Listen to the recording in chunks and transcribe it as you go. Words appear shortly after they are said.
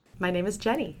My name is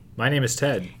Jenny. My name is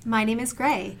Ted. My name is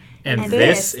Gray. And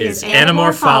this is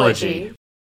Animorphology.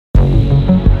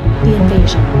 The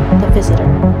invasion, the visitor,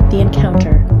 the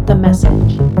encounter, the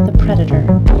message, the predator,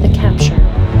 the capture,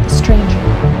 the stranger,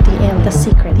 the alien, the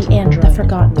secret, the android, the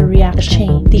forgotten, the reaction, the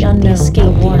chain, the unknown, the escape,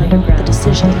 the underground, the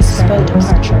decision, the exposed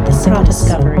departure, the sick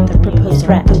discovery, the proposed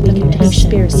threat, the mutation,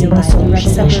 conspiracy, the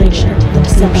solution, separation, the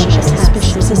deception, the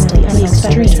suspicious, persistence, the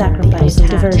extreme sacrifice, the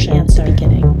diversion, the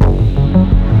beginning.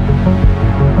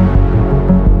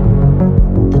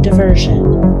 The diversion.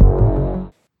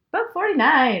 Book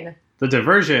 49. The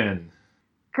Diversion.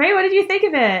 Great, what did you think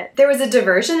of it? There was a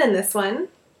diversion in this one.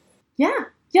 Yeah,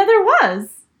 there was.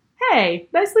 Hey,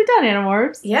 nicely done,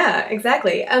 Animorphs. Yeah,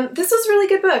 exactly. This was a really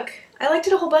good book. I liked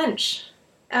it a whole bunch.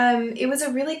 It was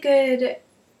a really good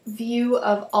view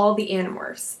of all the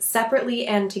Animorphs, separately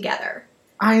and together.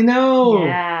 I know.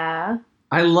 Yeah.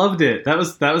 I loved it. That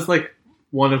was like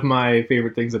one of my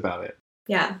favorite things about it.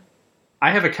 Yeah. I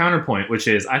have a counterpoint, which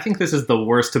is I think this is the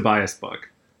worst Tobias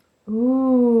book.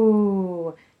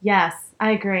 Ooh, yes, I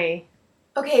agree.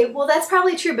 Okay, well that's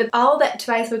probably true, but all the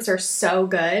Tobias books are so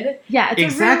good. Yeah, it's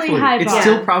Exactly. a really high bar. It's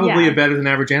still probably Yeah. a better than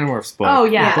average Animorphs book. Oh,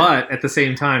 yeah. But at the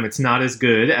same time, it's not as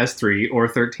good as 3 or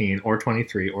 13 or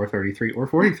 23 or 33 or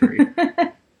 43.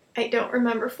 I don't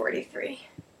remember 43.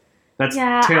 That's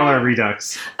Yeah, Taylor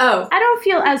Redux. Oh, I don't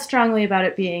feel as strongly about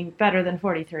it being better than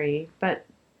 43,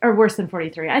 or worse than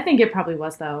 43. I think it probably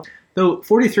was, though. Though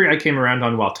 43 I came around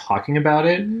on while talking about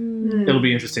it. Mm. It'll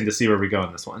be interesting to see where we go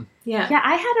in this one. yeah. Yeah,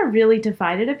 I had a really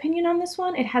divided opinion on this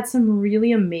one. It had some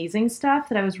really amazing stuff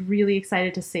that I was really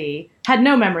excited to see. Had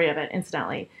no memory of it,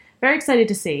 incidentally. Very excited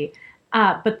to see.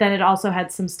 But then it also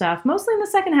had some stuff, mostly in the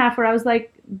second half, where I was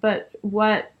like, but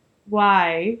what?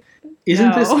 Why? Isn't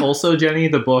No. this also, Jenny,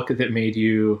 the book that made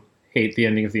you hate the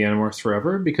ending of the Animorphs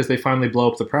forever? Because they finally blow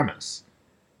up the premise.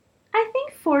 I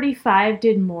think 45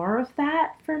 did more of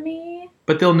that for me.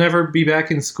 But they'll never be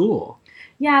back in school.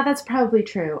 Yeah, that's probably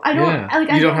true. I don't. Yeah.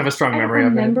 Like, You don't have a strong memory of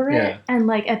it? I don't remember it, Yeah. and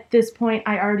like at this point,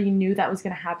 I already knew that was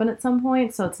going to happen at some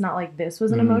point. So it's not like this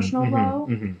was an emotional blow.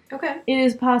 Okay. It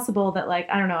is possible that like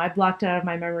I don't know, I blocked it out of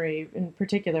my memory in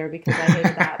particular because I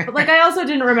hated that. But like I also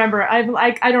didn't remember. I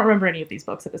don't remember any of these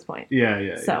books at this point.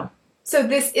 Yeah. So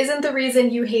this isn't the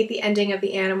reason you hate the ending of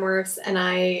the Animorphs, and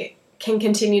I can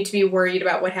continue to be worried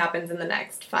about what happens in the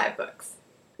next 5 books.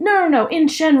 No. In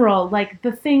general, like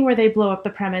the thing where they blow up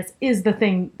the premise is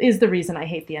the reason I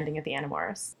hate the ending of the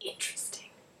Animorphs. Interesting.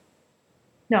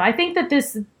 No, I think that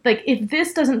this, like, if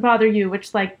this doesn't bother you,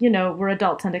 which, like, you know, we're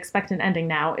adults and expect an ending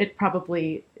now, it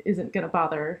probably isn't going to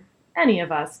bother any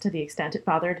of us to the extent it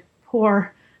bothered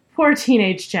poor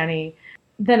teenage Jenny,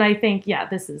 then I think, yeah,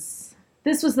 this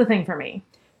was the thing for me.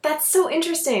 That's so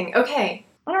interesting. Okay.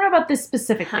 I don't know about this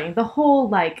specific thing. The whole,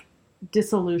 like,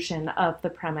 dissolution of the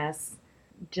premise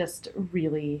just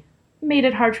really made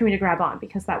it hard for me to grab on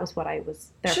because that was what I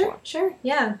was there for. Sure,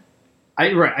 yeah.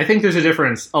 I think there's a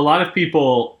difference. A lot of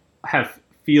people have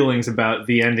feelings about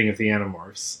the ending of the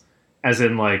Animorphs, as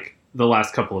in, like, the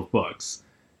last couple of books.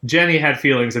 Jenny had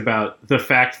feelings about the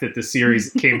fact that the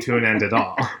series came to an end at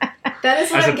all, That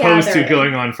is what as I'm opposed gathering. to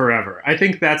going on forever. I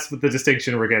think that's the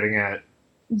distinction we're getting at.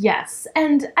 Yes,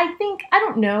 and I think, I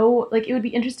don't know, like, it would be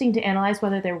interesting to analyze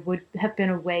whether there would have been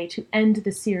a way to end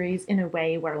the series in a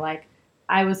way where, like,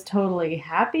 I was totally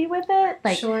happy with it.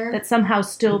 Like, Sure. that somehow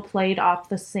still played off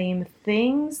the same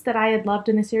things that I had loved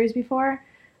in the series before.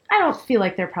 I don't feel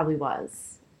like there probably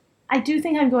was. I do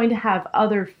think I'm going to have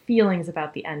other feelings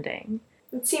about the ending.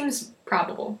 It seems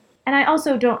probable. And I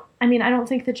also don't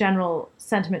think the general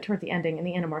sentiment toward the ending in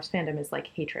the Animorphs fandom is, like,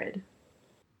 hatred.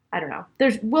 I don't know.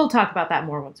 We'll talk about that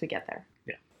more once we get there.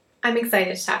 Yeah. I'm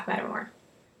excited to talk about it more.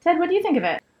 Ted, what do you think of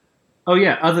it? Oh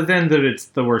yeah, other than that it's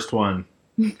the worst one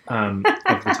of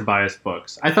the Tobias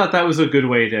books. I thought that was a good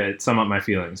way to sum up my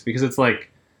feelings, because it's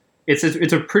like, it's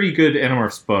a pretty good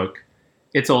Animorphs book.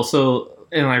 It's also,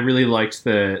 and I really liked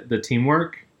the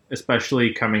teamwork,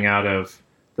 especially coming out of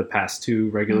the past 2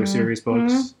 regular series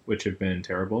books, which have been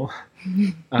terrible.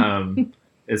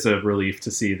 It's a relief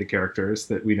to see the characters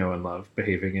that we know and love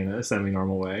behaving in a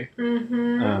semi-normal way.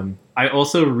 Mm-hmm. I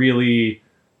also really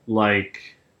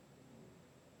like,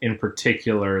 in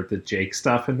particular, the Jake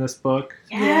stuff in this book.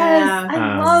 Yes, Yeah.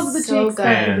 I love the So Jake stuff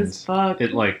in good. this book.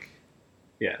 It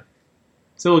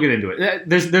So we'll get into it.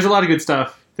 There's a lot of good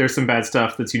stuff. There's some bad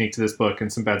stuff that's unique to this book,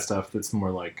 and some bad stuff that's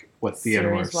more like what the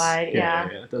Animorphs Series-wide, yeah.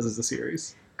 it does as a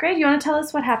series. Great, you want to tell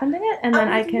us what happened in it? And then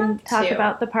I would can love talk to.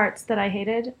 about the parts that I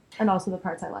hated and also the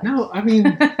parts I liked. No, I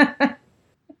mean,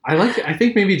 I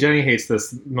think maybe Jenny hates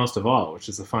this most of all, which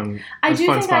is a fun. I do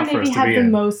fun think I spot for us maybe to have be the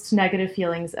in. most negative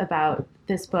feelings about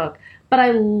this book, but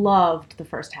I loved the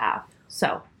first half.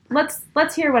 So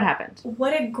let's hear what happened.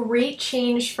 What a great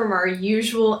change from our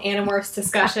usual Animorphs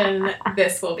discussion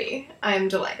this will be. I'm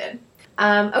delighted.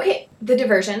 Okay, The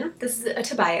Diversion. This is a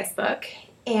Tobias book,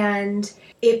 and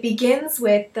it begins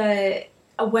with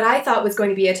what I thought was going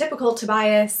to be a typical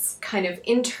Tobias kind of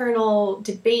internal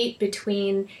debate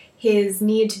between his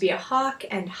need to be a hawk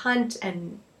and hunt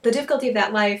and the difficulty of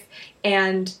that life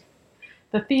and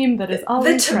The theme that is the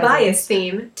always Tobias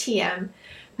theme, TM.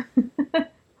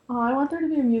 Oh, I want there to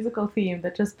be a musical theme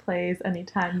that just plays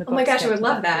anytime the book. Oh my gosh, I would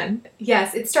love that.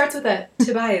 Yes, it starts with a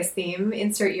Tobias theme.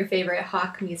 Insert your favorite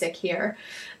hawk music here.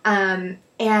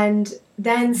 And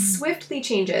then swiftly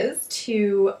changes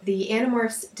to the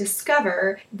Animorphs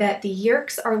discover that the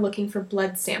Yeerks are looking for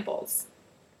blood samples.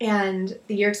 And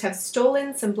the Yeerks have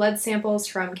stolen some blood samples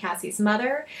from Cassie's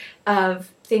mother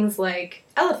of things like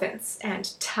elephants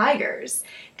and tigers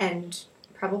and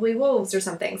probably wolves or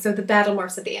something. So the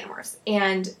Battlemorphs of the Animorphs.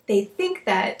 And they think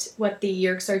that what the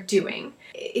Yeerks are doing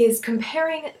is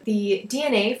comparing the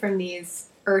DNA from these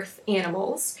earth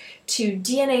animals to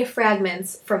DNA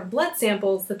fragments from blood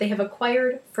samples that they have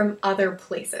acquired from other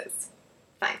places.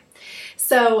 Fine.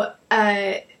 So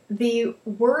the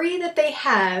worry that they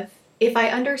have, if I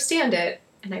understand it,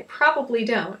 and I probably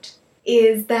don't,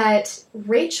 is that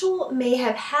Rachel may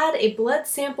have had a blood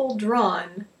sample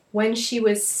drawn when she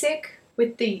was sick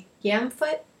with the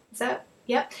Yamfoot. Is that?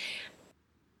 Yep.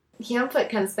 Yamfoot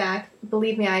comes back.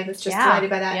 Believe me, I was just delighted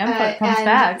by that. Yamfoot comes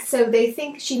back. So they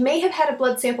think she may have had a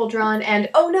blood sample drawn, and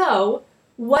oh no,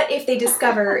 what if they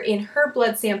discover in her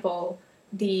blood sample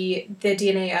the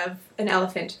DNA of an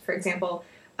elephant, for example?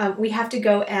 We have to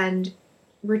go and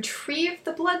retrieve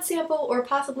the blood sample or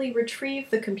possibly retrieve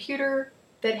the computer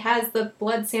that has the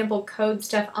blood sample code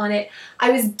stuff on it. I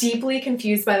was deeply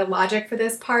confused by the logic for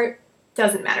this part.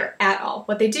 Doesn't matter at all.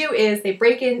 What they do is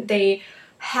they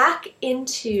hack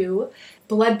into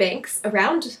blood banks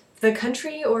around the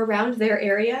country or around their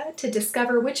area to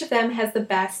discover which of them has the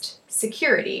best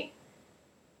security.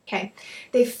 Okay.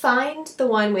 They find the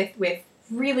one with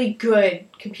really good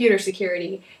computer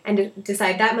security and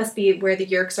decide that must be where the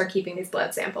Yeerks are keeping these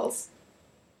blood samples.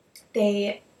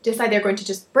 They decide they're going to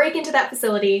just break into that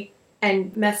facility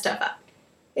and mess stuff up.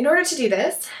 In order to do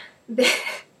this,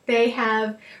 they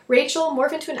have Rachel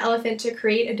morph into an elephant to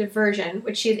create a diversion,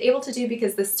 which she is able to do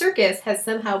because the circus has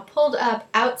somehow pulled up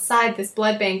outside this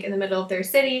blood bank in the middle of their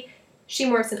city. She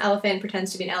morphs an elephant,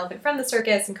 pretends to be an elephant from the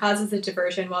circus, and causes a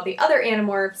diversion, while the other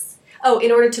Animorphs... Oh,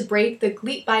 in order to break the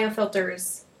GLEEP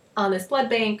biofilters on this blood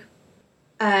bank,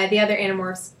 the other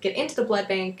Animorphs get into the blood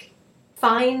bank,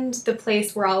 find the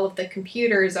place where all of the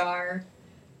computers are,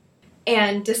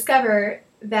 and discover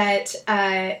that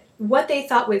what they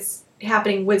thought was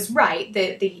happening was right.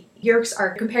 The Yeerks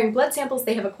are comparing blood samples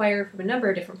they have acquired from a number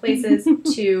of different places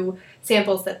to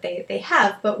samples that they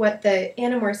have, but what the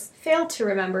Animorphs fail to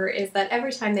remember is that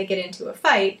every time they get into a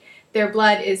fight, their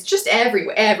blood is just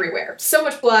everywhere. So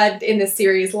much blood in this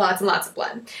series, lots and lots of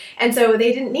blood. And so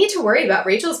they didn't need to worry about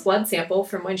Rachel's blood sample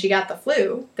from when she got the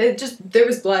flu. There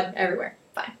was blood everywhere.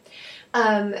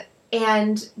 Fine.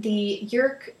 And the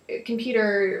Yeerk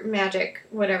computer magic,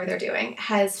 whatever they're doing,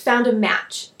 has found a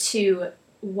match to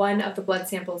one of the blood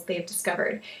samples they've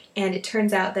discovered. And it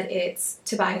turns out that it's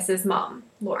Tobias's mom,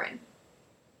 Lauren.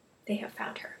 They have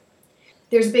found her.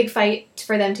 There's a big fight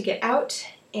for them to get out,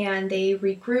 and they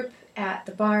regroup at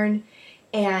the barn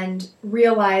and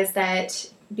realize that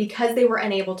because they were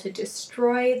unable to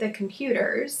destroy the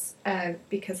computers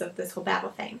because of this whole battle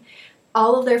thing,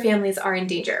 all of their families are in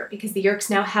danger because the Yeerks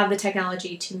now have the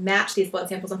technology to match these blood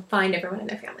samples and find everyone in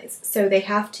their families. So they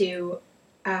have to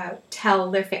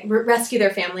rescue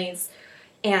their families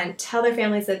and tell their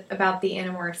families about the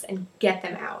Animorphs and get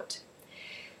them out.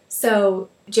 So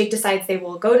Jake decides they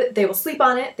will sleep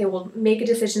on it, they will make a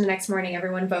decision the next morning,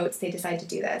 everyone votes, they decide to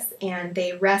do this, and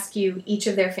they rescue each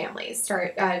of their families.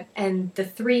 And the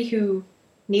three who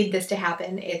need this to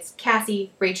happen, it's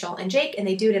Cassie, Rachel, and Jake, and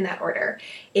they do it in that order.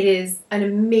 It is an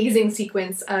amazing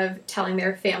sequence of telling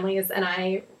their families, and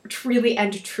I truly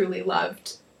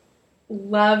loved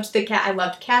I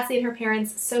loved Cassie and her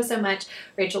parents so much.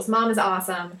 Rachel's mom is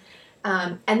awesome.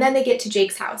 And then they get to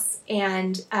Jake's house,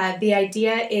 and the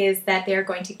idea is that they're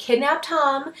going to kidnap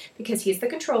Tom because he's the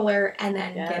controller, and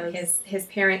then get his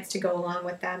parents to go along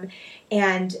with them.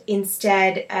 And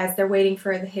instead, as they're waiting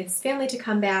for his family to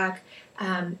come back,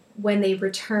 when they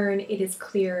return, it is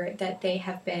clear that they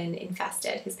have been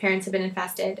infested. His parents have been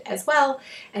infested as well,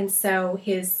 and so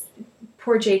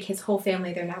poor Jake, his whole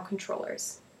family, they're now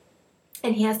controllers.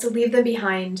 and he has to leave them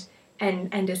behind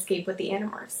and escape with the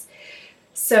Animorphs.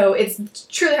 So it's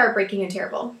truly heartbreaking and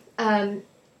terrible.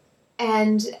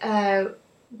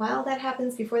 While that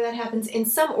happens, before that happens, in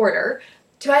some order,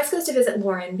 Tobias goes to visit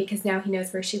Lauren because now he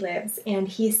knows where she lives, and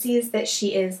he sees that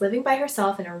she is living by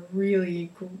herself in a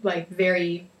really,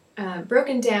 very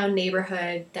broken down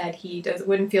neighborhood that he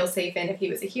wouldn't feel safe in if he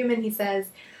was a human, he says.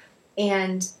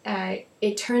 And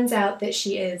it turns out that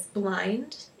she is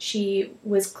blind. She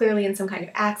was clearly in some kind of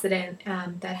accident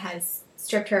that has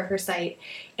stripped her of her sight,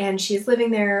 and she's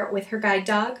living there with her guide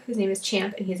dog, whose name is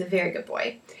Champ, and he's a very good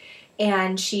boy.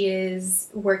 And she is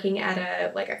working at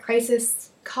a crisis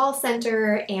call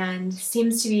center and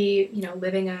seems to be,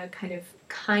 living a kind of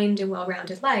kind and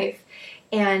well-rounded life.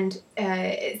 And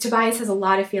Tobias has a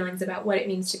lot of feelings about what it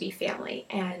means to be family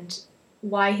and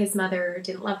why his mother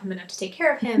didn't love him enough to take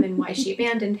care of him and why she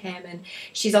abandoned him. And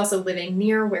she's also living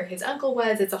near where his uncle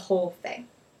was. It's a whole thing.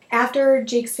 After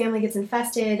Jake's family gets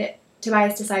infested,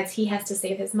 Tobias decides he has to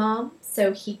save his mom.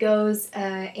 So he goes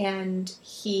and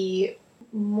he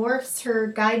morphs her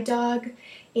guide dog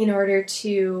in order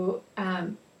to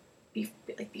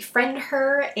befriend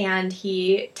her, and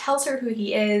he tells her who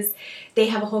he is. They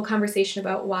have a whole conversation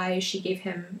about why she gave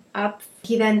him up.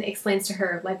 He then explains to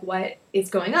her what is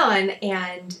going on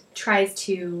and tries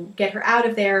to get her out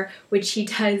of there, which he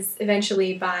does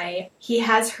eventually he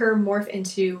has her morph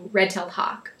into Red-tailed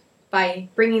Hawk by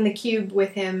bringing the cube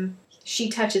with him. She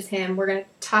touches him. We're going to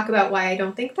talk about why I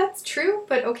don't think that's true,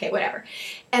 but okay, whatever.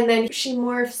 And then she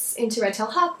morphs into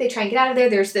Red-tailed Hawk. They try and get out of there.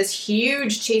 There's this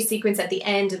huge chase sequence at the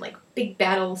end and big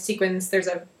battle sequence. There's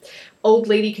a old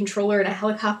lady controller in a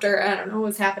helicopter. I don't know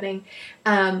what's happening.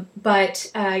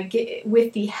 But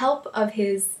with the help of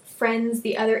his friends,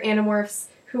 the other Animorphs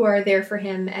who are there for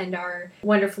him and are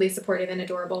wonderfully supportive and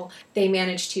adorable, they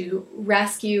manage to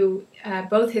rescue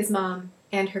both his mom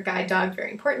and her guide dog, very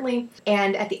importantly.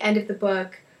 And at the end of the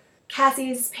book,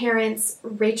 Cassie's parents,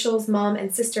 Rachel's mom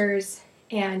and sisters,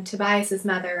 and Tobias's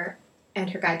mother and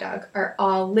her guide dog are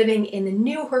all living in the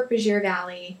new Hork-Bajir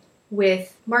Valley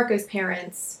with Marco's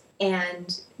parents.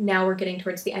 And now we're getting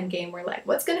towards the end game. We're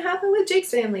what's going to happen with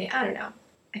Jake's family? I don't know.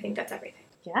 I think that's everything.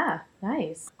 Yeah,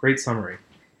 nice. Great summary.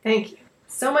 Thank you.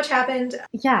 So much happened.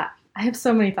 Yeah. I have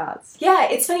so many thoughts. Yeah,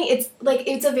 it's funny.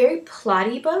 It's a very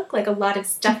plotty book. A lot of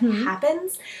stuff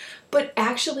happens. But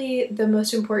actually, the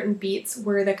most important beats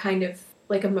were the kind of,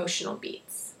 emotional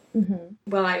beats. Mm-hmm.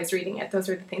 While I was reading it, those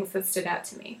were the things that stood out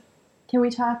to me. Can we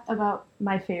talk about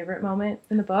my favorite moment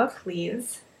in the book?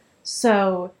 Please.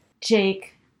 So,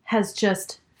 Jake has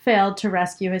just failed to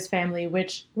rescue his family,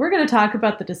 which we're going to talk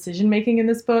about the decision-making in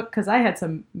this book, because I had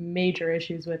some major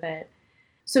issues with it.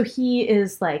 So he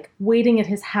is waiting at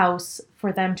his house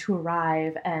for them to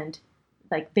arrive, and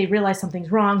they realize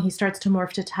something's wrong. He starts to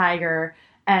morph to Tiger,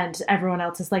 and everyone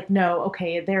else is no,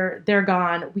 okay, they're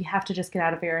gone. We have to just get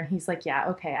out of here. And he's yeah,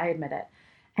 okay, I admit it.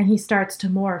 And he starts to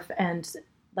morph, and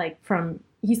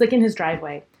he's in his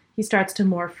driveway. He starts to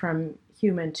morph from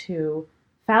human to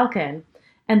falcon,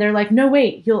 and they're no,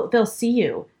 wait, they'll see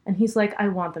you. And he's I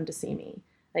want them to see me.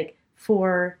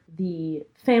 For the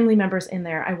family members in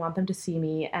there, I want them to see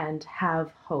me and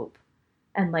have hope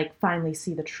and finally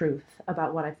see the truth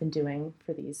about what I've been doing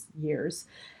for these years.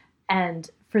 And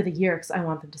for the Yeerks, I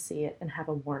want them to see it and have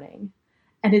a warning.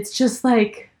 And it's just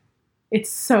it's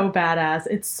so badass.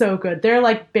 It's so good.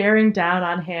 They're bearing down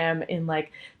on him in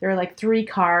there are 3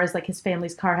 cars, his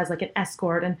family's car has an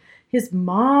escort, and his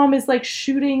mom is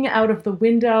shooting out of the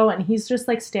window, and he's just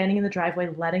standing in the driveway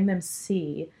letting them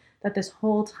see that this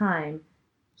whole time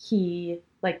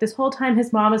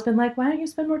his mom has been why don't you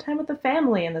spend more time with the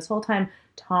family? And this whole time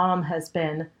Tom has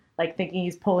been thinking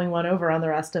he's pulling one over on the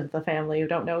rest of the family who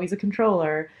don't know he's a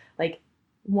controller.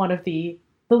 One of the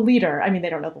leader, I mean, they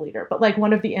don't know the leader, but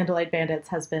one of the Andalite bandits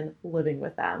has been living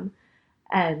with them.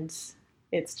 And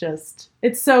it's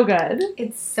so good.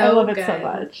 It's so I love good. It so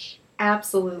much.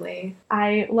 Absolutely.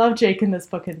 I love Jake in this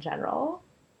book in general.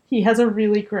 He has a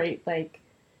really great,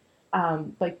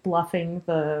 bluffing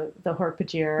the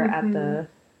Hork-Bajir at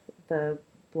the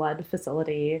blood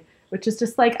facility, which is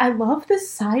just I love this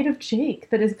side of Jake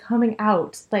that is coming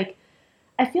out.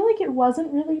 I feel it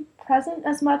wasn't really present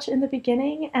as much in the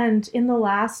beginning, and in the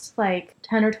last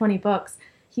 10 or 20 books,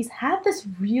 he's had this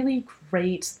really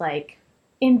great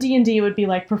in D&D would be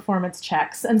performance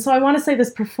checks. And so I want to say this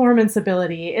performance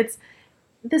ability, it's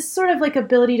this sort of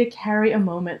ability to carry a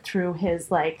moment through his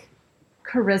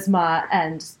charisma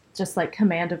and just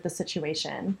command of the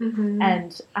situation. Mm-hmm.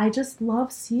 And I just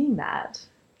love seeing that.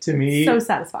 To me, it's so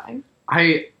satisfying.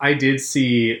 I did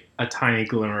see a tiny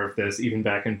glimmer of this even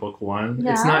back in book one.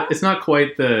 Yeah? It's not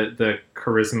quite the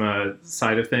charisma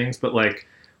side of things, but like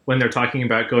when they're talking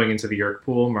about going into the Yerk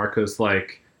pool, Marco's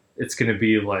like, it's going to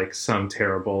be like some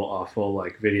terrible, awful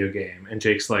like video game, and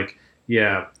Jake's like,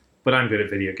 yeah, but I'm good at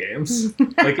video games.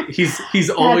 Like he's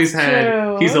always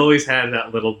true. he's always had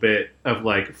that little bit of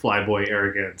like flyboy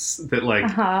arrogance that like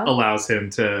allows him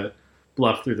to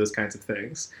bluff through those kinds of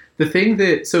things. The thing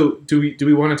that do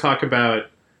we want to talk about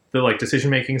the like decision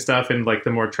making stuff and like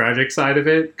the more tragic side of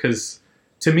it? Because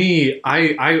to me,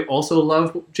 I also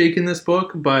love Jake in this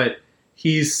book, but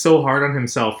he's so hard on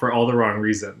himself for all the wrong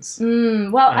reasons.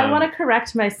 Well, I want to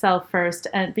correct myself first,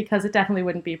 and because it definitely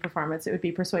wouldn't be performance, it would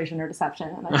be persuasion or deception,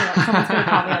 and I feel like someone's going to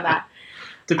call me on that.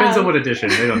 Depends on what edition.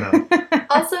 They don't know.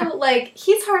 Also, like,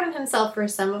 he's hard on himself for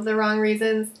some of the wrong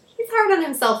reasons. He's hard on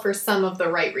himself for some of the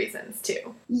right reasons,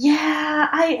 too.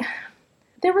 Yeah,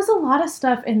 there was a lot of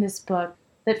stuff in this book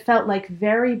that felt like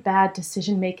very bad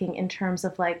decision-making in terms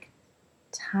of, like,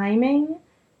 timing,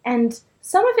 and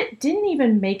some of it didn't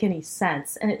even make any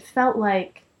sense, and it felt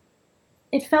very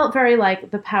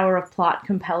like the power of plot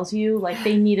compels you. Like,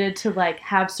 they needed to, like,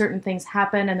 have certain things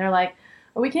happen, and they're like,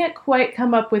 we can't quite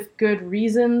come up with good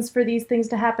reasons for these things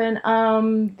to happen.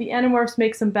 The Animorphs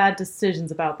make some bad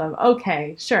decisions about them.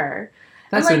 Okay, sure.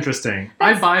 That's like, interesting.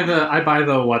 I buy the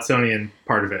Watsonian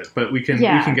part of it, but we can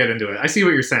get into it. I see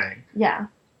what you're saying. Yeah.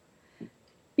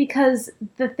 Because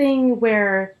the thing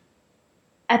where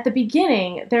at the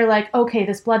beginning they're like, okay,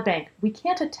 this blood bank, we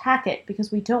can't attack it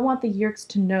because we don't want the Yeerks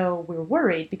to know we're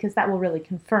worried, because that will really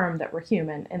confirm that we're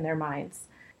human in their minds.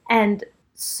 And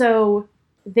so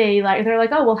they're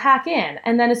like, oh, we'll hack in.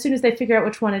 And then as soon as they figure out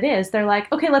which one it is, they're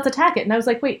like, okay, let's attack it. And I was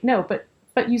like, wait, no, but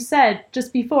you said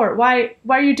just before, why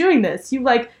are you doing this? You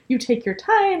take your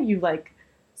time, you like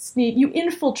sneak, you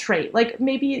infiltrate. Like,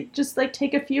 maybe just like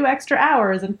take a few extra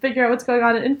hours and figure out what's going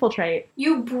on and infiltrate.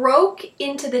 You broke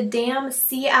into the damn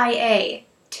CIA.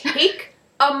 Take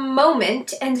a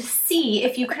moment and see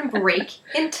if you can break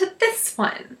into this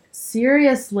one.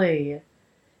 Seriously.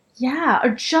 Yeah, or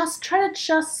just try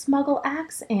to smuggle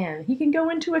Axe in. He can go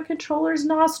into a controller's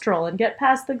nostril and get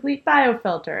past the Gleet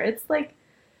biofilter. It's like,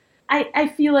 I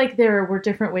feel like there were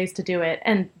different ways to do it,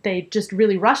 and they just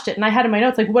really rushed it. And I had in my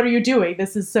notes, like, what are you doing?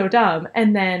 This is so dumb.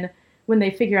 And then when they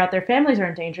figure out their families are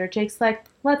in danger, Jake's like,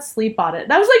 let's sleep on it.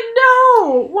 And I was like,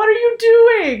 no! What are you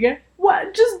doing?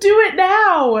 What? Just do it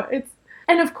now!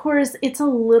 And of course, it's a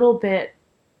little bit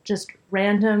just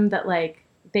random that, like,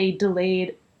 they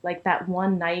delayed like that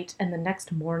one night and the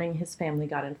next morning his family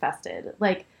got infested.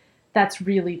 Like, that's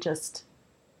really just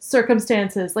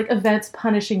circumstances, like events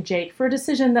punishing Jake for a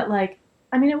decision that, like,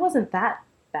 I mean, it wasn't that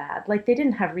bad. Like, they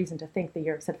didn't have reason to think the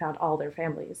Yeerks had found all their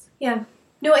families. Yeah.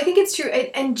 No, I think it's true.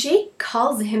 And Jake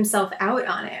calls himself out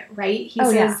on it, right? He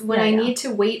says, when I need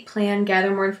to wait, plan,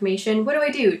 gather more information,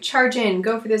 what do? Charge in,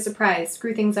 go for the surprise,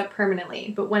 screw things up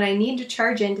permanently. But when I need to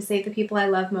charge in to save the people I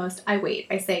love most, I wait.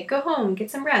 I say, go home,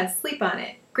 get some rest, sleep on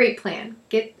it. Great plan.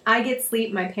 I get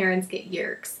sleep, my parents get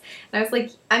Yeerks. And I was like,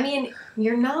 I mean,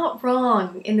 you're not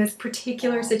wrong in this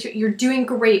particular situation. You're doing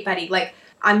great, buddy. Like,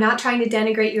 I'm not trying to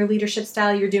denigrate your leadership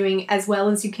style. You're doing as well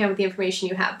as you can with the information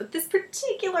you have. But this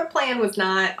particular plan was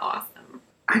not awesome.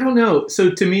 I don't know.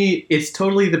 So to me, it's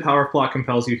totally the power of plot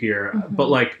compels you here. Mm-hmm. But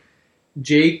like,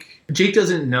 Jake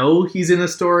doesn't know he's in a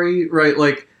story, right?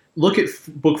 Like, look at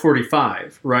book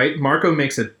 45, right? Marco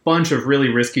makes a bunch of really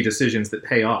risky decisions that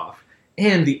pay off.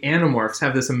 And the Animorphs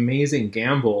have this amazing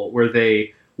gamble where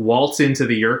they waltz into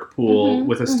the Yeerk pool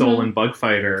with a stolen bug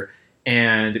fighter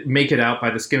and make it out by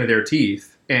the skin of their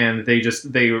teeth. And they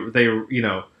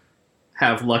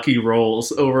have lucky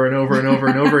rolls over and over and over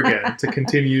and over again to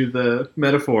continue the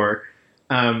metaphor.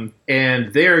 And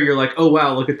there you're like, oh,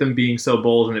 wow, look at them being so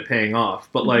bold and it paying off.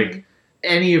 But like,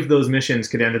 any of those missions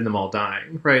could end in them all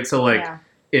dying, right? So like,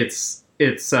 it's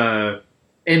and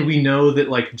we know that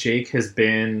like Jake has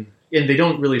been, and they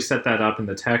don't really set that up in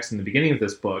the text in the beginning of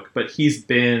this book, but he's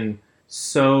been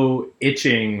so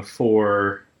itching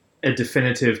for a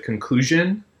definitive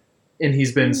conclusion, and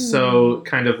he's been so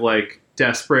kind of like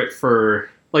desperate for,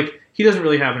 like, he doesn't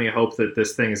really have any hope that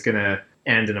this thing is going to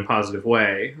end in a positive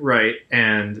way, right?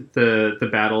 And the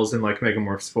battles in like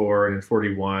Megamorphs 4 and in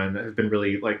 41 have been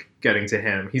really like getting to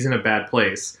him. He's in a bad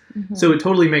place. So it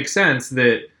totally makes sense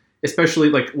that, especially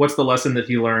like, what's the lesson that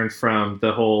he learned from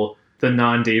the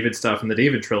non-David stuff in the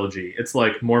David trilogy? It's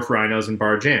like morph rhinos and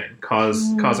barge in,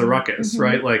 cause a ruckus,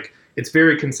 right? Like, it's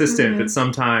very consistent that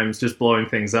sometimes just blowing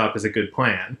things up is a good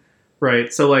plan,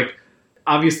 right? So like,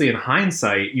 obviously in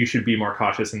hindsight, you should be more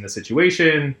cautious in the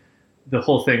situation. The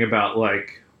whole thing about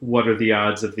like, what are the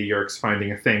odds of the Yeerks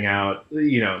finding a thing out,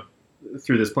 you know,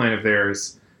 through this plan of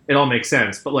theirs, it all makes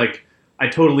sense. But like, I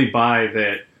totally buy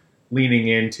that leaning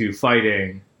into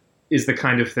fighting is the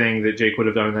kind of thing that Jake would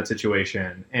have done in that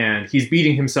situation. And he's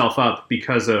beating himself up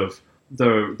because of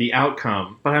the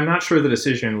outcome, but I'm not sure the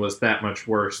decision was that much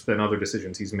worse than other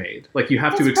decisions he's made. Like, you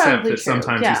have to accept that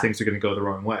sometimes these things are going to go the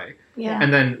wrong way. Yeah.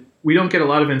 And then we don't get a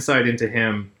lot of insight into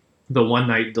him the one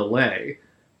night delay.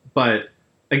 But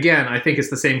again, I think it's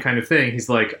the same kind of thing. He's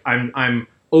like, I'm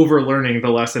overlearning the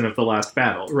lesson of the last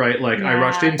battle, right? Like, I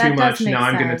rushed in too much. Now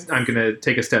I'm gonna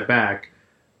take a step back.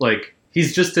 Like,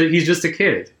 he's just a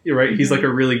kid, right? Mm-hmm. He's like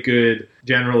a really good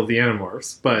general of the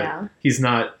Animorphs, but he's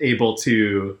not able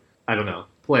to, I don't know,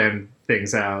 plan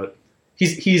things out.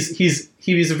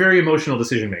 He's a very emotional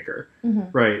decision maker,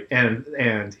 right? And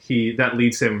that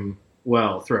leads him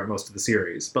well throughout most of the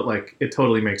series. But like, it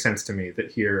totally makes sense to me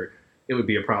that here it would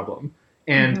be a problem.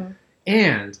 And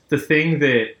the thing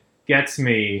that gets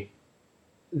me,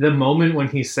 the moment when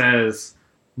he says,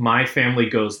 "My family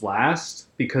goes last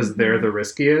because they're the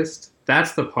riskiest,"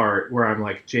 that's the part where I'm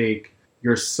like, Jake,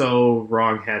 you're so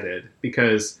wrong-headed,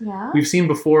 because we've seen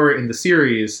before in the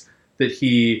series that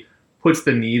he puts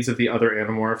the needs of the other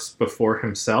Animorphs before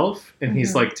himself, and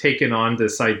he's like taken on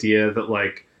this idea that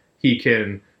like he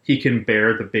can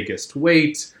bear the biggest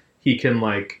weight, he can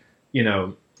like, you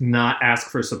know, not ask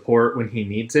for support when he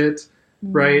needs it,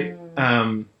 right?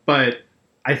 But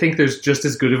I think there's just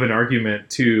as good of an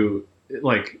argument to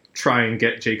like try and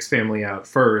get Jake's family out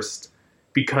first,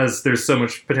 because there's so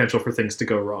much potential for things to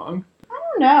go wrong. I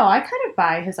don't know. I kind of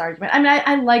buy his argument. I mean,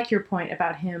 I like your point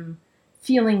about him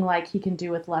feeling like he can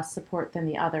do with less support than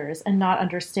the others, and not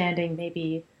understanding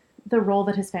maybe the role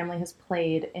that his family has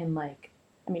played in, like,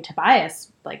 I mean,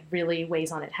 Tobias like really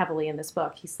weighs on it heavily in this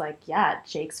book. He's like, yeah,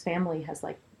 Jake's family has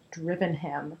like driven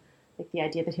him, like the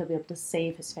idea that he'll be able to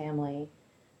save his family,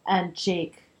 and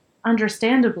Jake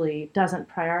understandably doesn't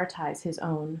prioritize his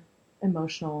own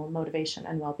emotional motivation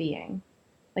and well-being.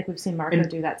 Like, we've seen Marco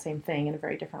do that same thing in a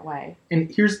very different way.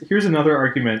 And here's another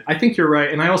argument. I think you're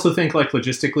right, and I also think, like,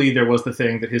 logistically, there was the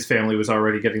thing that his family was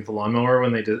already getting the lawnmower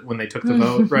when they took the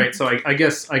vote, right? So I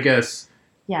guess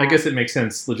it makes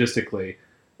sense logistically.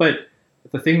 But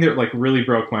the thing that like really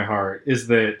broke my heart is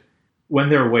that when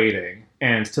they're waiting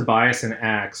and Tobias and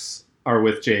Axe are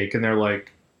with Jake, and they're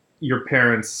like, "Your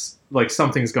parents, like,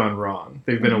 something's gone wrong.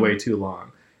 They've been away too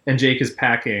long," and Jake is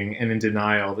packing and in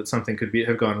denial that something could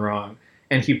have gone wrong.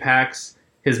 And he packs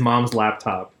his mom's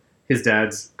laptop, his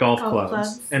dad's golf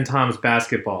clubs, and Tom's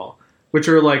basketball, which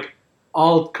are like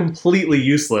all completely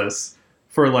useless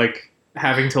for like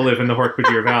having to live in the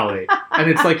Hork-Bajir Valley. And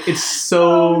it's like, it's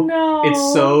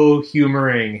so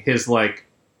humoring his like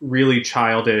really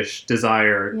childish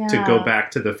desire to go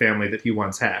back to the family that he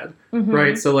once had,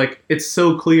 right? So like, it's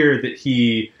so clear that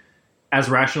he, as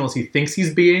rational as he thinks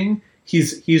he's being,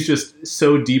 he's just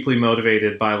so deeply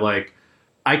motivated by like,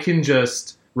 I can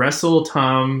just wrestle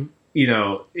Tom, you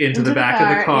know, into the back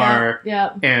of the car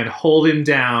and hold him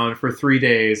down for 3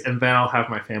 days, and then I'll have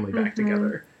my family back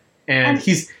together. And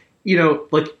he's, you know,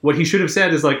 like, what he should have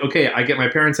said is like, okay, I get my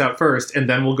parents out first, and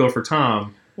then we'll go for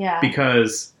Tom. Yeah.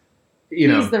 Because, you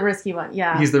know, he's the risky one.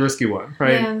 Yeah. He's the risky one,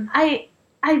 right? Yeah.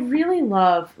 I really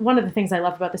love, one of the things I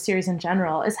love about the series in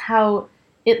general is how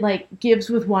it like gives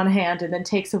with one hand and then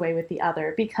takes away with the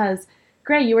other, because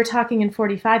Gray, you were talking in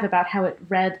 45 about how it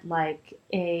read like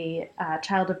a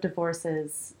Child of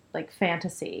Divorce's like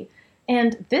fantasy,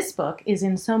 and this book is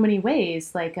in so many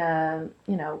ways like a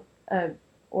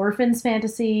orphan's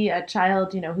fantasy, a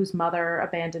child, you know, whose mother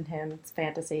abandoned him. It's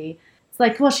fantasy. It's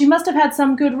like, well, she must have had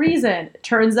some good reason.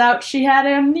 Turns out she had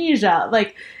amnesia.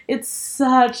 Like, it's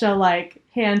such a like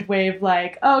hand wave,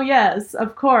 like, oh yes,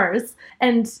 of course.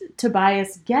 And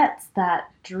Tobias gets that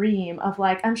dream of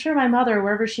like, I'm sure my mother,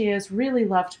 wherever she is, really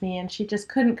loved me, and she just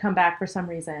couldn't come back for some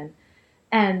reason.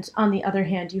 And on the other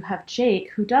hand, you have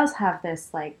Jake, who does have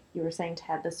this, like you were saying,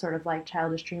 Ted, this sort of like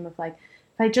childish dream of like,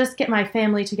 if I just get my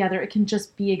family together, it can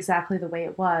just be exactly the way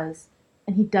it was.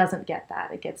 And he doesn't get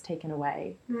that. It gets taken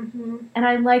away. And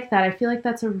I like that. I feel like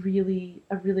that's a really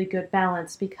good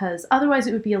balance, because otherwise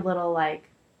it would be a little like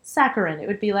saccharine. It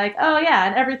would be like, oh yeah,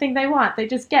 and everything they want, they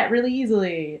just get really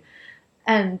easily.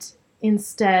 And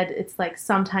instead, it's like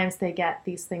sometimes they get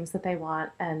these things that they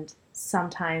want, and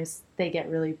sometimes they get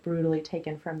really brutally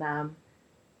taken from them.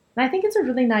 And I think it's a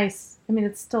really nice, I mean,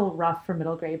 it's still rough for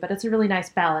middle grade, but it's a really nice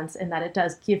balance in that it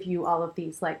does give you all of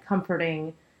these like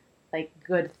comforting, like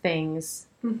good things,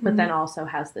 but then also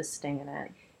has this sting in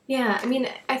it. Yeah, I mean,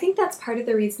 I think that's part of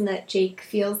the reason that Jake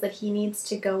feels that he needs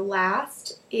to go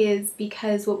last, is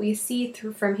because what we see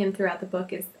from him throughout the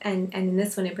book is, and in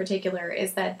this one in particular,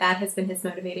 is that has been his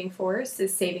motivating force,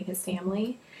 is saving his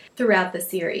family. throughout the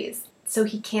series, so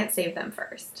he can't save them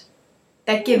first.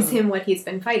 That gives him what he's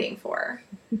been fighting for.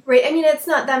 Right? I mean,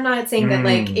 I'm not saying that,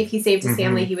 like, if he saved his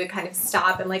family, he would kind of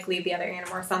stop and, like, leave the other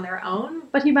Animorphs on their own.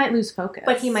 But he might lose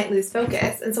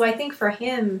focus. And so I think for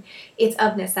him, it's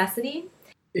of necessity.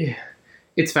 Yeah.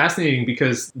 It's fascinating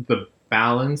because the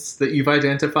balance that you've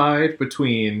identified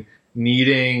between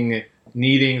needing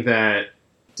that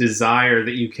desire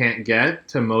that you can't get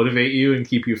to motivate you and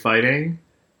keep you fighting,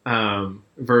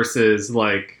 versus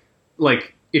like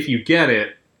if you get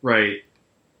it, right,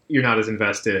 you're not as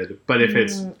invested. But if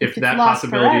that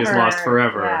possibility is lost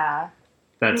forever,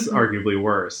 that's arguably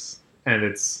worse. And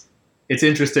it's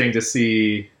interesting to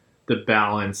see the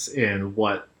balance in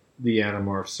what the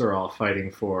Animorphs are all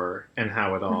fighting for and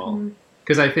how it all.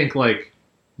 Because I think, like,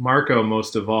 Marco,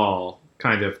 most of all,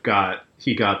 kind of got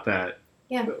that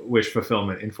wish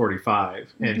fulfillment in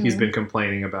 45. And he's been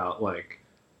complaining about, like,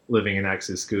 living in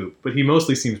X's scoop. But he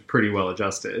mostly seems pretty well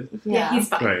adjusted. Yeah, he's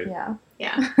fine. Right.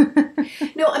 Yeah.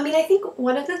 No, I mean, I think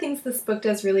one of the things this book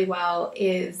does really well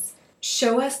is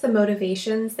show us the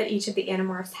motivations that each of the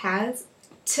Animorphs has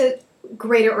to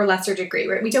greater or lesser degree,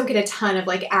 right? We don't get a ton of,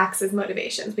 like, Axe's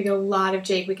motivations. We get a lot of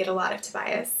Jake, we get a lot of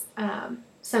Tobias,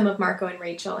 some of Marco and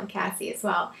Rachel and Cassie as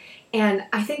well. And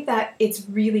I think that it's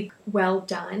really well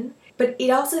done, but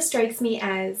it also strikes me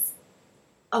as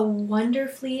a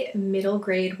wonderfully middle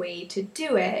grade way to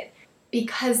do it,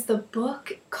 because the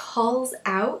book calls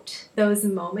out those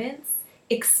moments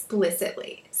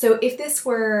explicitly. So if this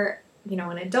were,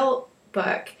 an adult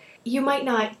book, you might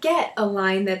not get a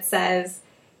line that says,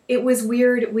 "It was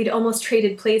weird, we'd almost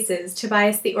traded places.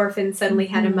 Tobias the orphan suddenly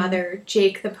had a mother.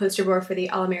 Jake, the poster boy for the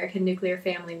all-American nuclear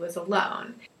family, was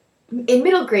alone." In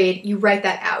middle grade, you write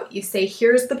that out. You say,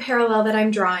 here's the parallel that I'm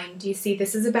drawing. Do you see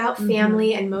this is about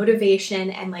family and motivation,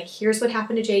 and, like, here's what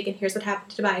happened to Jake, and here's what happened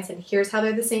to Tobias, and here's how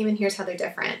they're the same, and here's how they're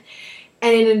different.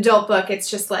 And in an adult book,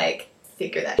 it's just like,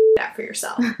 figure that shit out for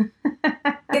yourself.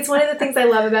 It's one of the things I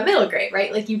love about middle grade,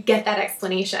 right? Like, you get that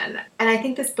explanation. And I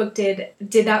think this book did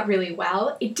that really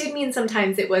well. It did mean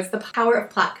sometimes it was the power of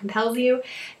plot compels you,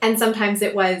 and sometimes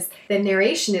it was the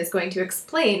narration is going to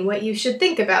explain what you should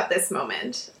think about this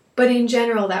moment. But in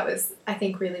general, that was, I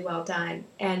think, really well done.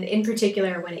 And in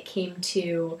particular, when it came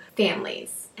to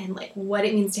families and, like, what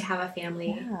it means to have a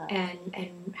family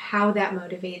and how that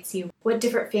motivates you. What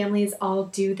different families all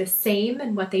do the same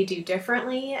and what they do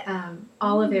differently.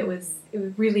 All of it was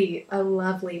really a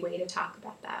lovely way to talk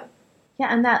about that. Yeah,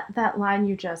 and that line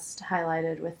you just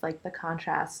highlighted with, like, the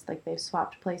contrast, like, they've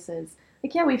swapped places.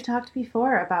 Like, yeah, we've talked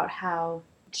before about how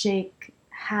Jake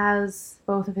has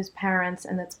both of his parents,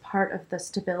 and that's part of the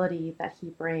stability that he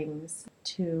brings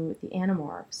to the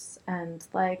Animorphs. And,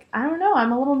 like, I don't know,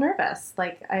 I'm a little nervous.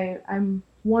 Like, I'm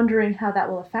wondering how that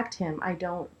will affect him. I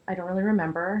don't really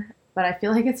remember, but I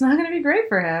feel like it's not going to be great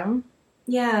for him.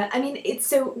 Yeah, I mean, it's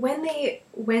so when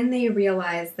they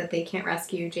realize that they can't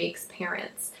rescue Jake's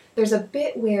parents, there's a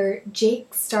bit where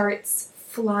Jake starts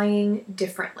flying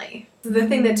differently. The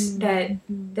thing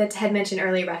that Ted mentioned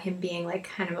earlier about him being, like,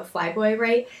 kind of a flyboy,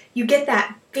 right? You get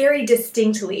that very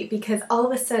distinctly because all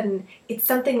of a sudden it's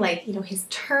something like, his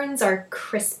turns are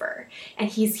crisper and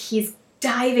he's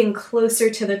diving closer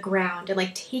to the ground and,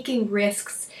 like, taking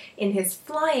risks in his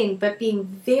flying, but being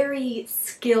very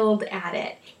skilled at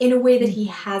it in a way that he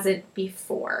hasn't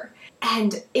before.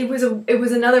 And it was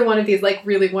another one of these, like,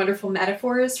 really wonderful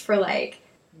metaphors for, like,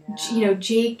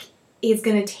 Jake is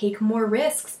going to take more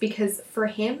risks because for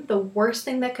him, the worst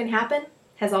thing that can happen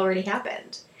has already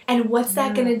happened. And what's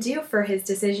that going to do for his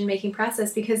decision-making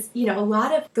process? Because, a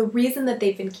lot of the reason that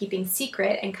they've been keeping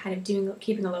secret and kind of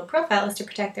keeping a low profile is to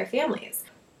protect their families.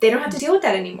 They don't have to deal with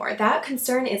that anymore. That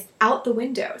concern is out the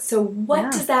window. So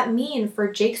what does that mean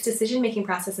for Jake's decision-making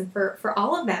process and for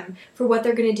all of them, for what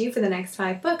they're going to do for the next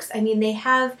 5 books? I mean,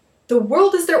 the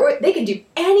world is they can do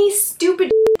any stupid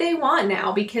they want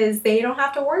now because they don't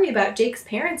have to worry about Jake's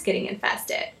parents getting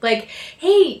infested. Like,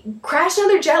 hey, crash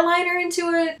another jetliner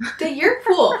into the yurt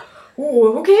pool.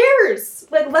 Ooh, who cares?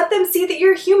 Like, let them see that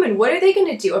you're human. What are they going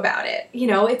to do about it?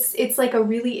 It's like a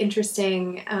really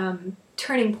interesting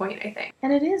turning point, I think.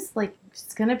 And it is, like,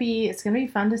 it's gonna be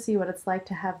fun to see what it's like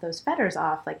to have those fetters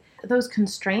off. Like, those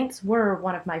constraints were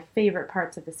one of my favorite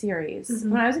parts of the series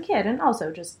when I was a kid, and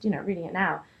also just reading it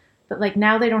now. But, like,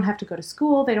 now they don't have to go to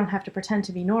school. They don't have to pretend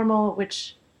to be normal,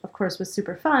 which, of course, was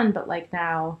super fun. But, like,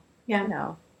 now,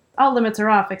 all limits are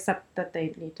off except that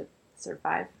they need to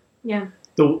survive. Yeah.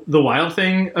 The wild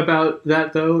thing about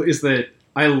that, though, is that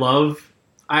I love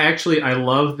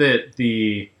that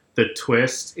the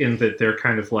twist in that they're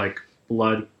kind of, like,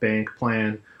 blood bank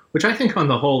plan, which I think on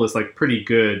the whole is, like, pretty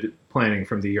good planning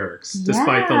from the Yeerks,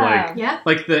 despite the Yeah.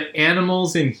 like the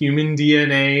animals in human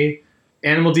DNA,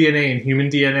 animal DNA and human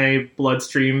DNA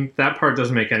bloodstream. That part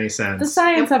doesn't make any sense. The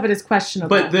science of it is questionable.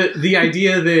 But the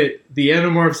idea that the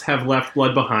Animorphs have left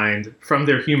blood behind from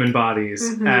their human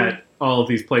bodies at all of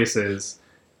these places,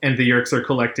 and the Yeerks are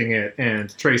collecting it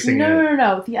and tracing it.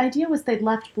 No. The idea was they'd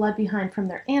left blood behind from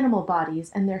their animal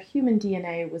bodies, and their human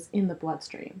DNA was in the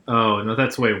bloodstream. Oh no,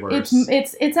 that's way worse.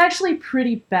 It's actually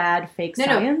pretty bad fake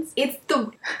science.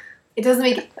 It doesn't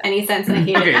make any sense, and I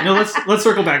hate it. Okay, no, let's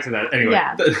circle back to that. Anyway,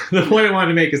 Yeah. the point I wanted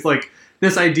to make is like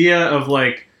this idea of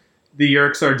like the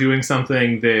Yeerks are doing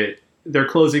something that they're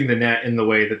closing the net in the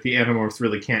way that the Animorphs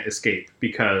really can't escape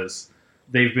because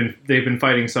they've been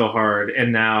fighting so hard,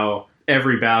 and now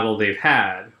every battle they've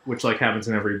had, which like happens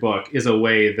in every book, is a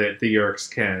way that the Yeerks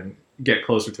can get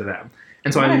closer to them.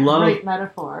 And so What I a love great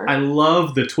metaphor. I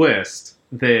love the twist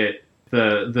that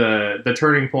the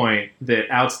turning point that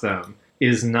outs them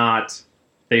is not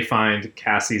they find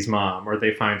Cassie's mom or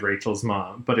they find Rachel's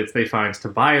mom, but it's they find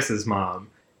Tobias's mom,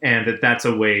 and that's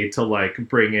a way to like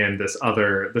bring in this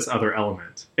other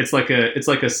element. It's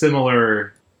sort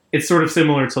of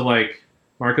similar to like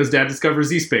Marco's dad discovers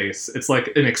Z-Space. It's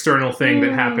like an external thing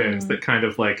that happens that kind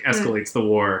of like escalates the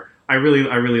war. I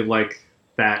really like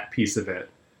that piece of it.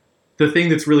 The thing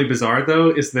that's really bizarre though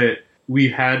is that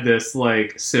we've had this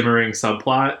like simmering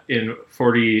subplot in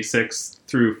 46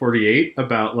 through 48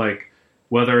 about like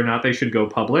whether or not they should go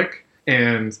public,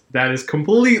 and that is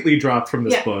completely dropped from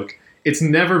this book. It's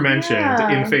never mentioned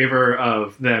in favor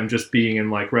of them just being in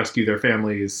like rescue their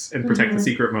families and protect the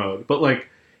secret mode. But like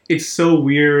it's so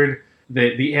weird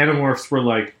that the Animorphs were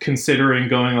like considering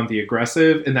going on the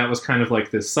aggressive, and that was kind of like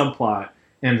this subplot,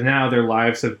 and now their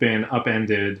lives have been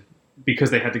upended because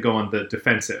they had to go on the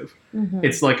defensive.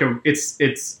 It's like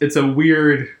it's a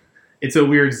weird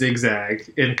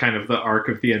zigzag in kind of the arc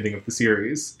of the ending of the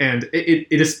series. And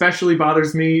it especially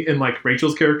bothers me in like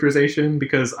Rachel's characterization,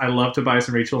 because I love Tobias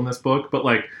and Rachel in this book, but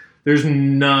like there's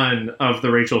none of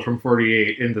the Rachel from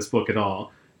 48 in this book at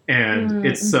all. And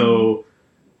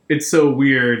it's so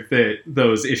weird that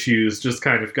those issues just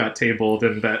kind of got tabled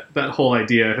and that whole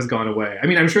idea has gone away. I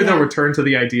mean, I'm sure they'll return to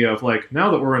the idea of like,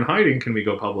 now that we're in hiding, can we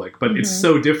go public? But it's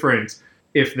so different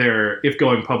if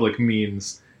going public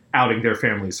means outing their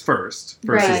families first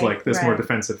versus like this more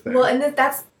defensive thing. Well, and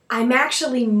I'm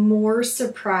actually more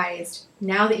surprised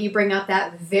now that you bring up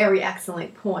that very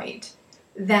excellent point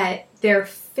that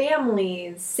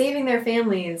saving their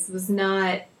families was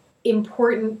not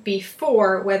important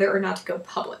before whether or not to go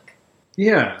public.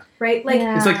 Yeah. Right? Like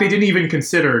it's like they didn't even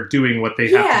consider doing what they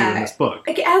have to do in this book.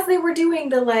 Like as they were doing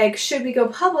the like, should we go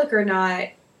public or not,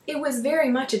 it was very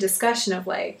much a discussion of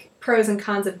like pros and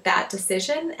cons of that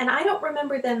decision. And I don't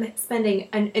remember them spending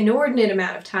an inordinate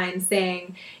amount of time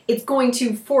saying it's going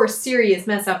to for serious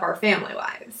mess up our family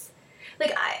lives.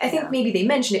 Like I think maybe they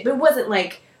mentioned it, but it wasn't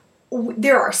like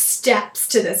there are steps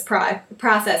to this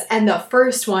process, and the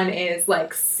first one is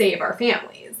like save our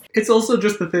families. It's also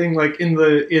just the thing like in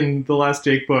the last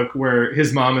Jake book where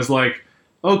his mom is like,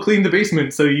 oh, clean the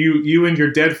basement so you and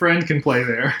your dead friend can play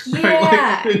there. Yeah.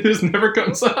 Right? Like, it just never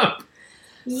comes up.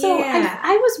 So Yeah.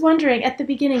 I was wondering at the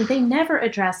beginning, they never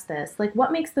addressed this. Like,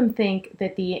 what makes them think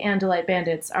that the Andalite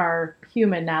bandits are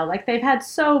human now? Like, they've had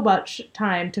so much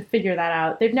time to figure that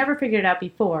out. They've never figured it out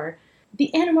before.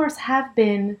 The Animorphs have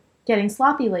been getting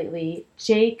sloppy lately.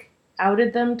 Jake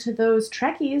outed them to those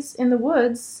Trekkies in the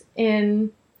woods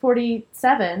in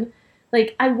 47.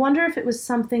 Like, I wonder if it was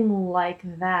something like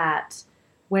that,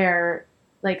 where,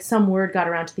 like, some word got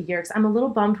around to the Yeerks. I'm a little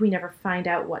bummed we never find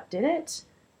out what did it.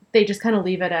 They just kind of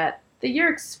leave it at, the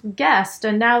Yeerks guessed,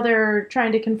 and now they're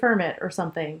trying to confirm it or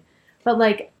something. But,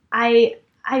 like, I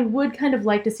would kind of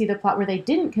like to see the plot where they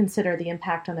didn't consider the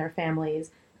impact on their families,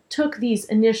 took these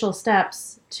initial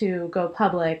steps to go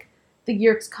public. The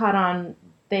Yeerks caught on,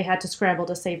 they had to scramble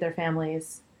to save their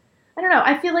families. I don't know.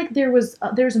 I feel like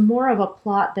there's more of a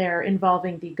plot there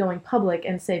involving the going public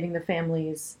and saving the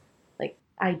families, like,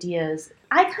 ideas.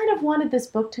 I kind of wanted this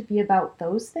book to be about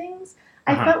those things.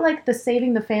 I felt like the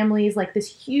saving the families, like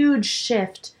this huge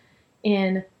shift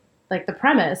in like the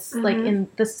premise, like in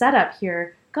the setup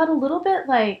here, got a little bit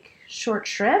like short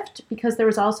shrift because there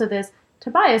was also this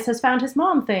Tobias has found his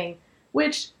mom thing,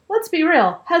 which, let's be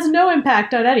real, has no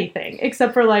impact on anything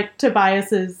except for like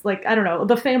Tobias's, like, I don't know,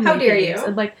 the family. How dare things. you?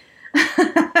 And like,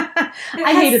 It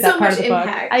I has hated so that part much of the book.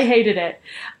 impact. I hated it.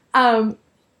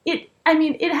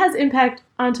 It has impact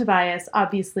on Tobias,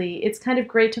 obviously. It's kind of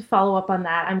great to follow up on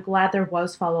that. I'm glad there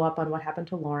was follow-up on what happened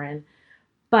to Lauren.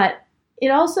 But it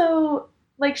also,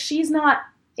 like, she's not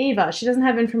Ava. She doesn't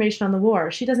have information on the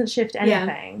war. She doesn't shift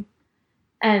anything.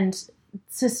 And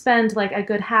to spend like a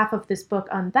good half of this book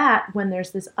on that when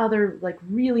there's this other like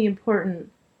really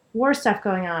important war stuff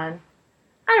going on.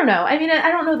 I don't know. I mean,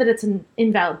 I don't know that it's an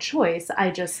invalid choice.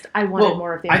 I wanted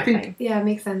more of the other thing. Yeah, it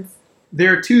makes sense.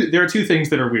 There are two things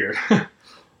that are weird.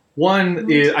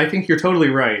 One is, I think you're totally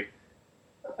right.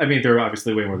 I mean, there are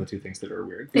obviously way more than two things that are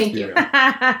weird. Thank you.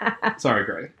 Sorry,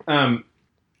 Gray.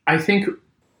 I think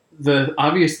the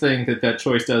obvious thing that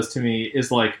choice does to me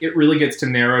is, like, it really gets to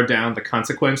narrow down the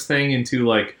consequence thing into,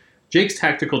 like, Jake's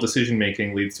tactical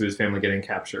decision-making leads to his family getting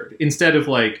captured. Instead of,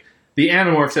 like, the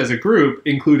Animorphs as a group,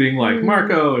 including, like,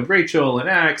 Marco and Rachel and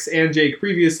Ax and Jake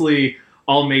previously,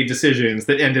 all made decisions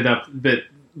that ended up, that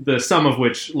the sum of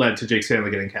which led to Jake's family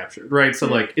getting captured, right? So,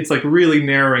 like, it's, like, really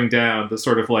narrowing down the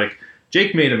sort of, like,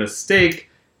 Jake made a mistake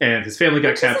and his family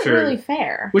got captured. Which isn't really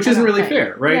fair. Which isn't really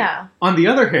fair, right? Yeah. On the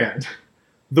other hand,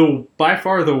 by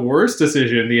far the worst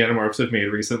decision the Animorphs have made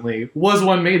recently was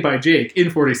one made by Jake in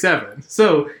 47.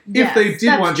 So if they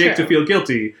did want Jake to feel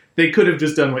guilty, they could have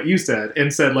just done what you said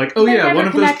and said, like, oh yeah, one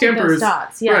of those campers,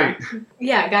 right?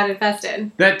 Yeah, got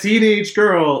infested. That teenage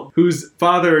girl whose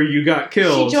father you got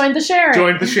killed, she joined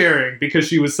the sharing because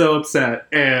she was so upset,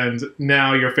 and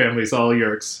now your family's all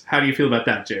Yeerks. How do you feel about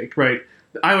that, Jake? Right?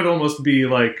 I would almost be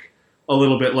like a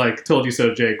little bit like, told you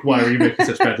so, Jake. Why were you making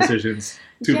such bad decisions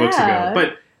 2 books ago?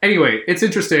 But anyway, it's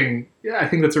interesting. Yeah, I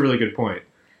think that's a really good point.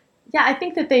 Yeah, I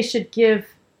think that they should give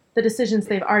the decisions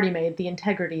they've already made the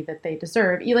integrity that they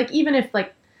deserve. Like, even if,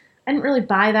 like, I didn't really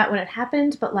buy that when it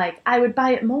happened, but, like, I would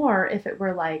buy it more if it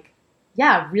were, like,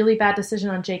 yeah, really bad decision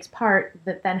on Jake's part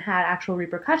that then had actual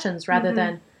repercussions rather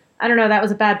than, I don't know, that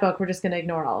was a bad book, we're just going to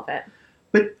ignore all of it.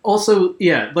 But also,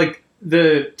 yeah, like,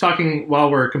 while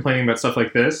we're complaining about stuff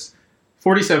like this,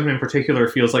 47 in particular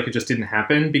feels like it just didn't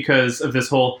happen because of this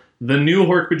whole, the new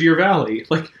Hork-Bajir Valley.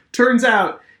 Like, turns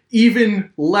out, even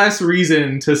less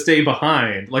reason to stay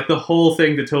behind. Like, the whole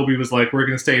thing that Toby was like, we're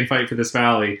going to stay and fight for this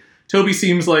valley. Toby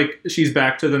seems like she's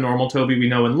back to the normal Toby we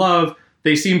know and love.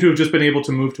 They seem to have just been able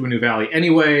to move to a new valley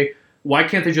anyway. Why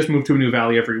can't they just move to a new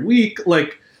valley every week?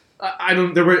 Like,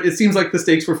 it seems like the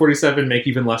stakes for 47 make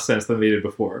even less sense than they did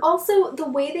before. Also, the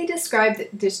way they described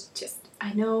this,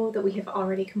 I know that we have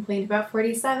already complained about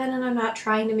 47, and I'm not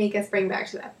trying to make us bring back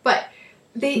to that, but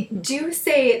they do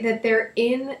say that they're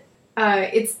in,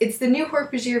 it's the new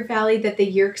Hork-Bajir Valley that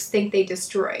the Yeerks think they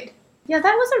destroyed. Yeah,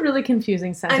 that was a really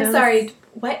confusing sentence. I'm sorry,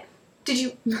 what?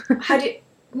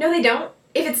 No, they don't.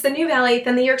 If it's the new valley,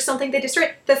 then the Yeerks don't think they destroyed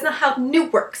it. That's not how new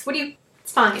works.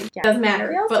 It's fine. Yeah. Doesn't matter.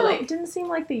 They also but, like, didn't seem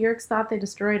like the Yeerks thought they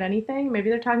destroyed anything. Maybe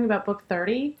they're talking about book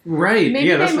 30. Right. Maybe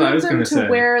yeah, that's what I was going to say.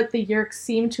 Where the Yeerks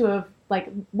seem to have, like,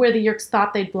 where the Yeerks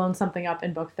thought they'd blown something up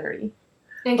in book 30.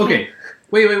 Okay.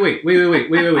 Wait.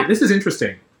 This is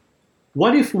interesting.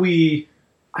 What if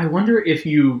I wonder if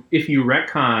you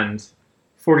retconned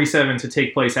 47 to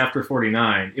take place after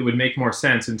 49, it would make more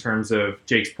sense in terms of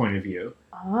Jake's point of view.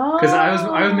 Because I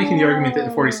was making the argument that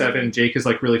in 47, Jake is,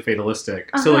 like, really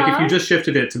fatalistic. So, like, if you just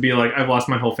shifted it to be like, I've lost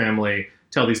my whole family,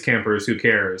 tell these campers, who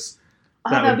cares?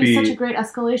 That would be such a great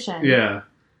escalation. Yeah.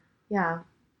 Yeah.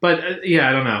 But,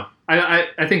 I don't know.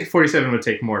 I think 47 would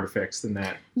take more to fix than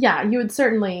that. Yeah, you would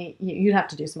certainly, you'd have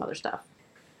to do some other stuff.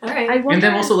 All right. And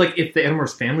then also, like, if the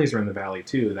Animorphs families are in the valley,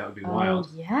 too, that would be wild.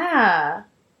 Yeah.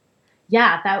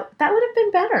 Yeah, that would have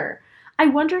been better. I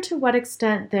wonder to what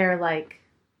extent they're, like,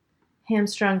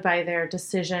 hamstrung by their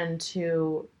decision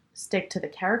to stick to the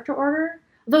character order.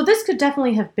 Though this could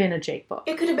definitely have been a Jake book.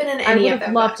 It could have been in any of them. I would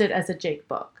have loved it as a Jake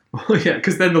book. Well, yeah,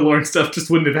 because then the Lauren stuff just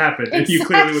wouldn't have happened. Exactly. If you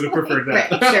clearly would have preferred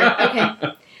that. Right, sure,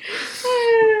 okay.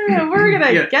 We're going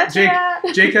to get to that.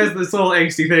 Jake has this little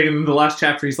angsty thing, and in the last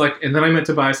chapter he's like, and then I met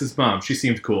Tobias's mom. She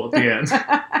seemed cool at the end.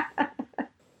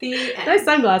 The end. Nice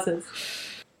sunglasses.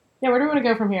 Yeah, where do we want to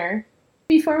go from here?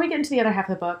 Before we get into the other half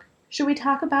of the book, should we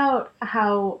talk about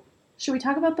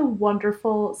the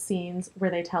wonderful scenes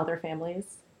where they tell their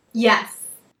families? Yes.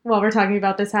 While we're talking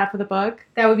about this half of the book?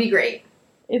 That would be great.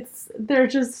 They're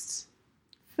just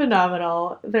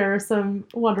phenomenal. There are some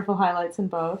wonderful highlights in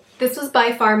both. This was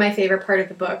by far my favorite part of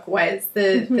the book, was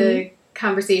the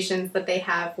conversations that they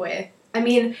have with, I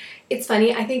mean, it's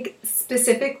funny, I think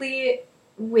specifically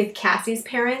with Cassie's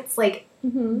parents, like,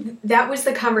 that was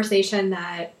the conversation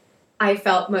that I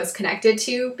felt most connected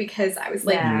to, because I was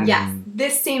like, yes,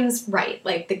 this seems right.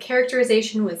 Like, the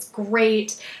characterization was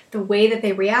great. The way that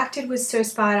they reacted was so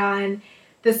spot on.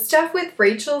 The stuff with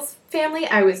Rachel's family,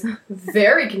 I was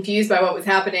very confused by what was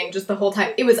happening just the whole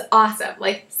time. It was awesome.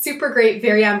 Like, super great,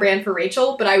 very on brand for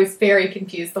Rachel, but I was very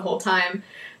confused the whole time.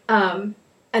 And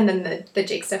then the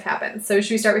Jake stuff happened. So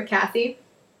should we start with Cassie?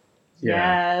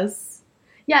 Yeah. Yes.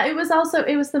 Yeah, it was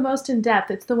the most in-depth.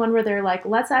 It's the one where they're like,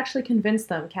 let's actually convince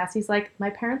them. Cassie's like, my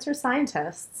parents are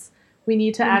scientists. We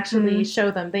need to actually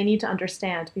show them. They need to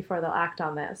understand before they'll act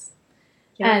on this.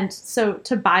 Yeah. And so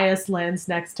Tobias lands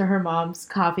next to her mom's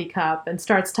coffee cup and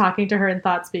starts talking to her in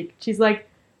thought speak. She's like,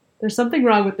 there's something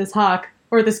wrong with this hawk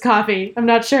or this coffee. I'm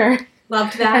not sure.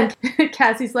 Loved that. And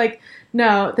Cassie's like,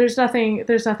 no, there's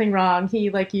nothing wrong. He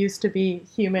like used to be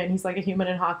human. He's like a human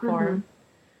in hawk form.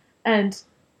 And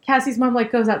Cassie's mom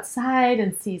like goes outside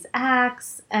and sees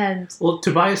Axe and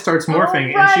Tobias starts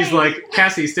morphing and she's like,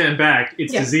 Cassie, stand back,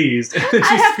 it's diseased. And then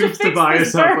she scoops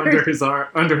Tobias up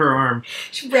under her arm.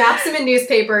 She wraps him in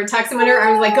newspaper, tucks him under her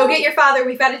arms, like, go get your father,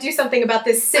 we've got to do something about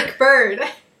this sick bird.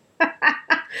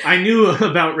 I knew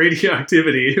about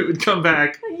radioactivity. It would come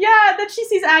back. Yeah, then she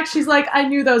sees Axe, she's like, I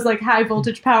knew those like high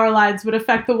voltage power lines would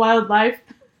affect the wildlife.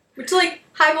 Which, like,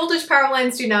 high voltage power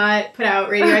lines do not put out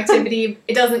radioactivity.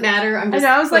 It doesn't matter.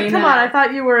 I was like, come on, I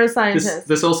thought you were a scientist.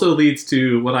 This also leads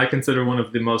to what I consider one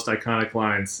of the most iconic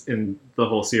lines in the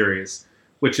whole series,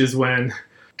 which is when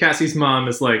Cassie's mom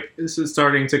is like, this is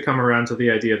starting to come around to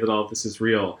the idea that all of this is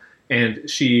real. And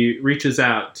she reaches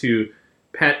out to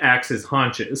pet Axe's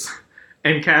haunches.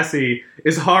 And Cassie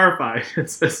is horrified and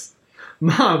says,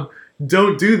 Mom,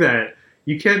 don't do that.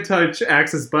 You can't touch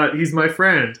Axe's butt. He's my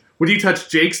friend. Would you touch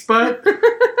Jake's butt?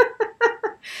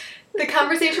 The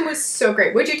conversation was so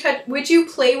great. Would you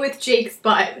play with Jake's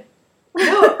butt?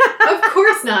 No, of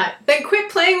course not. Then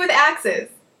quit playing with Axes.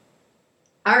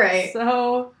 All right.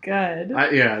 So good.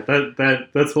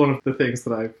 That's one of the things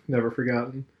that I've never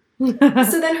forgotten.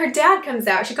 So then her dad comes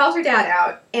out. She calls her dad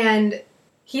out, and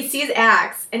he sees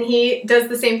Axe, and he does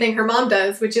the same thing her mom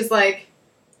does, which is like,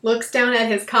 looks down at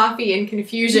his coffee in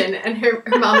confusion, and her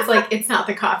mom's like, it's not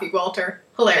the coffee, Walter.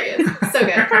 Hilarious. So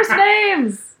good. First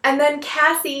names! And then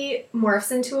Cassie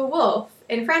morphs into a wolf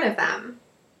in front of them.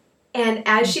 And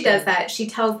as she does that, she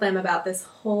tells them about this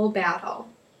whole battle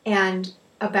and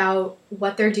about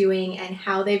what they're doing and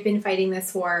how they've been fighting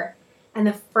this war. And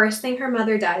the first thing her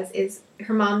mother does is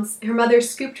her mother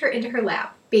scooped her into her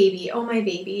lap. Baby, oh my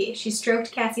baby. She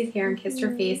stroked Cassie's hair and kissed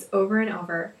her face over and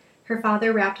over. Her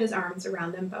father wrapped his arms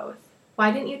around them both.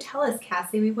 Why didn't you tell us,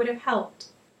 Cassie? We would have helped.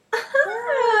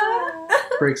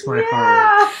 Breaks my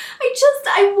heart.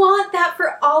 I want that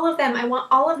for all of them. I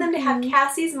want all of them to have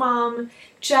Cassie's mom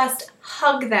just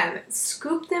hug them,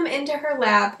 scoop them into her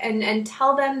lap, and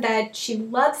tell them that she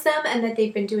loves them and that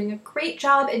they've been doing a great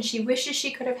job and she wishes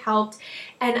she could have helped.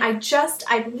 And I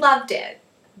loved it.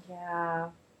 Yeah.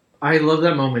 I love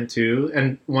that moment too.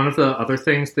 And one of the other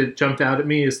things that jumped out at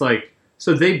me is like,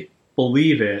 so they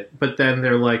believe it, but then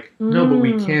they're like, no, but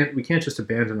we can't just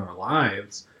abandon our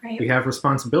lives. Right. We have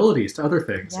responsibilities to other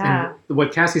things. Yeah. And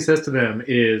what Cassie says to them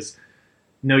is,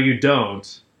 no, you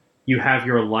don't. You have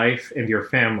your life and your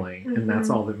family, and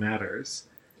that's all that matters.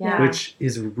 Yeah. Which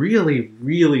is really,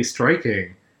 really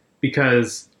striking,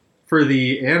 because for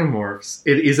the Animorphs,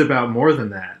 it is about more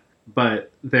than that.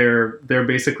 But they're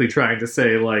basically trying to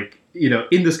say, like, you know,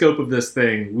 in the scope of this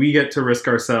thing, we get to risk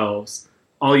ourselves.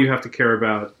 All you have to care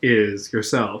about is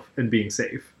yourself and being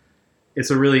safe.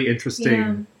 It's a really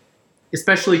interesting,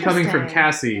 especially coming from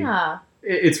Cassie. Yeah.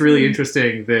 It's really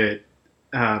interesting that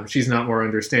she's not more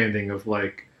understanding of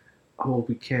like, oh,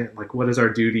 we can't, like, what is our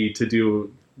duty to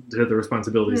do to the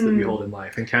responsibilities that we hold in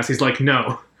life? And Cassie's like,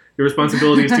 no, your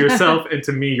responsibility is to yourself and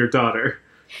to me, your daughter.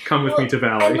 Come with me to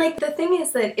Valley. And like the thing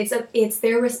is that it's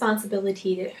their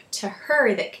responsibility to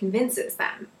her that convinces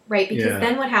them, right? Because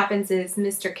then what happens is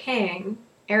Mr. King,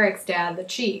 Eric's dad, the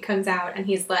Chi, comes out and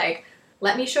he's like,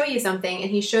 let me show you something.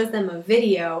 And he shows them a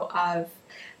video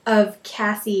of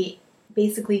Cassie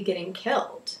basically getting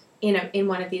killed in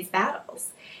one of these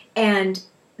battles. And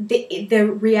the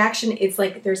reaction is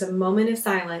like, there's a moment of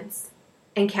silence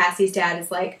and Cassie's dad is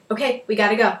like, okay, we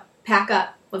gotta go. Pack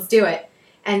up. Let's do it.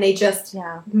 And they just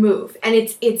move. And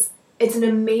it's an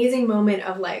amazing moment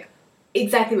of like,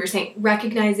 exactly what you're saying,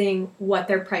 recognizing what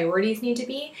their priorities need to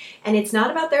be. And it's not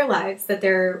about their lives that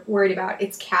they're worried about.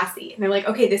 It's Cassie. And they're like,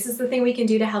 okay, this is the thing we can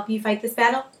do to help you fight this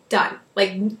battle. Done.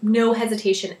 Like, no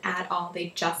hesitation at all.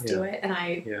 They just do it. And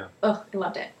I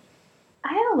loved it.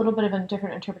 I had a little bit of a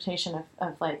different interpretation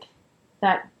of like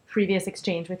that previous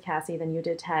exchange with Cassie than you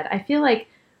did, Ted. I feel like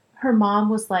her mom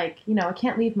was like, you know, I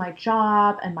can't leave my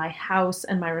job and my house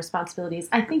and my responsibilities.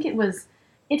 I think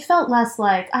it felt less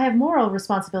like I have moral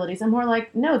responsibilities and more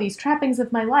like, no, these trappings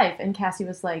of my life. And Cassie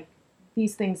was like,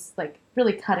 these things like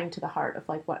really cutting to the heart of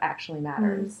like what actually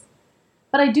matters.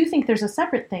 But I do think there's a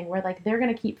separate thing where like they're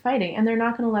going to keep fighting and they're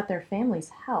not going to let their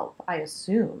families help, I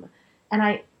assume. And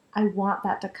I want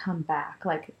that to come back.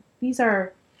 Like, these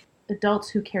are adults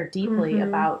who care deeply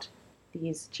about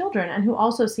these children and who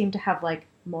also seem to have like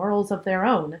morals of their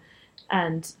own.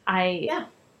 And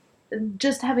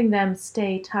just having them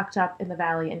stay tucked up in the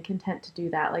valley and content to do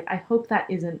that, like I hope that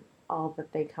isn't all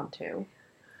that they come to.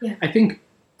 Yeah. I think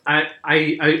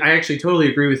I actually totally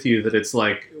agree with you that it's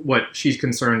like what she's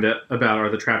concerned about are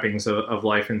the trappings of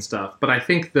life and stuff. But I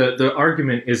think the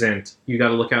argument isn't you got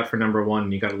to look out for number one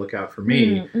and you got to look out for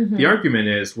me. Mm-hmm. The argument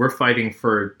is we're fighting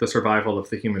for the survival of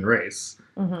the human race.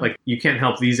 Mm-hmm. Like you can't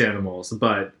help these animals,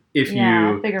 but if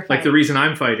like the reason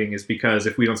I'm fighting is because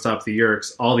if we don't stop the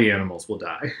Yeerks, all the animals will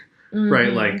die. Mm-hmm,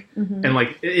 right, like, and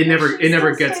like it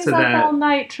never gets to that. All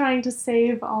night trying to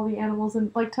save all the animals and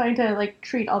like trying to like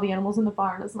treat all the animals in the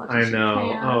barn as much as she can. I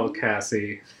know. Oh,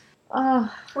 Cassie.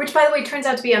 Which, by the way, turns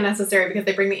out to be unnecessary because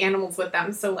they bring the animals with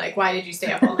them. So, like, why did you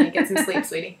stay up all night? Get some sleep,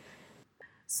 sweetie.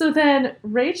 So then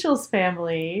Rachel's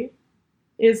family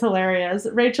is hilarious.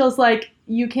 Rachel's like,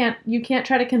 you can't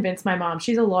try to convince my mom.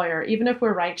 She's a lawyer. Even if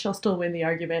we're right, she'll still win the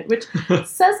argument, which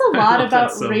says a lot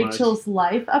about Rachel's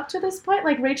life up to this point.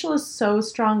 Like, Rachel is so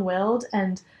strong-willed,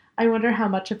 and I wonder how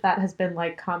much of that has been,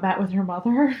 like, combat with her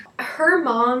mother. Her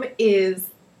mom is,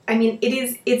 I mean,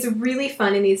 it's really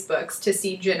fun in these books to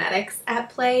see genetics at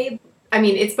play. I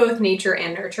mean, it's both nature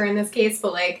and nurture in this case,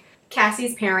 but, like,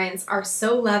 Cassie's parents are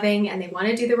so loving and they want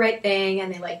to do the right thing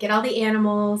and they like get all the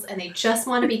animals and they just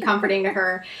want to be comforting to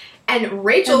her. And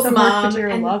Rachel's mom,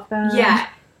 love them. Yeah,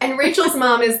 and Rachel's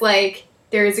mom is like,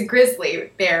 there is a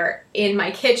grizzly bear in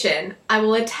my kitchen. I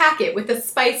will attack it with a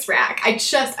spice rack. It's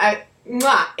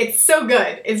so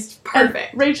good. It's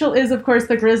perfect. And Rachel is, of course,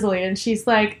 the grizzly, and she's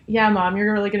like, yeah, Mom,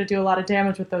 you're really going to do a lot of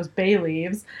damage with those bay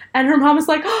leaves. And her mom is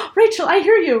like, oh, Rachel, I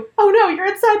hear you. Oh, no, you're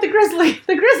inside the grizzly.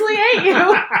 The grizzly ate you.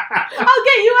 I'll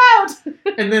get you out.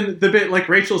 And then the bit, like,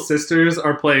 Rachel's sisters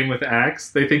are playing with Axe.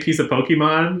 They think he's a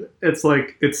Pokemon. It's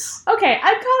like, it's... Okay,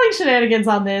 I'm calling shenanigans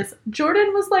on this.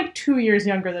 Jordan was, like, 2 years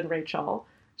younger than Rachel.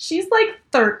 She's, like,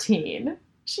 13.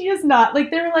 She is not, like,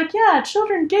 they were like, yeah,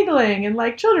 children giggling, and,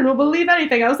 like, children will believe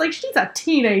anything. I was like, she's a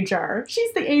teenager.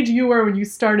 She's the age you were when you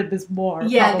started this war.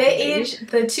 Yeah,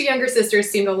 the two younger sisters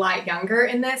seem a lot younger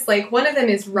in this. Like, one of them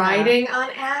is riding on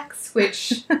Axe,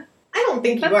 which I don't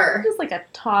think you were. Just like a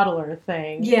toddler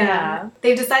thing. Yeah.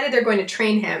 They've decided they're going to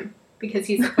train him because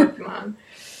he's a Pokemon.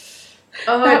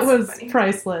 That was funny.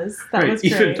 Priceless. That was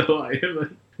great. Even though I am a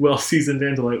well-seasoned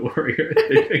Andalite warrior,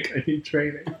 they think I need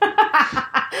training.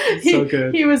 So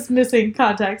good. He was missing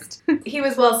context. He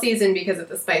was well-seasoned because of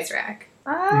the spice rack.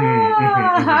 But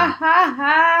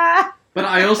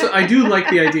I do like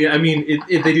the idea. I mean,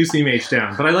 they do seem aged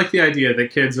down, but I like the idea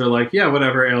that kids are like, yeah,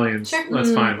 whatever, aliens, sure.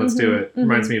 That's fine, let's do it.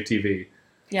 Reminds me of TV.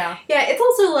 Yeah. Yeah, it's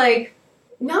also, like,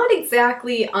 not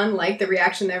exactly unlike the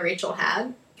reaction that Rachel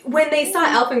had. When they saw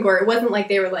Elfangor, it wasn't like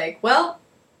they were like, well,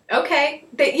 okay.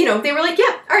 They were like,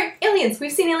 yeah, all right, aliens.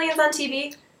 We've seen aliens on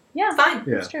TV. Yeah, fine.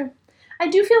 That's true. I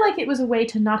do feel like it was a way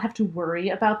to not have to worry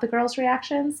about the girls'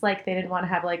 reactions. Like, they didn't want to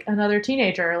have, like, another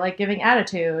teenager, like, giving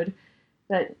attitude.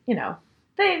 But,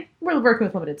 they were working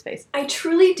with limited space. I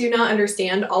truly do not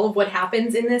understand all of what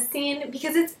happens in this scene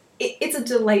because it's a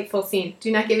delightful scene.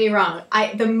 Do not get me wrong.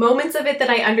 The moments of it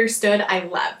that I understood, I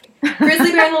loved.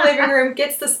 Grizzly Bear in the living room,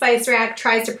 gets the spice rack,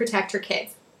 tries to protect her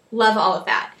kids. Love all of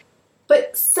that.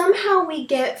 But somehow we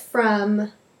get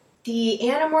from the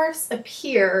Animorphs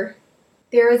appear,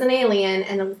 there is an alien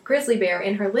and a grizzly bear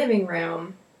in her living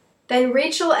room. Then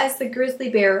Rachel, as the grizzly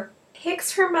bear,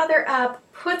 picks her mother up,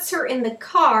 puts her in the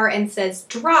car, and says,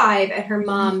 drive, and her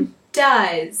mom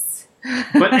does.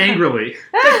 But angrily.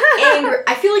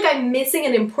 I feel like I'm missing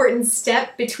an important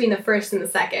step between the first and the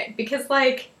second. Because,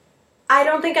 like, I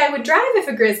don't think I would drive if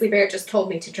a grizzly bear just told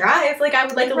me to drive. Like, I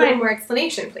would like a little more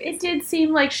explanation, please. It did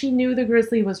seem like she knew the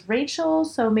grizzly was Rachel,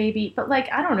 so maybe... But, like,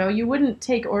 I don't know. You wouldn't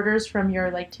take orders from your,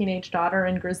 like, teenage daughter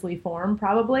in grizzly form,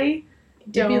 probably.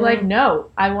 You'd be like, no,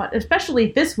 I want...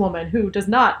 Especially this woman who does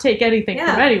not take anything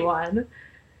from anyone.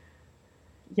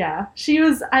 Yeah. She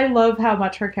was... I love how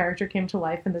much her character came to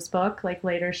life in this book. Like,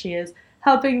 later she is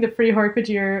helping the Free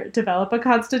Hork-Bajir develop a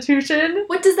constitution.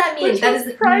 What does that mean? That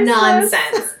is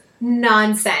nonsense.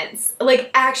 Nonsense.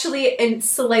 Like, actually, and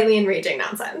slightly enraging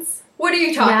nonsense. What are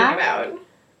you talking about?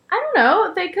 I don't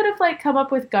know. They could have, like, come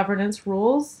up with governance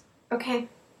rules. Okay.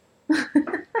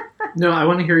 No, I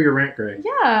want to hear your rant, Greg.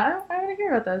 Yeah, I want to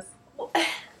hear about this. Well,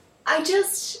 I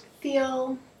just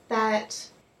feel that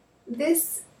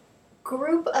this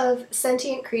group of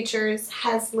sentient creatures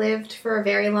has lived for a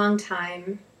very long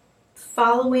time,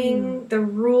 following the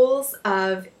rules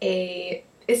of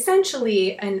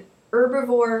essentially an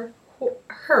herbivore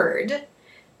herd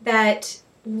that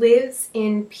lives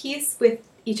in peace with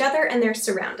each other and their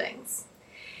surroundings.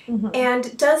 Mhm.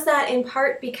 and does that in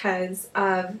part because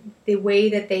of the way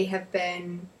that they have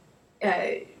been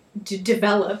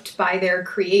developed by their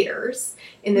creators,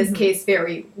 in this Mhm. case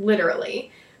very literally,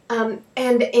 and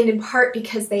in part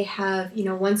because they have,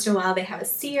 once in a while they have a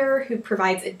seer who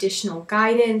provides additional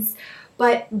guidance,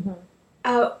 but Mhm.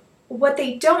 what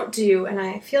they don't do, and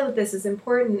I feel that this is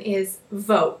important, is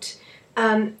vote.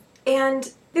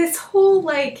 And this whole,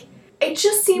 it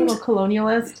just seemed... Little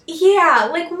colonialist. Yeah,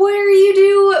 what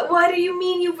do you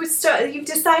mean you've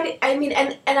decided? I mean,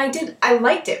 and I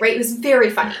liked it, right? It was very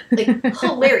funny,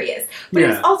 hilarious. But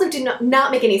Yeah. it also did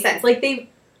not make any sense.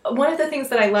 One of the things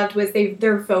that I loved was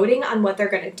they're voting on what they're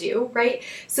going to do, right?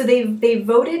 So they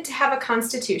voted to have a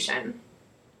constitution.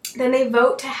 Then they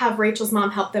vote to have Rachel's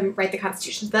mom help them write the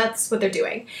Constitution. So that's what they're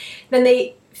doing. Then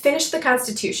they finish the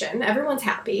Constitution. Everyone's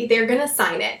happy. They're going to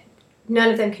sign it. None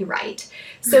of them can write.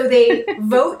 So they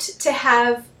vote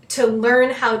to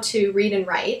learn how to read and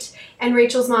write. And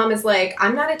Rachel's mom is like,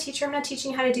 I'm not a teacher. I'm not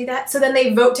teaching how to do that. So then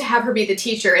they vote to have her be the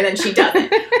teacher, and then she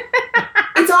doesn't.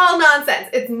 It's all nonsense.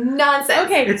 It's nonsense.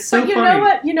 Okay, It's so but you funny. know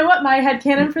what? You know what my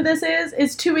headcanon for this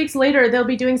is 2 weeks later they'll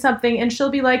be doing something and she'll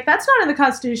be like, "That's not in the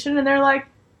Constitution," and they're like,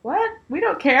 "What? We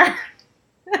don't care."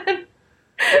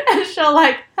 And she'll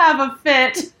have a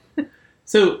fit.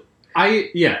 So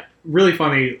really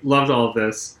funny. Loved all of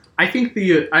this. I think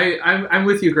I'm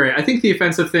with you, Gray. I think the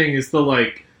offensive thing is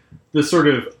the sort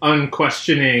of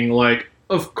unquestioning,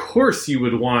 of course you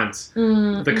would want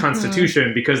the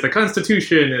Constitution because the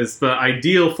Constitution is the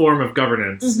ideal form of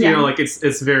governance. Yeah.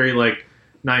 It's very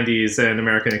 90s and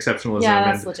American exceptionalism. Yeah,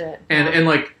 that's legit. And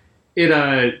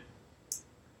it.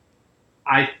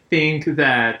 I think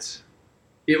that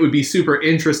it would be super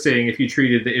interesting if you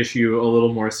treated the issue a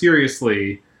little more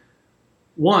seriously.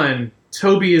 One,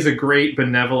 Toby is a great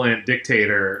benevolent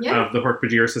dictator of the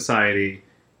Hork-Bajir Society,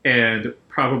 and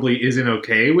probably isn't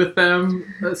okay with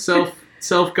them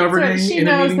self-governing So she in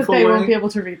a knows meaningful that they way. won't be able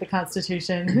to read the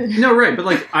Constitution. No, right,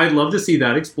 but I'd love to see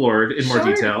that explored in more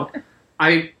Sure. detail.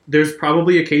 There's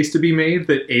probably a case to be made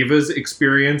that Ava's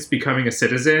experience becoming a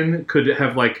citizen could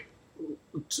have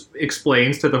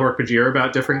explains to the Hork-Bajir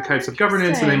about different types of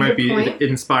governance, and they might Good be point.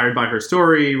 inspired by her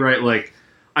story, right?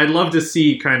 I'd love to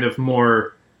see kind of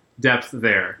more depth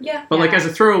there. Yeah. But Yeah. as a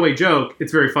throwaway joke,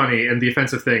 it's very funny, and the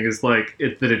offensive thing is that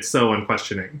it's so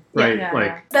unquestioning, right?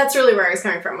 Yeah. That's really where I was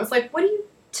coming from. Was what are you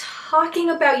talking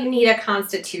about? You need a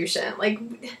constitution.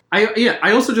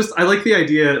 I also I like the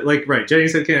idea, right, Jenny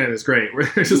said canon is great. Where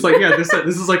it's just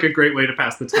this is a great way to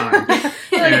pass the time.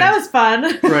 That was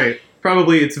fun. Right.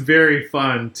 Probably it's very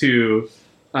fun to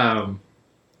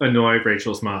annoy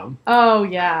Rachel's mom. Oh,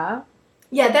 yeah.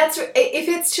 Yeah, that's if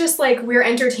it's just we're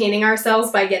entertaining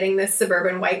ourselves by getting this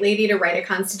suburban white lady to write a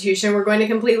constitution we're going to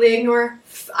completely ignore.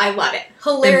 I love it.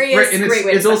 Hilarious, and great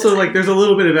way to it's spend also the time. there's a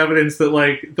little bit of evidence that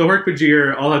the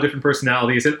Hork-Bajir all have different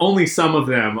personalities, and only some of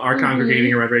them are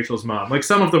congregating around Rachel's mom.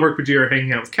 Some of the Hork-Bajir are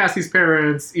hanging out with Cassie's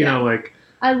parents. You know,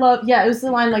 I love, it was the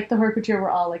line, the Hork-Bajir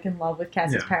were all, in love with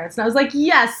Cassie's parents. And I was like,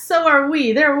 yes, so are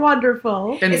we. They're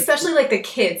wonderful. and Especially the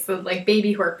kids, the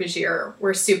baby Hork-Bajir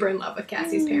were super in love with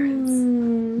Cassie's parents.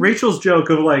 Rachel's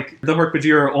joke of the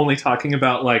Hork-Bajir are only talking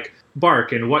about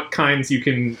bark and what kinds you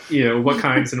can, what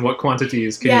kinds and what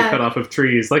quantities can you cut off of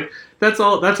trees. That's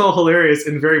all hilarious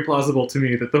and very plausible to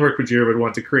me that the Hork-Bajir would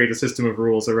want to create a system of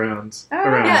rules around.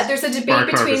 Yeah, there's a debate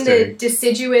bark between the harvesting.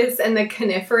 deciduous and the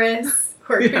coniferous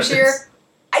Hork-Bajir. Yes.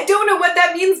 I don't know what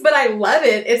that means, but I love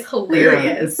it. It's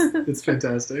hilarious. It's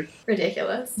fantastic.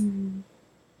 Ridiculous.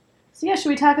 So yeah, should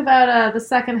we talk about the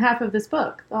second half of this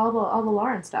book? All the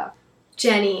Lauren stuff.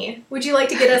 Jenny, would you like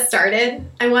to get us started?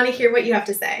 I want to hear what you have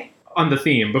to say. On the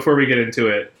theme, before we get into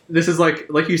it, this is like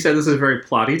you said, this is a very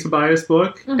plotty Tobias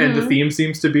book, and the theme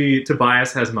seems to be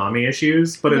Tobias has mommy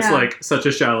issues, but it's such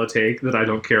a shallow take that I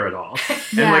don't care at all.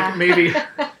 Yeah. And maybe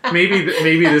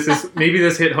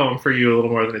this hit home for you a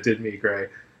little more than it did me, Gray.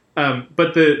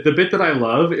 But the bit that I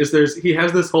love is he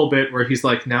has this whole bit where he's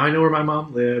like, now I know where my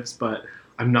mom lives, but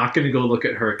I'm not going to go look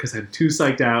at her because I'm too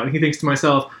psyched out. And he thinks to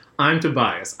myself, I'm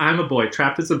Tobias. I'm a boy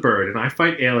trapped as a bird, and I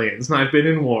fight aliens, and I've been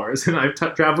in wars, and I've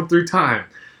traveled through time.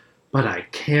 But I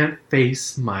can't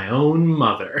face my own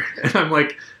mother. And I'm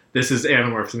like, this is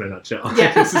Animorphs in a nutshell.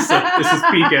 Yeah. This is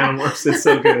peak Animorphs. It's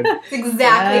so good. That's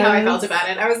exactly how I felt about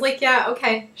it. I was like, yeah,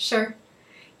 okay, sure.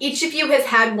 Each of you has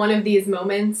had one of these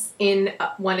moments in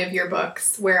one of your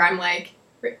books where I'm like,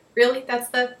 really?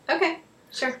 Okay,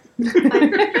 sure.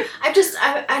 Fine.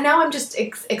 I'm just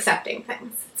accepting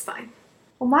things. It's fine.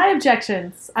 Well, my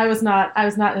objections, I was not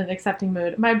in an accepting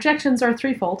mood. My objections are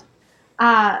threefold.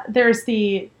 There's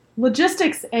the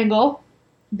logistics angle,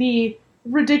 the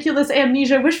ridiculous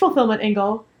amnesia wish fulfillment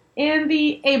angle, in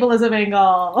the ableism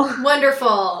angle.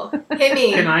 Wonderful. Hit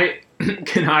me.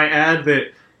 Can I add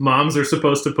that moms are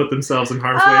supposed to put themselves in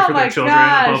harm's way Oh for my their children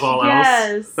gosh, above all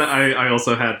yes. else? I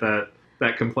also had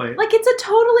that complaint. Like, it's a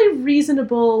totally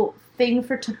reasonable thing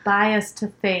for Tobias to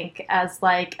think as,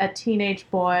 like, a teenage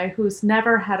boy who's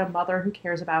never had a mother who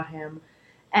cares about him.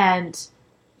 And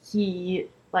he,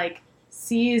 like,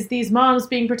 sees these moms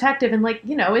being protective and, like,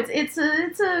 you know, it's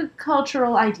a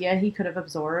cultural idea he could have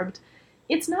absorbed.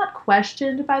 It's not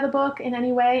questioned by the book in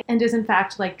any way and is, in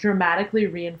fact, like, dramatically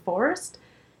reinforced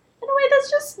in a way that's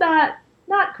just not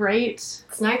great.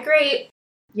 It's not great.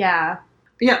 Yeah.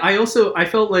 Yeah, I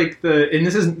felt like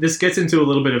this gets into a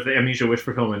little bit of the amnesia wish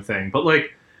fulfillment thing, but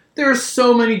like there are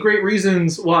so many great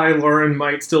reasons why Lauren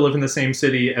might still live in the same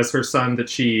city as her son that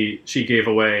she gave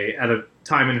away at a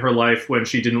time in her life when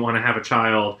she didn't want to have a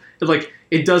child. But like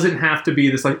it doesn't have to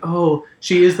be this like, oh,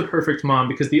 she is the perfect mom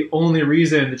because the only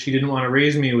reason that she didn't want to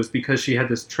raise me was because she had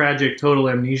this tragic total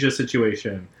amnesia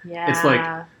situation. Yeah. It's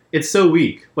like it's so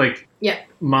weak. Like Yeah.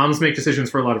 moms make decisions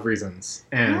for a lot of reasons,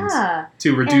 and Yeah.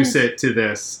 to reduce it to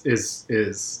this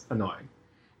is annoying.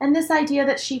 And this idea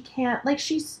that she can't, like,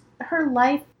 her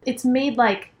life, it's made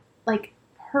like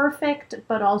perfect,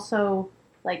 but also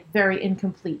like very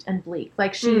incomplete and bleak.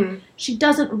 Like she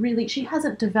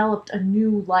hasn't developed a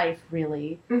new life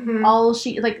really. Mm-hmm. All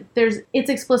she, like, it's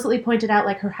explicitly pointed out,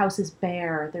 like, her house is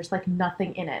bare. There's like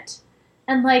nothing in it.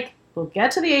 And like, we'll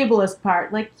get to the ableist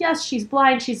part. Like, yes, she's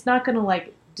blind. She's not going to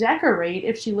like decorate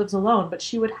if she lives alone, but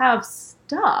she would have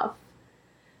stuff.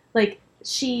 Like,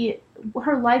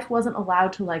 her life wasn't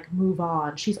allowed to like move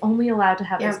on. She's only allowed to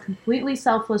have this completely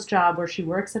selfless job where she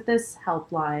works at this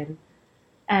helpline.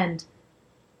 And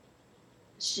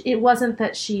it wasn't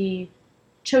that she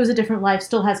chose a different life,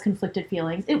 still has conflicted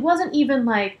feelings. It wasn't even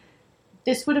like,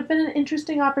 this would have been an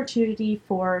interesting opportunity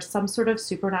for some sort of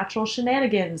supernatural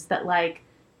shenanigans that like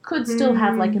could still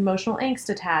have like emotional angst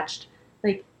attached.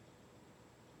 Like,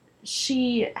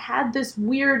 she had this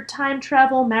weird time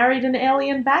travel, married an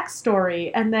alien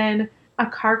backstory, and then a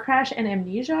car crash and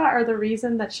amnesia are the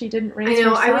reason that she didn't raise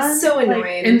her son. I was so annoyed.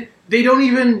 Like, and they don't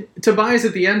even, Tobias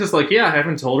at the end is like, yeah, I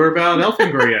haven't told her about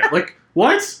Elfangor yet. Like,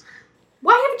 what?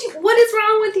 Why haven't you? What is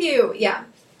wrong with you? Yeah.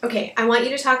 Okay, I want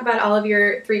you to talk about all of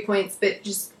your 3 points, but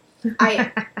just,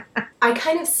 I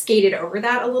kind of skated over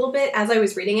that a little bit as I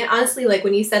was reading it. Honestly, like,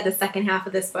 when you said the second half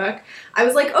of this book, I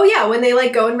was like, oh yeah, when they,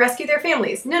 like, go and rescue their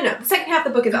families. No, the second half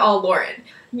of the book is all Lauren.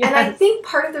 Yes. And I think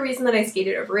part of the reason that I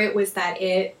skated over it was that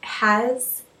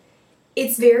it's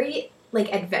very,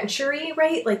 like, adventure-y,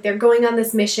 right? Like, they're going on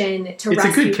this mission to rescue... It's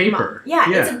a good caper. Yeah,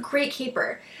 it's a great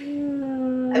caper. I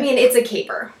mean, it's a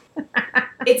caper.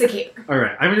 It's a caper. All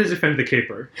right, I'm going to defend the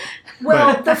caper.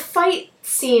 Well, the fight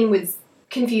scene was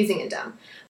confusing and dumb.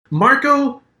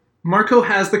 Marco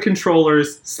has the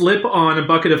controllers slip on a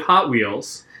bucket of Hot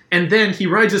Wheels, and then he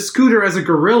rides a scooter as a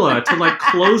gorilla to like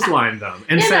clothesline them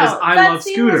and says, "I love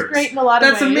scooters." Great in a lot of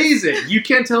that's ways. Amazing. You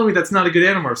can't tell me that's not a good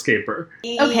Animorphs caper.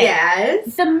 Okay.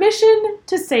 Yes. The mission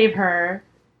to save her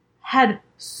had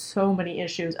so many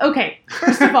issues. Okay,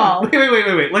 first of all...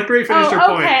 Wait. Let Gray finish her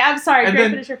point. Okay, I'm sorry. Gray,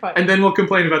 finish your point. And then we'll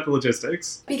complain about the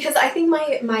logistics. Because I think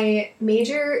my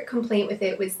major complaint with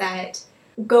it was that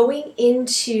going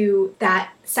into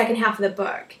that second half of the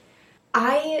book,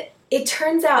 it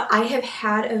turns out I have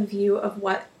had a view of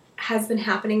what has been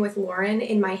happening with Lauren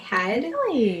in my head.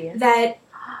 Really? That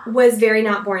was very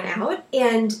not borne out,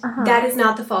 and that is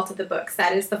not the fault of the books.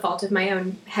 That is the fault of my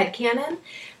own headcanon.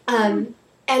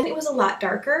 And it was a lot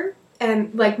darker.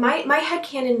 Like, my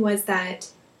headcanon was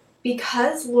that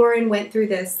because Lauren went through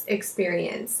this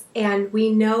experience, and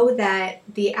we know that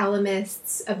the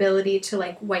Alamist's ability to,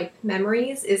 like, wipe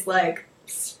memories is, like,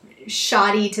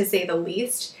 shoddy to say the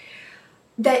least,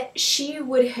 that she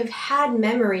would have had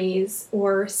memories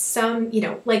or some, you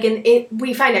know, like,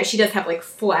 we find out she does have, like,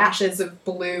 flashes of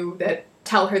blue that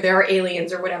tell her there are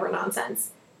aliens or whatever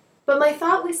nonsense. But my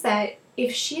thought was that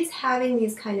if she's having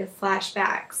these kind of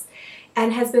flashbacks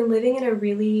and has been living in a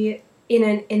really, in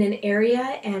an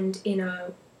area and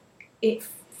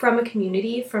from a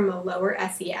community from a lower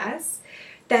SES,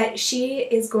 that she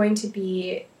is going to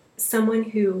be someone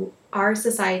who our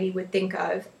society would think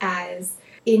of as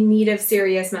in need of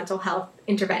serious mental health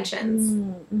interventions.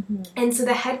 Mm-hmm. And so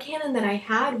the headcanon that I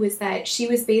had was that she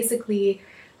was basically,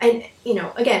 and, you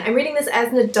know, again, I'm reading this as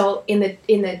an adult in the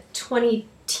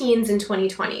 20-teens and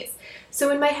 2020s. So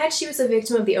in my head, she was a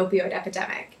victim of the opioid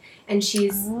epidemic. And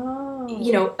she's,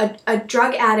 you know, a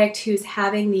drug addict who's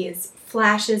having these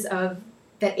flashes of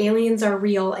that aliens are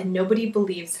real and nobody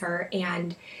believes her,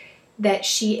 and that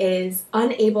she is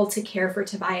unable to care for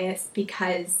Tobias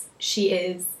because she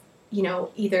is, you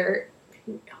know, either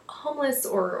homeless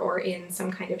or in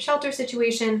some kind of shelter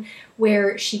situation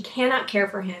where she cannot care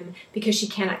for him because she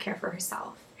cannot care for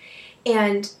herself.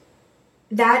 And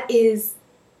that is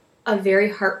a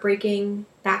very heartbreaking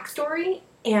backstory,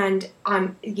 and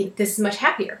this is much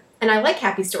happier. And I like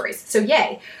happy stories, so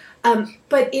yay.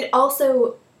 But it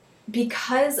also,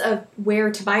 because of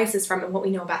where Tobias is from and what we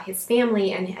know about his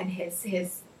family and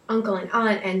his uncle and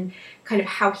aunt and kind of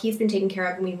how he's been taken care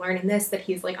of, and we learn in this that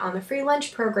he's like on the free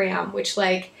lunch program, which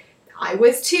like I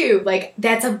was too. Like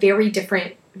that's a very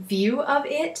different view of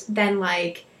it than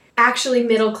like actually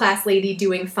middle class lady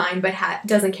doing fine but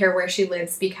doesn't care where she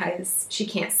lives because she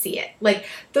can't see it. Like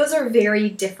those are very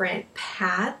different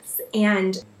paths,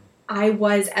 and I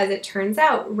was, as it turns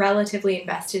out, relatively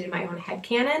invested in my own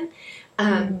headcanon.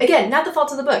 Again, not the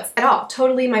fault of the books at all,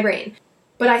 totally in my brain.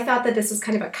 But I thought that this was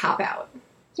kind of a cop-out.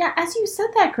 Yeah, as you said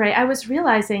that, Gray, I was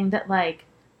realizing that, like,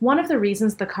 one of the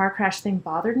reasons the car crash thing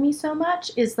bothered me so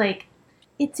much is, like,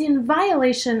 it's in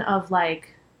violation of,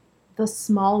 like, the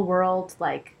small world,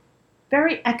 like,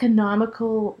 very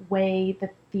economical way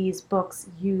that these books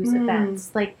use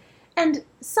events. Like, and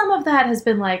some of that has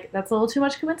been, like, that's a little too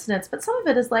much coincidence, but some of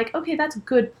it is, like, okay, that's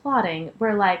good plotting,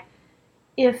 where, like,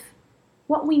 if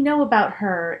what we know about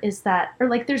her is that, or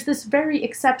like there's this very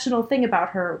exceptional thing about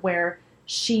her where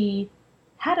she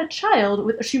had a child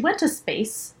with, she went to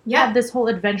space, had this whole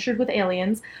adventure with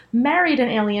aliens, married an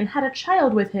alien, had a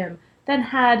child with him, then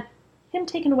had him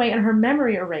taken away and her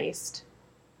memory erased,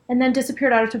 and then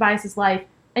disappeared out of Tobias's life.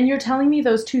 And you're telling me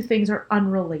those two things are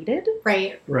unrelated?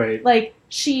 Right. Like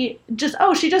she just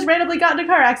randomly got in a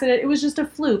car accident. It was just a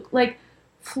fluke. Like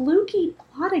fluky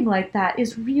plotting like that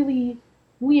is really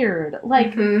weird.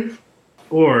 Like,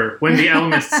 or when the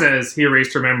Alchemist says he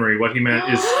erased her memory, what he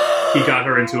meant is he got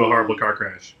her into a horrible car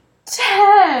crash.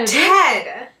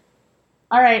 Ted!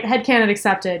 All right, headcanon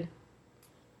accepted.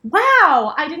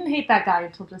 Wow, I didn't hate that guy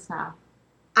until just now.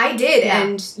 I did,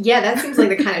 and that seems like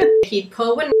the kind of he'd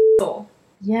pull when soul.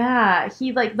 Yeah,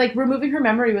 he like removing her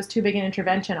memory was too big an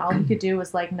intervention. All he could do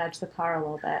was like nudge the car a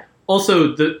little bit.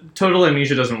 Also, the total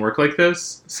amnesia doesn't work like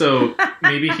this, so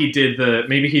maybe he did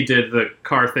the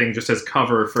car thing just as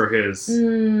cover for his.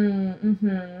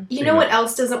 You know what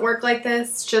else doesn't work like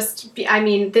this?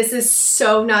 This is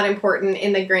so not important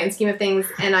in the grand scheme of things,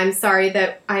 and I'm sorry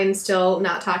that I'm still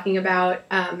not talking about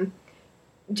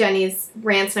Jenny's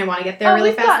rants, and I want to get there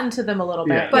really fast. We've gotten to them a little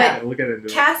bit. But we'll get into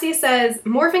it. Cassie says,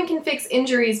 morphine can fix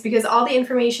injuries because all the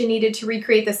information needed to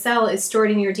recreate the cell is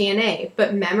stored in your DNA.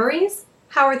 But memories?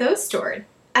 How are those stored?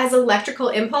 As electrical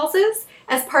impulses?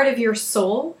 As part of your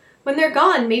soul? When they're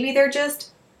gone, maybe they're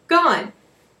just gone.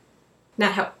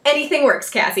 Not how anything works,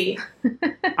 Cassie.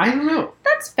 I don't know.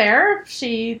 That's fair if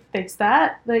she thinks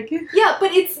that. Yeah,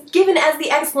 but it's given as the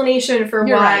explanation for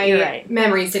why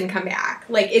memories didn't come back.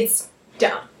 Like, it's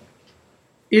dumb.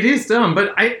 It is dumb,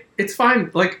 but it's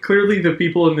fine. Like, clearly the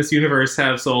people in this universe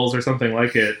have souls or something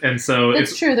like it, and so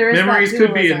it's true. There is memories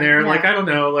could be in there. Yeah. Like, I don't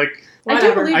know. Like,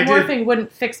 whatever. I do believe morphing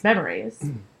wouldn't fix memories.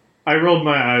 I rolled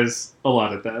my eyes a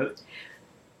lot at that.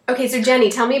 Okay, so Jenny,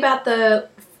 tell me about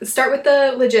start with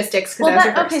the logistics.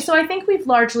 Okay, so I think we've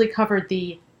largely covered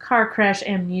the car crash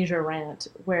amnesia rant,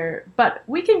 but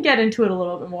we can get into it a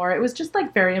little bit more. It was just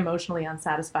like very emotionally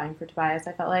unsatisfying for Tobias,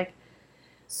 I felt like.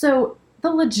 So the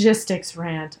logistics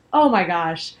rant. Oh my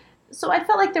gosh. So I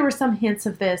felt like there were some hints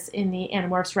of this in the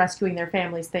Animorphs rescuing their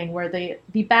families thing, where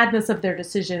the badness of their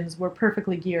decisions were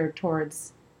perfectly geared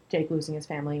towards Jake losing his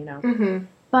family, you know. Mm-hmm.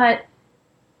 But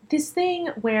this thing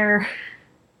where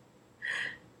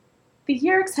the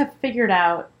Yeerks have figured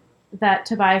out that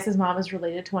Tobias's mom is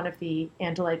related to one of the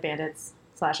Andalite bandits,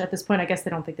 / at this point I guess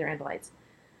they don't think they're Andalites.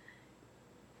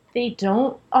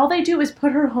 All they do is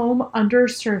put her home under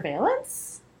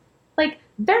surveillance? Like,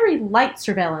 very light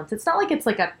surveillance. It's not like it's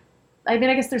like I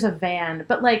guess there's a van,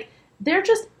 but like, they're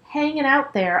just hanging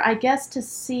out there, I guess, to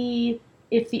see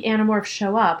if the Animorphs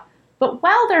show up. But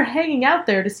while they're hanging out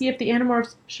there to see if the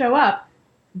Animorphs show up,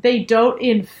 they don't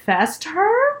infest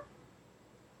her?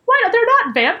 Why not? They're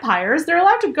not vampires. They're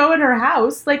allowed to go in her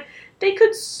house. Like, they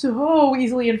could so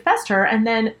easily infest her, and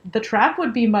then the trap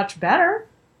would be much better.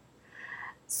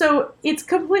 So it's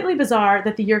completely bizarre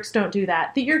that the Yeerks don't do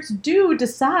that. The Yeerks do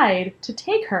decide to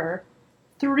take her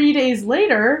 3 days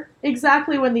later,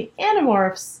 exactly when the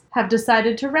Animorphs have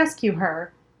decided to rescue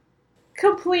her.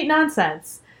 Complete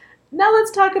nonsense. Now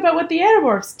let's talk about what the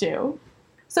Animorphs do.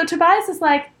 So Tobias is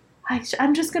like,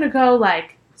 I'm just going to go,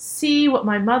 like, see what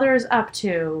my mother's up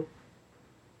to.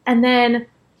 And then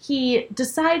he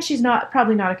decides she's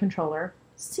probably not a controller.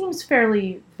 Seems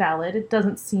fairly valid. It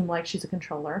doesn't seem like she's a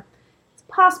controller. It's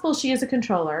possible she is a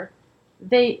controller.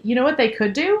 You know what they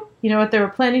could do? You know what they were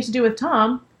planning to do with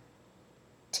Tom?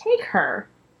 Take her,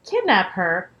 kidnap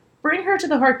her, bring her to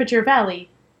the Hork-Bajir Valley,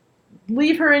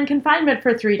 leave her in confinement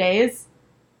for 3 days,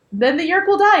 then the Yeerk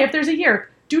will die if there's a Yeerk.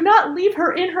 Do not leave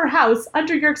her in her house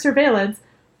under Yeerk surveillance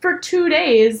for 2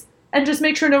 days and just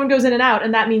make sure no one goes in and out,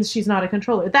 and that means she's not a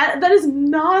controller. That is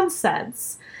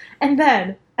nonsense. And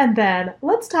then,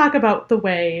 let's talk about the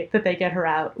way that they get her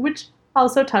out, which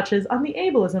also touches on the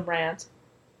ableism rant.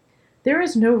 There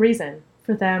is no reason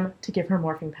for them to give her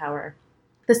morphing power.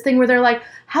 This thing where they're like,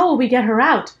 how will we get her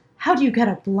out? How do you get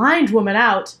a blind woman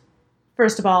out?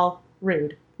 First of all,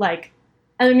 rude. Like,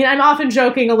 I mean, I'm often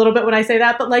joking a little bit when I say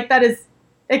that, but like, that is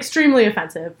extremely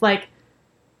offensive. Like,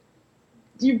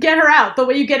 you get her out the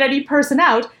way you get any person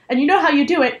out, and you know how you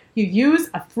do it. You use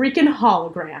a freaking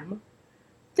hologram.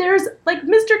 There's, like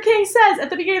Mr. King says at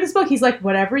the beginning of this book, he's like,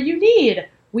 whatever you need,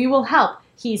 we will help.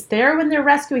 He's there when they're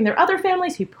rescuing their other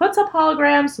families. He puts up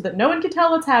holograms so that no one can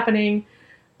tell what's happening.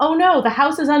 Oh no, the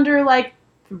house is under, like,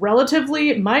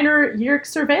 relatively minor Yeerk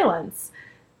surveillance.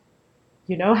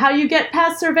 You know how you get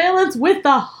past surveillance? With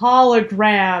the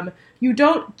hologram. You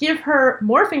don't give her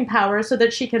morphing power so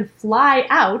that she can fly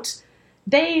out.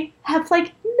 They have,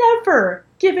 like, never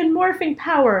given morphing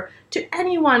power to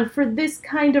anyone for this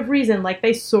kind of reason. Like,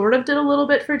 they sort of did a little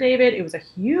bit for David. It was a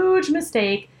huge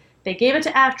mistake. They gave it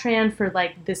to Aftran for,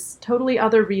 like, this totally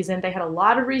other reason. They had a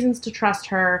lot of reasons to trust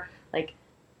her. Like,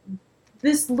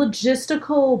 this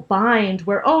logistical bind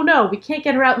where, oh no, we can't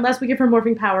get her out unless we give her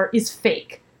morphing power is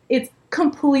fake. It's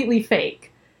completely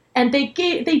fake. And they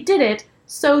did it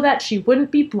so that she wouldn't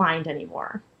be blind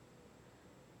anymore.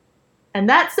 And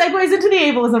that segues into the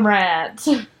ableism rant.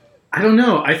 I don't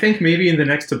know. I think maybe in the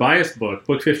next Tobias book,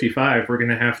 book 55, we're going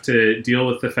to have to deal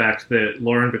with the fact that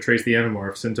Lauren betrays the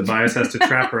Animorphs and Tobias has to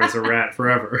trap her as a rat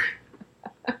forever.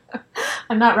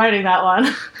 I'm not writing that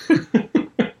one.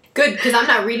 Good, because I'm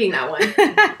not reading that one.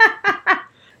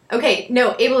 Okay,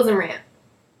 no, ableism rant.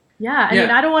 Yeah, I mean,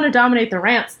 I don't want to dominate the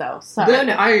rants, though. So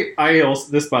No. I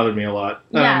also, this bothered me a lot.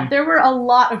 Yeah, there were a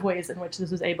lot of ways in which this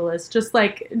was ableist,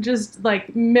 just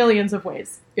like millions of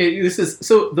ways.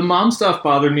 So the mom stuff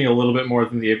bothered me a little bit more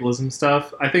than the ableism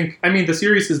stuff. I mean, the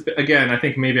series is, again, I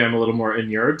think maybe I'm a little more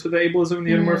inured to the ableism in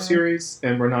the Animorph series,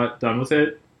 and we're not done with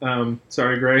it.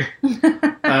 Sorry, Gray.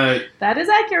 That is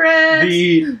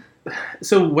accurate.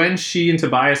 So when she and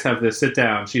Tobias have this sit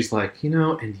down, she's like,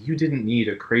 and you didn't need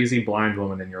a crazy blind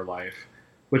woman in your life,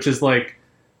 which is like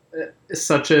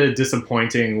such a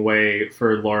disappointing way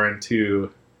for Lauren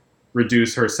to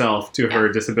reduce herself to her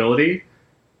disability.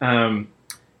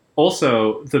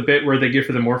 Also, the bit where they give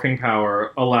her the morphing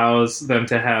power allows them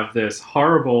to have this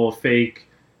horrible fake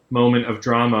moment of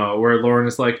drama where Lauren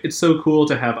is like, it's so cool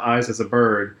to have eyes as a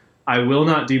bird. I will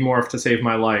not demorph to save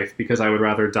my life because I would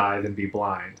rather die than be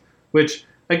blind. Which,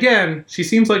 again, she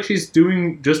seems like she's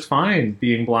doing just fine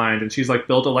being blind, and she's, like,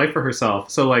 built a life for herself.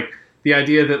 So, like, the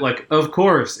idea that, like, of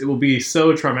course, it will be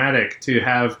so traumatic to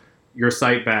have your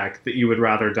sight back that you would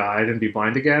rather die than be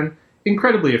blind again,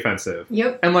 incredibly offensive.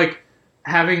 Yep. And, like,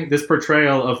 having this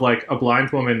portrayal of, like, a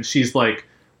blind woman, she's, like,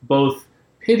 both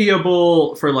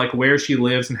pitiable for, like, where she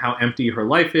lives and how empty her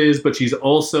life is, but she's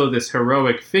also this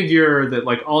heroic figure that,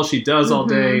 like, all she does all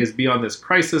day is be on this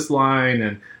crisis line,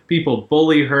 and people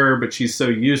bully her, but she's so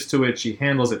used to it, she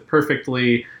handles it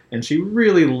perfectly, and she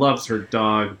really loves her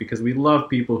dog, because we love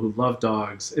people who love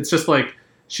dogs. It's just like,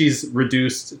 she's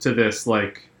reduced to this,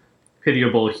 like,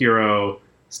 pitiable hero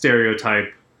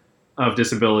stereotype of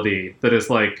disability that is,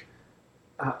 like,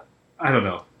 I don't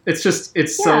know. It's just,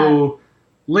 it's so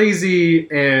lazy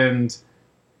and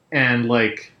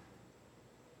like,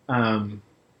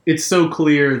 it's so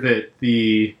clear that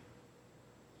the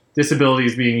disability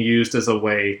is being used as a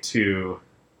way to,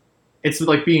 it's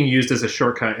like being used as a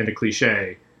shortcut and a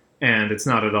cliche, and it's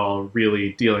not at all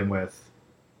really dealing with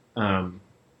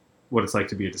what it's like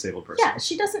to be a disabled person. Yeah,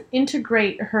 she doesn't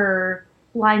integrate her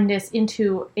blindness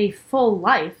into a full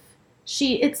life.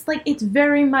 It's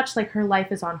very much like her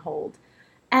life is on hold.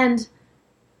 And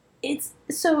it's,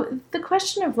 so the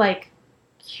question of, like,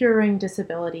 curing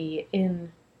disability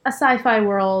in a sci-fi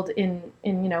world, in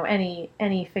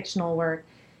any fictional work,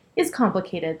 is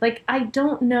complicated. Like, I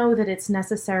don't know that it's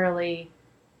necessarily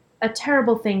a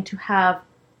terrible thing to have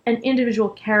an individual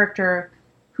character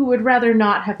who would rather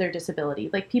not have their disability.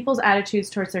 Like, people's attitudes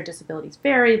towards their disabilities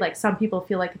vary. Like, some people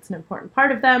feel like it's an important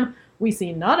part of them. We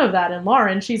see none of that in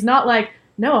Lauren. She's not like,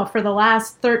 no, for the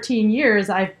last 13 years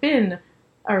I've been,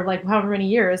 or like however many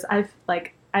years, I've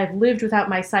lived without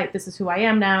my sight. This is who I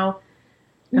am now.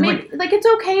 Maybe, like, it's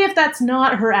okay if that's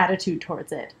not her attitude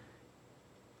towards it.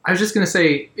 I was just going to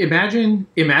say, imagine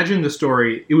the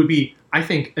story. It would be, I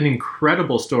think, an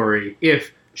incredible story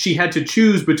if she had to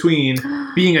choose between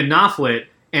being a Nothlit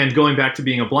and going back to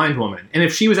being a blind woman. And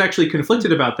if she was actually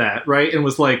conflicted about that, right, and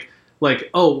was like,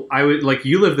 oh, I would, like,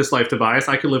 you live this life, Tobias,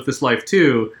 I could live this life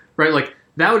too, right? Like,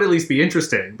 that would at least be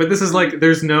interesting. But this is like,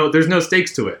 there's no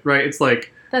stakes to it, right? It's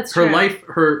like, That's her true. life,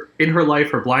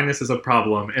 her blindness is a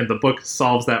problem, and the book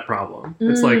solves that problem.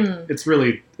 It's like, it's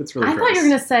really I thought you were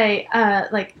going to say,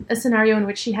 like, a scenario in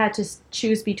which she had to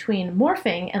choose between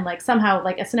morphing and, like, somehow,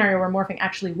 like, a scenario where morphing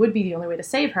actually would be the only way to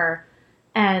save her,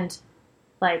 and,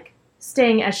 like,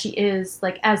 staying as she is,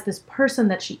 like, as this person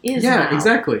that she is now. Yeah,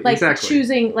 exactly. Like,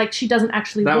 choosing, like, she doesn't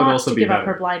actually want to give up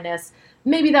her blindness.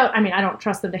 Maybe that, I mean, I don't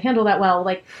trust them to handle that well.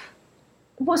 Like,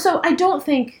 well, so I don't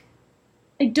think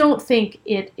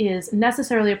it is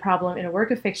necessarily a problem in a work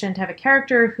of fiction to have a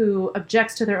character who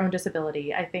objects to their own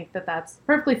disability. I think that that's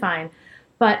perfectly fine.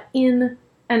 But and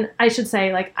I should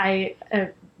say, like, I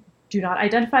do not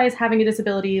identify as having a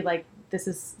disability. Like, this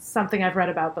is something I've read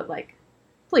about, but, like,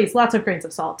 please, lots of grains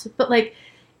of salt. But, like,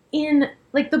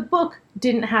 the book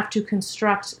didn't have to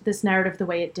construct this narrative the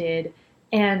way it did.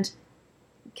 And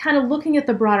kind of looking at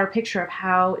the broader picture of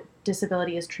how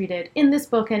disability is treated in this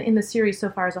book and in the series so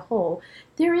far as a whole,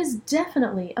 there is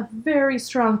definitely a very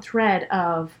strong thread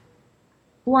of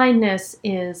blindness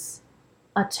is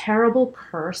a terrible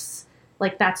curse.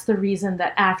 Like, that's the reason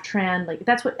that Aftran, like,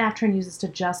 that's what Aftran uses to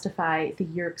justify the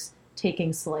Yeerks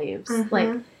taking slaves. Mm-hmm.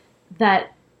 Like,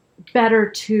 that better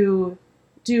to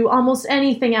do almost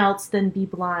anything else than be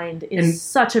blind is And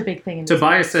such a big thing in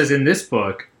Tobias this book. says in this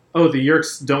book, oh, the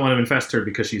Yeerks don't want to infest her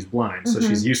because she's blind, so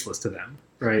she's useless to them,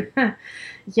 right?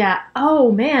 Yeah.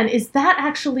 Oh, man. Is that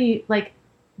actually, like,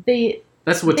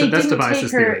 That's didn't Tobias'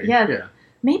 take her- theory. yeah.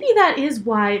 Maybe that is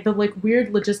why the, like,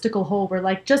 weird logistical hole where,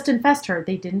 like, just infest her.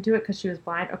 They didn't do it because she was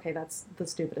blind. Okay, that's the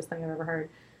stupidest thing I've ever heard.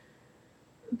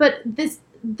 But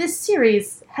this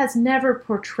series has never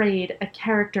portrayed a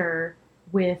character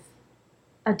with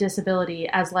a disability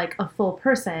as, like, a full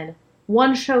person.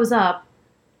 One shows up,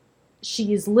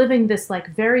 she's living this, like,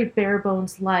 very bare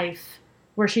bones life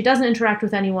where she doesn't interact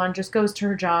with anyone, just goes to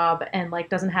her job and, like,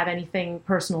 doesn't have anything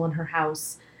personal in her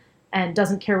house and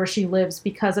doesn't care where she lives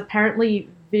because apparently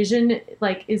vision,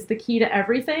 like, is the key to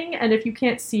everything. And if you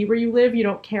can't see where you live, you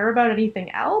don't care about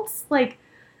anything else. Like,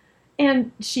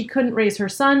 and she couldn't raise her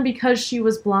son because she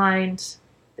was blind.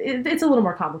 It's a little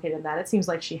more complicated than that. It seems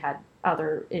like she had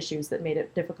other issues that made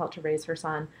it difficult to raise her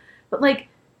son. But, like,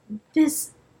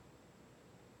 this...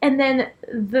 And then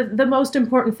the most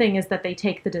important thing is that they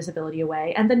take the disability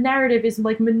away. And the narrative is,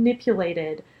 like,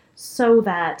 manipulated so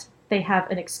that they have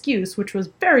an excuse, which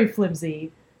was very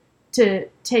flimsy, to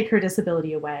take her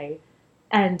disability away.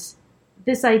 And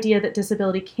this idea that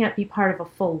disability can't be part of a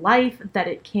full life, that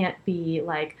it can't be,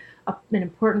 like, an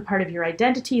important part of your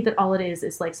identity, that all it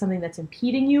is, like, something that's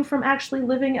impeding you from actually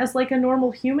living as, like, a normal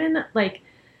human. Like,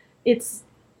 it's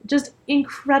just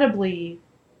incredibly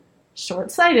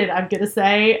short-sighted, I'm gonna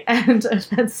say, and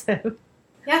offensive.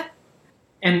 Yeah.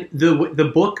 And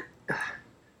the book,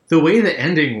 the way the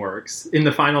ending works, in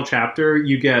the final chapter,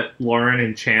 you get Lauren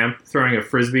and Champ throwing a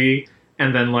frisbee,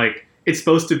 and then, like, it's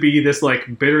supposed to be this,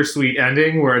 like, bittersweet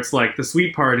ending where it's like, the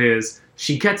sweet part is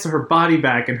she gets her body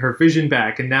back and her vision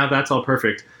back, and now that's all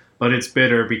perfect. But it's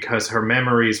bitter because her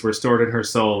memories were stored in her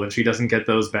soul, and she doesn't get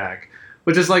those back.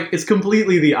 Which is, like, it's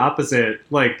completely the opposite.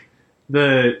 Like,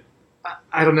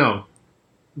 I don't know.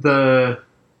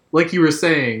 Like you were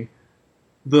saying,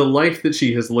 the life that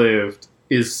she has lived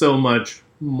is so much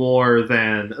more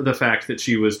than the fact that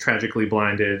she was tragically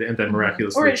blinded and then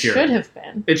miraculously Or it cured. should have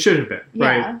been. It should have been,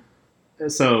 Yeah.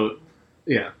 right? So,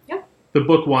 yeah. Yeah. The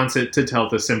book wants it to tell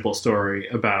the simple story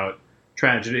about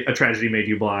tragedy. A tragedy made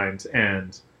you blind,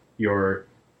 and your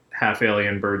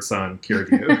half-alien bird son cured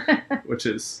you, which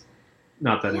is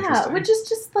not that interesting. Yeah, which is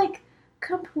just, like,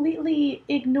 completely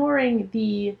ignoring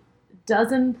the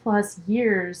dozen-plus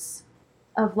years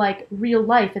of, like, real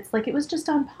life. It's like it was just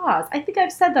on pause. I think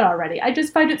I've said that already. I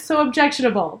just find it so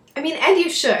objectionable. I mean, and you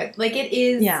should. Like, it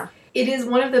is... Yeah. It is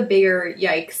one of the bigger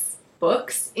Yikes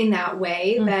books in that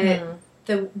way,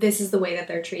 that this is the way that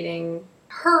they're treating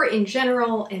her in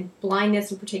general, and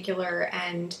blindness in particular,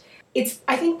 and it's,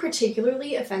 I think,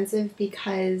 particularly offensive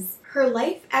because her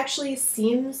life actually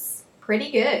seems pretty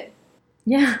good.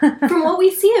 Yeah. From what we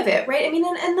see of it, right? I mean,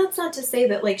 and that's not to say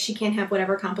that, like, she can't have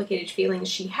whatever complicated feelings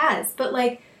she has, but,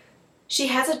 like, she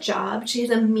has a job, she has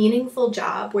a meaningful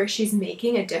job where she's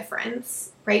making a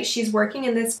difference, right? She's working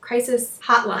in this crisis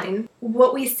hotline.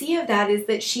 What we see of that is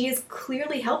that she is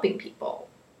clearly helping people.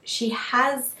 She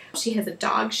has She has a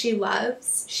dog she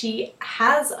loves. She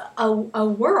has a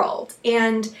world.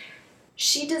 And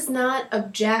she does not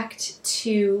object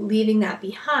to leaving that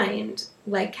behind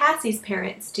like Cassie's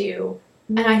parents do.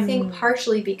 And I think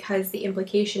partially because the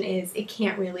implication is it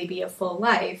can't really be a full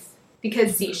life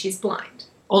because, see, she's blind.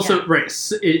 Also, right,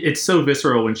 it's so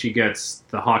visceral when she gets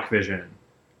the hawk vision,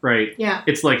 right? Yeah.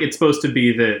 It's like, it's supposed to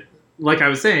be that, like I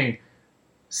was saying,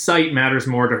 sight matters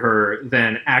more to her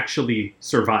than actually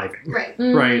surviving. Right.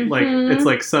 Right? Like, it's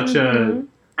like such a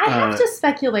I have to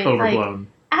speculate, overblown.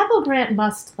 like, Apple Grant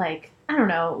must, like, I don't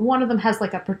know, one of them has,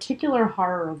 like, a particular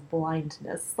horror of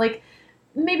blindness. Like,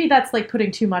 maybe that's, like,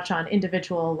 putting too much on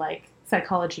individual, like,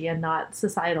 psychology and not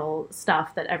societal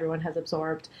stuff that everyone has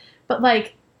absorbed. But,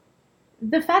 like,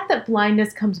 the fact that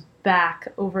blindness comes back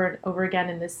over and over again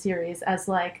in this series as,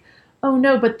 like, oh,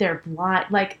 no, but they're blind.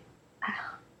 Like,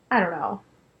 I don't know.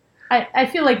 I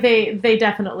feel like they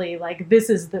definitely, like, this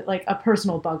is, like, a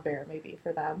personal bugbear, maybe,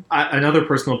 for them. Another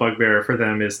personal bugbear for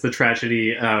them is the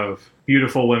tragedy of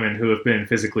beautiful women who have been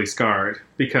physically scarred.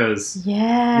 Because we've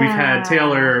had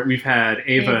Taylor, we've had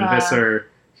Ava and Visser.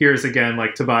 Here's again,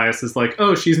 like, Tobias is like,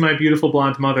 oh, she's my beautiful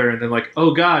blonde mother. And then, like, oh,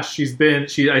 gosh, I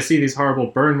see these horrible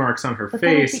burn marks on her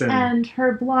face. Then at the end,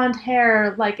 her blonde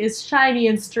hair, like, is shiny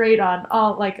and straight on,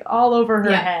 all over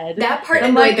her head. That part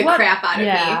annoyed the crap out of me.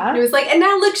 And it was like, and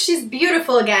now look, she's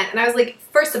beautiful again. And I was like,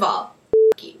 first of all,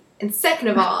 you. And second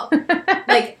of all,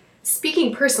 like,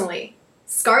 speaking personally,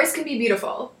 scars can be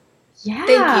beautiful. Yeah.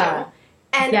 Thank you.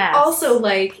 And also,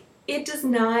 like, it does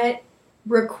not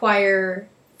require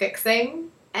fixing.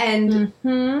 And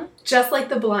just like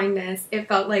the blindness, it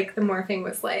felt like the morphing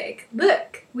was like,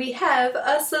 look, we have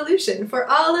a solution for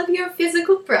all of your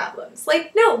physical problems.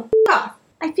 Like, no, off.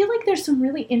 I feel like there's some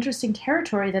really interesting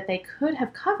territory that they could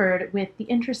have covered with the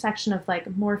intersection of, like,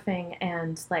 morphing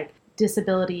and, like,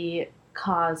 disability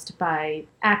caused by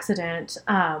accident,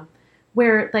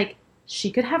 where, like, she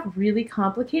could have really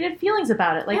complicated feelings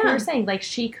about it. Like we were saying, like,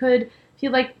 she could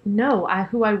feel like, no,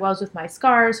 who I was with my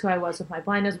scars, who I was with my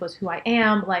blindness was who I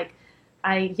am. Like,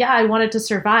 I wanted to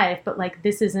survive, but, like,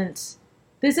 this isn't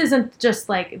just,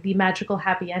 like, the magical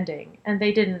happy ending. And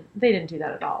they didn't do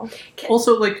that at all.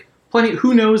 Also, like,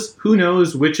 who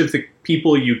knows which of the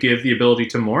people you give the ability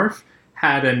to morph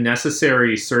had a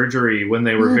necessary surgery when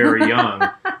they were very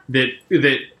young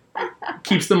that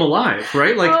keeps them alive,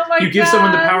 right? Like, you give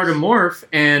someone the power to morph,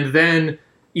 and then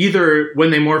either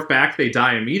when they morph back, they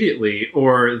die immediately,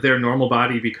 or their normal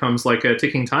body becomes like a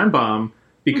ticking time bomb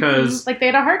because... Like they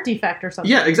had a heart defect or something.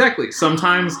 Yeah, exactly.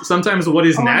 Sometimes what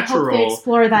is natural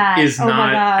is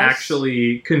not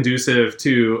actually conducive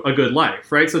to a good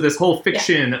life, right? So this whole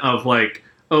fiction of, like,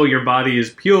 oh, your body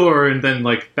is pure, and then,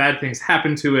 like, bad things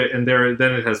happen to it, and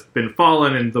then it has been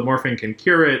fallen, and the morphing can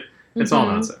cure it. It's all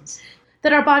nonsense.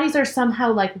 That our bodies are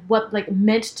somehow, like,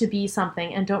 meant to be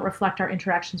something and don't reflect our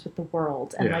interactions with the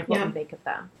world and like what we make of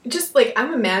them. Just, like,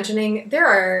 I'm imagining there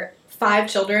are 5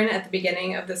 children at the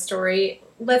beginning of the story.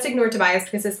 Let's ignore Tobias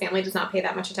because his family does not pay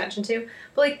that much attention to.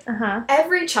 But, like,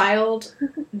 every child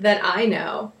that I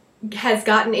know has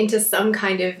gotten into some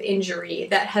kind of injury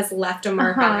that has left a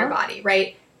mark on their body,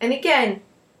 right? And again,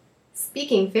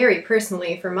 speaking very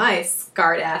personally for my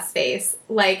scarred-ass face,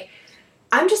 like,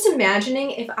 I'm just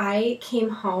imagining if I came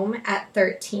home at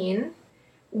 13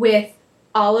 with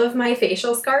all of my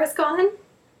facial scars gone,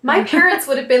 my parents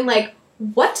would have been like,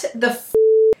 what the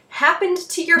happened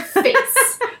to your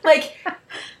face? Like,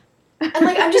 and,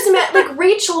 like, I'm just imagining, like,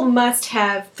 Rachel must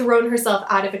have thrown herself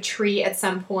out of a tree at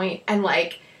some point and,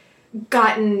 like,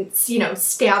 gotten, you know,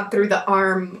 stabbed through the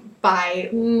arm by,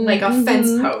 like, a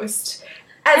fence post,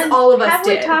 as all of us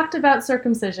did. Have we talked about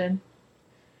circumcision?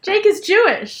 Jake is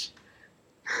Jewish.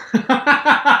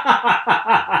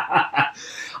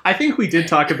 I think we did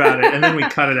talk about it, and then we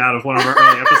cut it out of one of our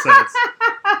early episodes.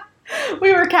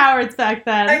 We were cowards back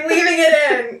then. I'm leaving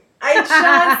it in. I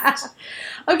just...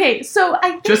 Okay, so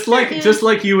I think just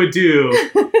like you would do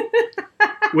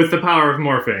with the power of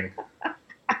morphing.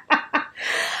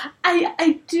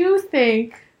 I do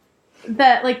think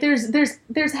that, like, there's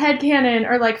headcanon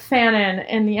or, like, fanon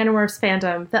in the Animorphs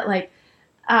fandom that, like,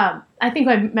 I think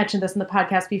I mentioned this in the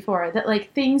podcast before, that,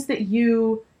 like, things that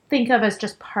you think of as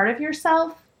just part of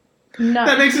yourself. No.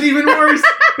 That makes it even worse,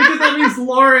 because that means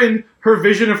Lauren, her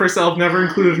vision of herself never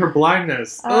included her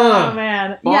blindness. Oh,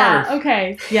 man. Barf. Yeah,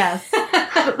 okay, yes.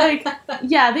 But, like,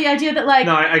 yeah, the idea that, like...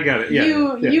 No, I get it. Yeah,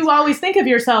 you always think of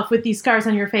yourself with these scars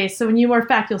on your face, so when you morph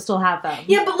back, you'll still have them.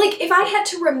 Yeah, but, like, if I had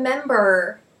to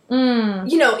remember... You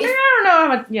know, if... I don't know how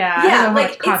much... Yeah,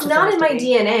 like, it's not in my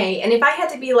DNA, and if I had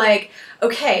to be like,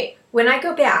 okay, when I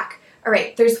go back, All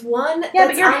right, there's one. Yeah,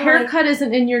 that's but your on my- haircut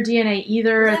isn't in your DNA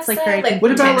either. That's It's like it, very like,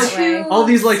 What about, convenient like, way. All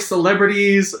these like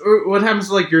celebrities, or what happens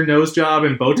to like your nose job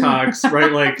and Botox,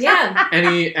 right? Like Yeah.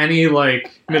 any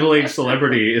like middle-aged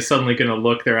celebrity is suddenly going to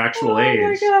look their actual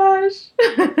age. Oh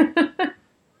my gosh.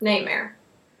 Nightmare.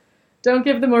 Don't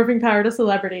give the morphing power to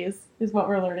celebrities, is what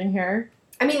we're learning here.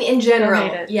 I mean, in general,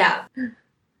 hate it. yeah.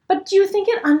 But do you think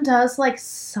it undoes, like,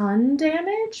 sun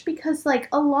damage? Because, like,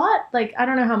 a lot, like, I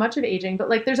don't know how much of aging, but,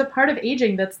 like, there's a part of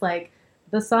aging that's, like,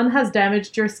 the sun has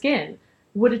damaged your skin.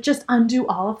 Would it just undo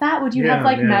all of that? Would you have,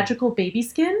 like, magical baby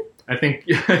skin? I think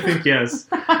yes.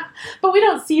 But we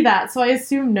don't see that, so I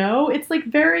assume no. It's, like,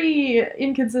 very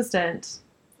inconsistent.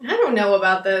 I don't know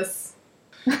about this.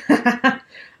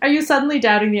 Are you suddenly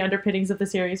doubting the underpinnings of the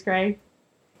series, Gray?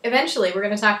 Eventually, we're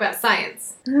going to talk about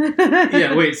science.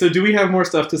 Yeah, wait, so do we have more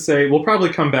stuff to say? We'll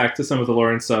probably come back to some of the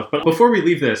Lauren stuff, but before we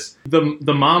leave this,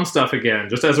 the mom stuff again,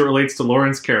 just as it relates to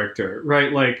Lauren's character,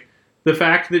 right? Like, the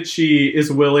fact that she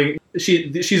is willing...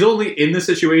 She's only in the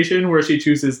situation where she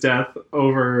chooses death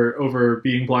over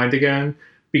being blind again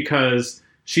because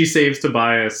she saves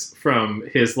Tobias from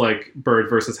his, like, bird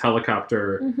versus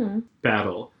helicopter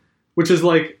battle. Which is,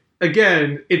 like,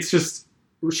 again, it's just...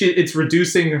 It's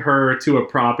reducing her to a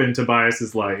prop in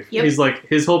Tobias's life. Yep. He's like,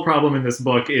 his whole problem in this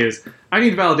book is, I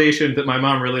need validation that my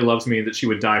mom really loves me and that she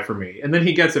would die for me. And then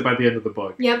he gets it by the end of the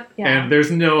book. Yep. Yeah. And there's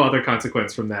no other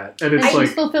consequence from that. And it's And like,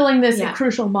 she's fulfilling this Yeah.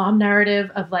 crucial mom narrative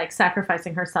of, like,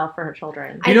 sacrificing herself for her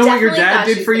children. I you know what your definitely dad thought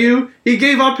did she for was you? He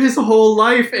gave up his whole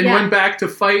life and Yeah. went back to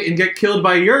fight and get killed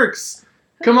by Yerks.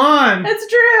 Come on. It's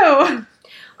true!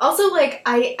 Also, like,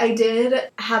 I did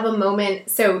have a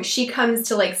moment, so she comes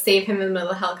to, like, save him in the middle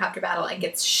of the helicopter battle and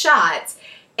gets shot,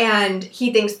 and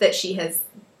he thinks that she has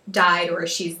died or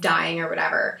she's dying or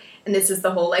whatever, and this is the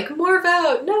whole, like, morph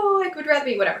out, no, I would rather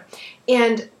be, whatever.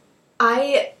 And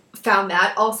I found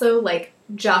that also, like,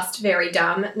 just very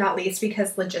dumb, not least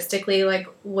because logistically, like,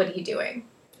 what are you doing?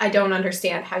 I don't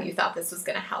understand how you thought this was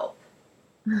going to help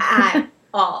at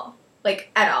all.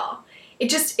 Like, at all.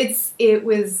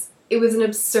 It was an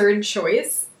absurd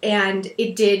choice, and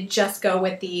it did just go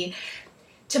with the...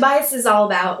 Tobias is all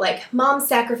about, like, moms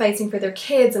sacrificing for their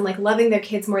kids and, like, loving their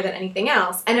kids more than anything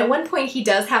else. And at one point, he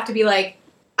does have to be like,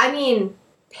 I mean,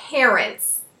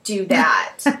 parents do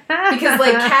that. Because,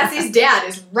 like, Cassie's dad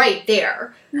is right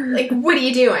there. Like, what are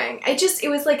you doing? It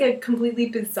was, like, a completely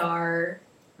bizarre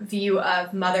view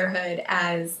of motherhood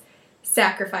as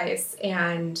sacrifice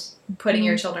and putting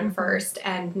your children first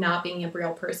and not being a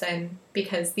real person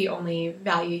because the only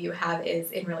value you have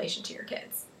is in relation to your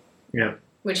kids. Yeah.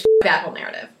 Which that whole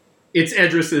narrative. It's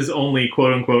Edris's only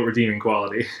quote-unquote redeeming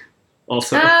quality.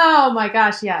 Also. Oh my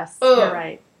gosh, yes. Ugh. You're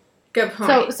right. Good point.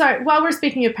 So, sorry, while we're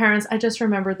speaking of parents, I just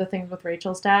remembered the things with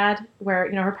Rachel's dad, where,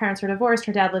 you know, her parents are divorced,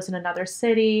 her dad lives in another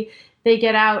city, they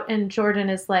get out, and Jordan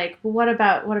is like, well, what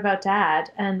about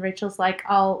dad? And Rachel's like,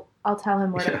 I'll tell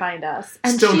him where to find us.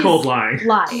 And Stone she's cold lying.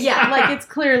 Yeah. Like, it's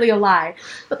clearly a lie.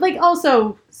 But, like,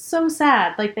 also, so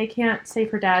sad. Like, they can't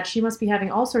save her dad. She must be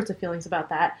having all sorts of feelings about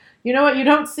that. You know what? You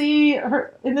don't see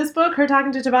her, in this book, her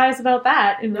talking to Tobias about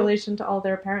that in relation to all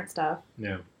their parent stuff.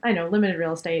 Yeah. I know, limited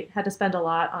real estate. Had to spend a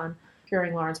lot on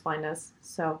curing Lauren's blindness.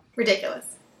 So,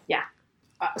 Ridiculous. yeah.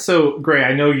 So, Gray,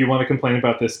 I know you want to complain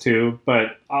about this too,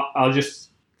 but I'll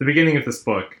just... The beginning of this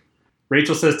book,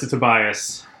 Rachel says to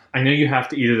Tobias, I know you have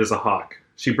to eat it as a hawk.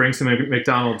 She brings him a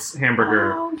McDonald's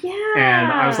hamburger. Oh, yeah.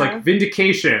 And I was like,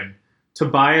 vindication.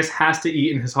 Tobias has to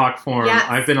eat in his hawk form. Yes.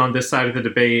 I've been on this side of the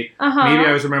debate. Uh-huh. Maybe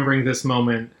I was remembering this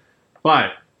moment.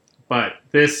 But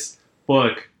this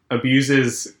book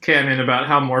abuses canon about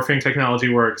how morphing technology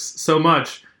works so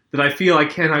much that I feel I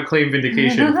cannot claim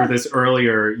vindication for this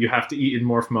earlier you have to eat in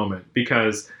morph moment.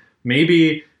 Because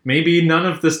maybe none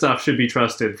of the stuff should be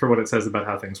trusted for what it says about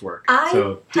how things work.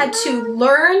 I had to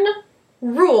learn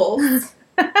rules.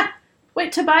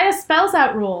 Wait, Tobias spells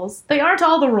out rules. They aren't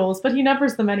all the rules, but he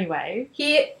numbers them anyway.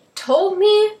 He told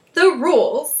me the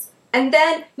rules, and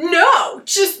then,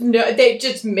 they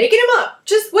just making them up.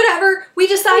 Just whatever. We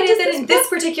decided that in this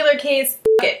particular case,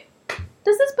 it.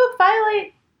 Does this book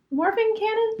violate morphing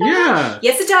canon? Yeah.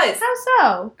 Yes, it does. How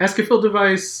so? Escafil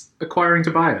device acquiring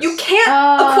Tobias. You can't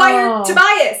Oh. acquire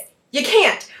Tobias. You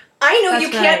can't. I know That's you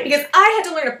can't right. because I had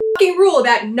to learn a fucking rule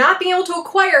about not being able to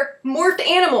acquire morphed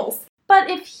animals. But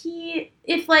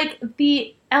if like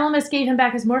the Ellimist gave him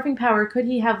back his morphing power, could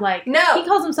he have like No. He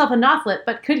calls himself a Nothlit,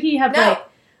 but could he have No. like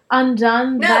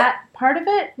undone No. that part of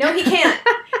it? No, he can't.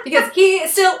 Because he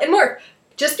is still in morph.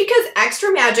 Just because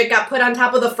extra magic got put on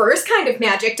top of the first kind of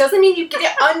magic doesn't mean you get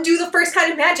to undo the first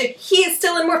kind of magic. He is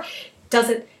still in morph.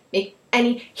 Doesn't make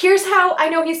And here's how I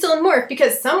know he's still in morph,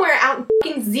 because somewhere out in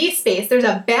fucking Z space, there's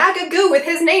a bag of goo with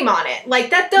his name on it. Like,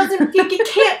 that doesn't,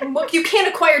 you can't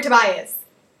acquire Tobias.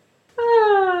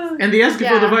 And the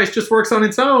Escafil device just works on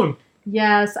its own.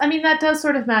 Yes. I mean, that does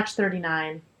sort of match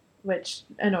 39, which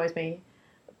annoys me.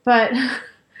 But,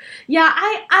 yeah,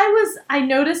 I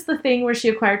noticed the thing where she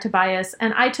acquired Tobias,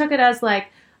 and I took it as, like,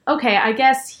 okay, I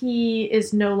guess he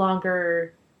is no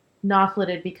longer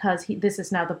Noflided because this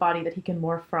is now the body that he can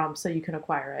morph from, so you can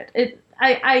acquire it.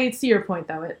 I see your point,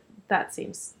 though. That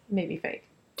seems maybe fake.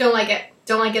 Don't like it.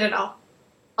 Don't like it at all.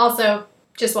 Also,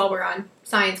 just while we're on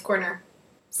Science Corner,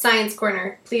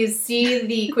 please see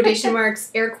the quotation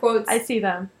marks, air quotes. I see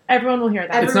them. Everyone will hear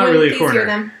that. It's not really a please hear corner.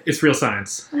 them. It's real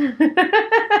science.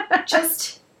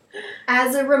 Just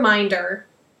as a reminder,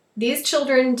 these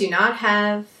children do not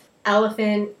have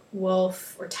elephant,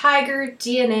 wolf, or tiger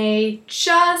DNA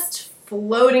just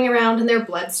floating around in their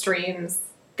bloodstreams.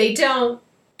 They don't.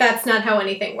 That's not how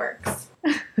anything works.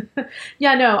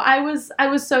 Yeah, no, I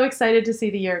was so excited to see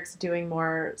the Yeerks doing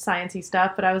more sciencey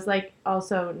stuff, but I was like,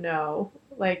 also, no.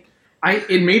 Like,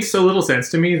 it made so little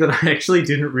sense to me that I actually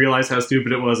didn't realize how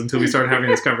stupid it was until we started having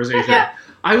this conversation. Yeah.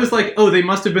 I was like, oh, they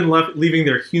must have been leaving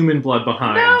their human blood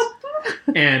behind. No.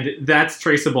 And that's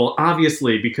traceable,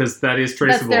 obviously, because that is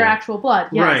traceable. That's their actual blood,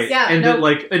 yes. Right. Yeah, and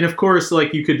and of course,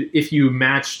 like, you could, if you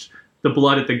matched the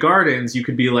blood at the gardens, you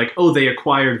could be like, oh, they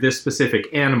acquired this specific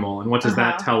animal, and what does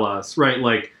that tell us? Right?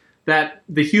 Like, that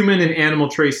the human and animal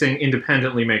tracing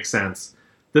independently makes sense.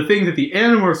 The thing that the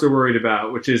Animorphs are worried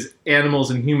about, which is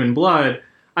animals and human blood,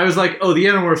 I was like, oh, the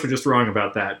Animorphs are just wrong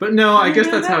about that. But no, I guess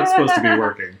that's how it's supposed to be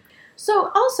working.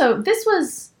 So, also, this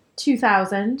was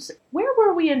 2000. Where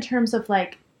were we in terms of,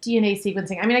 like, DNA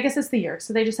sequencing? I mean, I guess it's the Yeerks,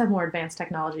 so they just have more advanced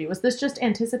technology. Was this just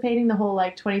anticipating the whole,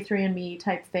 like, 23andMe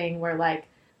type thing where, like,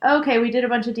 okay, we did a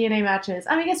bunch of DNA matches.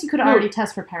 I mean, I guess you could already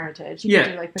test for parentage. You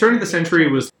could do, like, turn of the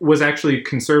century was actually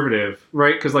conservative,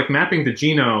 right? Because, like, mapping the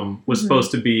genome was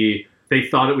supposed to be, they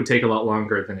thought it would take a lot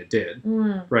longer than it did,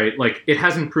 right? Like, it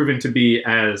hasn't proven to be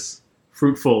as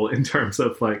fruitful in terms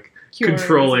of, like,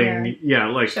 controlling,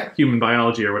 human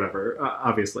biology or whatever,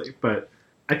 obviously. But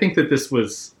I think that this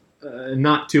was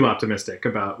not too optimistic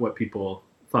about what people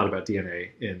thought about DNA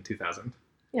in 2000.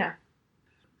 Yeah.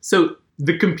 So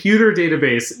the computer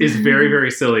database is very,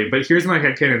 very silly, but here's my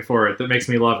headcanon for it that makes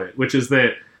me love it, which is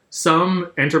that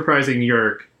some enterprising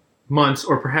Yeerk months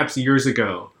or perhaps years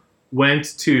ago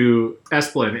went to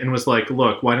Esplin and was like,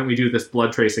 look, why don't we do this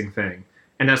blood tracing thing?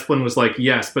 And Esplin was like,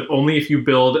 yes, but only if you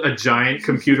build a giant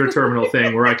computer terminal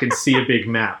thing where I can see a big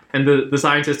map. And the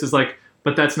scientist is like,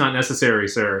 but that's not necessary,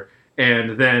 sir.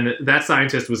 And then that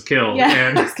scientist was killed. Yeah,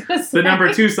 and the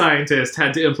number 2 scientist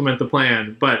had to implement the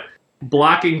plan. But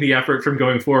blocking the effort from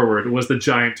going forward was the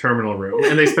giant terminal room.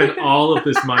 And they spent all of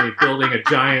this money building a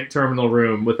giant terminal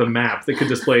room with a map that could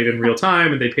display it in real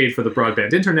time, and they paid for the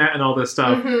broadband internet and all this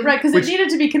stuff. Mm-hmm. Right, because it needed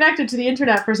to be connected to the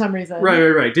internet for some reason.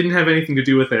 Right. Didn't have anything to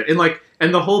do with it.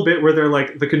 And the whole bit where they're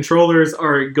like, the controllers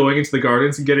are going into the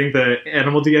gardens and getting the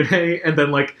animal DNA, and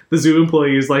then, like, the zoo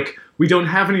employee is like, we don't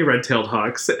have any red-tailed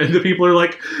hawks. And the people are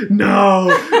like, no,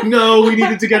 we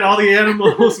needed to get all the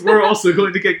animals. We're also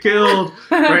going to get killed.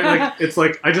 Right? Like, it's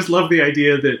like, I just love the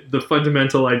idea that the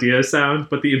fundamental idea is sound,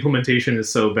 but the implementation is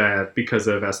so bad because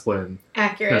of Esplin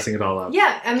messing it all up.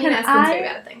 Yeah, I mean, Esplin's very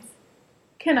bad at things.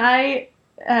 Can I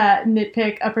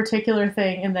nitpick a particular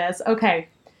thing in this? Okay,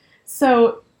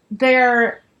 so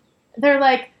they're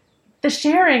like, the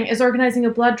sharing is organizing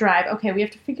a blood drive. Okay, we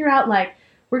have to figure out, like,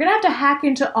 we're going to have to hack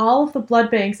into all of the blood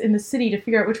banks in the city to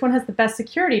figure out which one has the best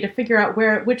security, to figure out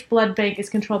which blood bank is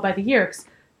controlled by the Yeerks.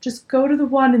 Just go to the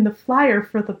one in the flyer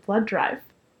for the blood drive.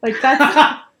 Like,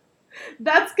 that's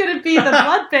going to be the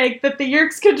blood bank that the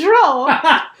Yeerks control,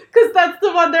 because that's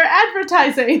the one they're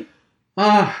advertising.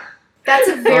 That's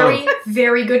a very,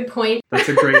 very good point. That's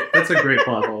a great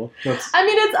plot hole. I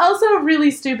mean, it's also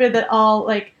really stupid that all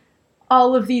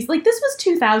of these, like, this was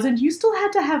 2000, you still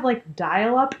had to have, like,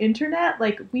 dial-up internet.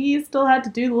 Like, we still had to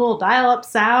do the little dial-up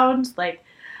sound. Like,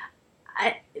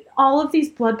 all of these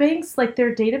blood banks, like,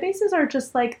 their databases are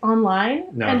just, like, online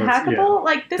and hackable. Yeah,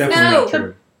 like, this is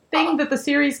the thing that the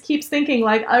series keeps thinking,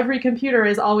 like, every computer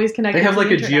is always connected to the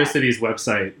internet. They have, like, a GeoCities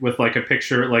website with, like, a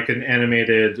picture, like, an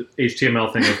animated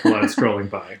HTML thing of blood scrolling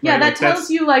by. Yeah, right? That tells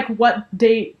you, like, what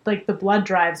date, like, the blood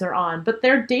drives are on. But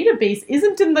their database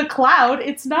isn't in the cloud.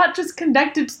 It's not just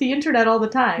connected to the internet all the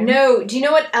time. No. Do you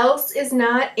know what else is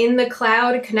not in the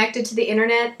cloud, connected to the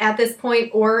internet at this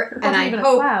point? And I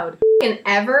hope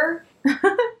ever?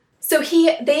 So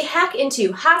they hack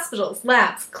into hospitals,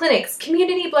 labs, clinics,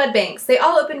 community blood banks. They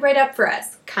all open right up for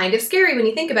us. kind of scary when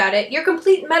you think about it. Your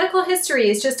complete medical history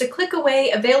is just a click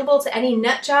away, available to any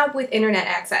nut job with internet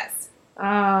access.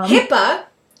 HIPAA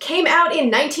came out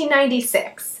in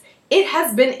 1996. It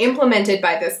has been implemented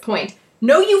by this point.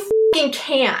 No, you f***ing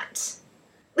can't.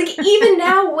 Like, even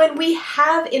now when we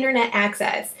have internet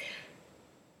access,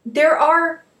 there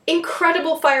are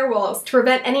incredible firewalls to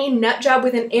prevent any nut job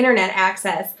with an internet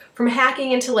access from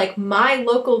hacking into, like, my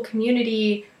local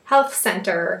community health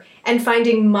center and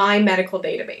finding my medical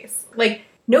database. Like,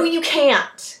 no, you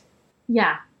can't.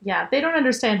 Yeah. They don't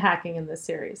understand hacking in this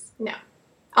series. No.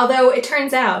 Although it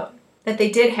turns out that they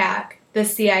did hack the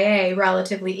CIA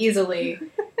relatively easily,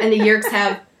 and the Yeerks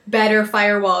have better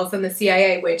firewalls than the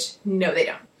CIA, which, no, they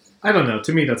don't. I don't know.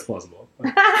 To me, that's plausible.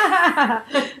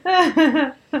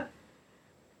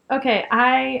 Okay,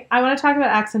 I want to talk about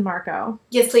Ax and Marco.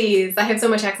 Yes, please. I have so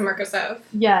much Ax and Marco stuff.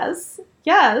 Yes.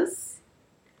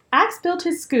 Ax built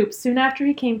his scoop soon after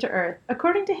he came to Earth.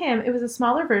 According to him, it was a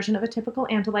smaller version of a typical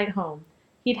Andalite home.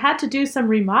 He'd had to do some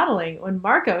remodeling when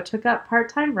Marco took up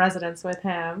part-time residence with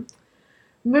him.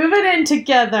 Moving in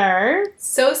together.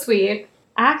 So sweet.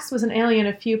 Ax was an alien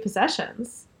of few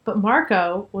possessions, but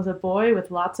Marco was a boy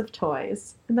with lots of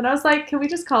toys. And then I was like, can we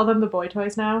just call them the boy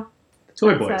toys now?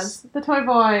 Toy boys. The toy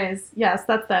boys. Yes,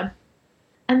 that's them.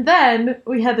 And then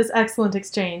we had this excellent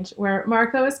exchange where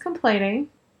Marco is complaining.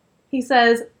 He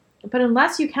says, but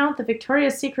unless you count the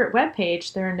Victoria's Secret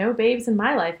webpage, there are no babes in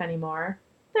my life anymore.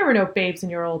 There were no babes in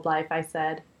your old life, I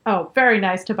said. Oh, very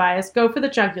nice, Tobias. Go for the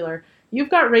jugular. You've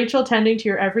got Rachel tending to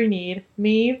your every need.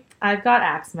 Me, I've got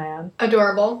Axeman.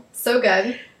 Adorable. So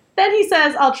good. Then he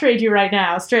says, I'll trade you right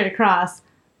now, straight across.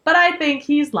 But I think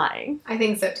he's lying. I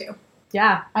think so, too.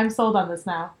 Yeah, I'm sold on this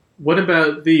now. What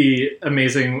about the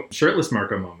amazing shirtless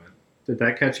Marco moment? Did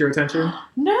that catch your attention?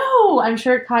 No! I'm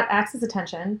sure it caught Axe's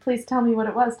attention. Please tell me what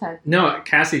it was, Ted. No,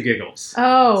 Cassie giggles.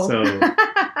 Oh. So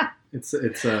it's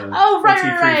a oh, right,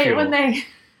 OT3 right. fuel. When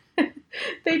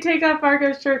they take off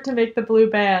Marco's shirt to make the blue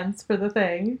bands for the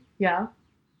thing. Yeah.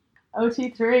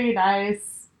 OT3,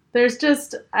 nice. There's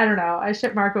just, I don't know. I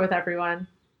ship Marco with everyone.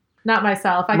 Not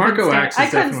myself. Marco Ax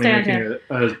is couldn't definitely stand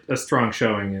making a strong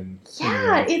showing in.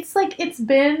 Yeah, it's like it's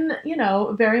been,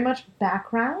 very much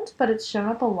background, but it's shown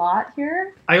up a lot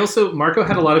here. Marco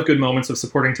had a lot of good moments of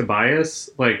supporting Tobias.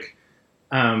 Like,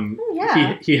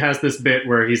 he has this bit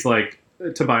where he's like,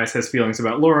 Tobias has feelings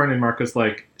about Lauren, and Marco's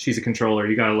like, she's a controller,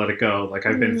 you gotta let it go. Like,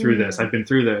 I've been through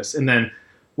this. And then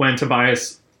when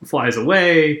Tobias flies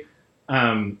away,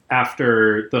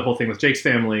 after the whole thing with Jake's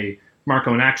family,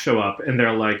 Marco and Ax show up, and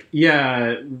they're like,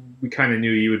 yeah, we kind of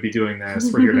knew you would be doing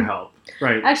this. We're here to help.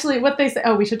 Right. Actually, what they say...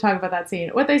 Oh, we should talk about that scene.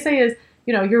 What they say is,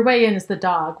 your way in is the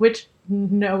dog, which,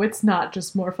 no, it's not.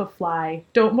 Just morph a fly.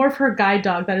 Don't morph her guide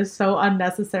dog. That is so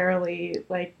unnecessarily,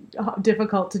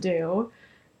 difficult to do.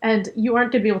 And you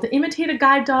aren't going to be able to imitate a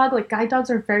guide dog. Like, guide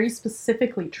dogs are very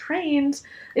specifically trained.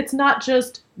 It's not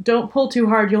just, don't pull too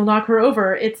hard, you'll knock her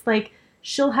over. It's like...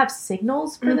 she'll have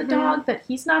signals for the dog that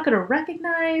he's not going to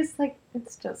recognize. Like,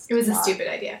 it's just... It was a stupid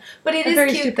idea. But it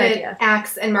is cute that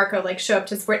Ax and Marco, show up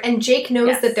to support. And Jake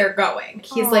knows that they're going.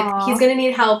 He's he's going to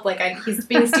need help. He's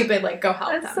being stupid. Go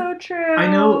help them. That's so true. I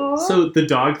know. So the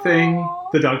dog thing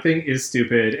is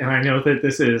stupid. And I know that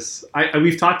this is...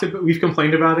 We've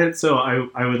complained about it, so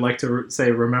I would like to say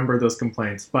remember those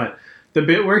complaints. But... the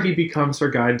bit where he becomes her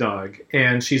guide dog,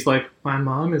 and she's like, my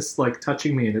mom is,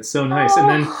 touching me, and it's so nice. And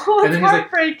then he's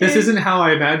like, this isn't how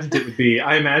I imagined it would be.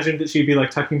 I imagined that she'd be,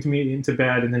 tucking me into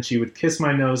bed, and then she would kiss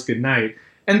my nose goodnight.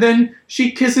 And then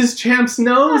she kisses Champ's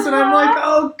nose, and I'm like,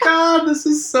 oh, God, this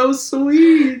is so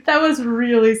sweet. That was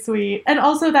really sweet. And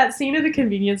also, that scene at the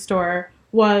convenience store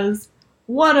was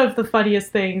one of the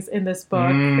funniest things in this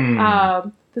book.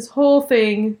 This whole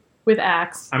thing with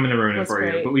Ax. I'm going to ruin it for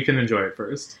you, but we can enjoy it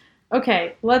first.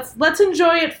 Okay, let's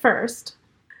enjoy it first.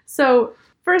 So,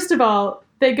 first of all,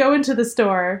 they go into the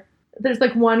store. There's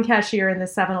one cashier in the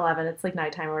 7-Eleven. It's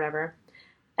nighttime or whatever.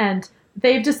 And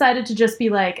they've decided to just be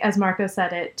as Marco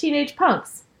said it, teenage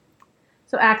punks.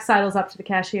 So Ax sidles up to the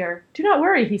cashier. Do not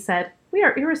worry, he said. We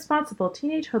are irresponsible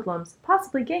teenage hoodlums,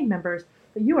 possibly gang members,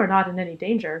 but you are not in any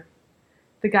danger.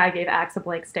 The guy gave Ax a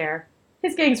blank stare.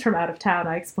 His gang's from out of town,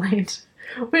 I explained.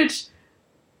 Which...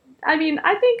 I mean,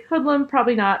 I think hoodlum,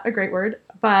 probably not a great word,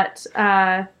 but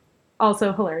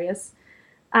also hilarious.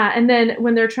 And then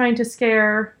when they're trying to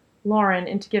scare Lauren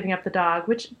into giving up the dog,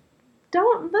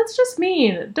 that's just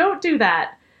mean. Don't do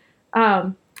that.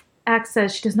 Ax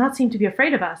says, she does not seem to be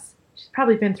afraid of us. She's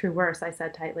probably been through worse, I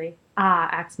said tightly. Ah,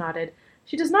 Ax nodded.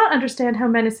 She does not understand how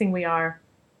menacing we are.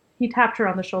 He tapped her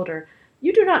on the shoulder.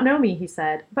 You do not know me, he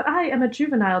said, but I am a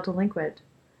juvenile delinquent.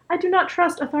 I do not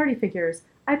trust authority figures.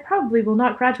 I probably will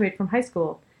not graduate from high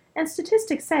school, and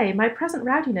statistics say my present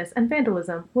rowdiness and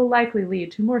vandalism will likely lead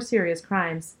to more serious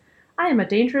crimes. I am a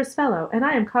dangerous fellow, and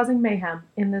I am causing mayhem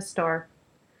in this store.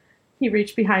 He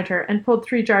reached behind her and pulled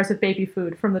 3 jars of baby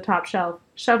food from the top shelf,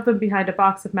 shoved them behind a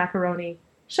box of macaroni,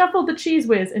 shuffled the Cheese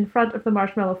Whiz in front of the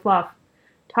marshmallow fluff,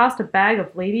 tossed a bag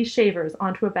of ladies' shavers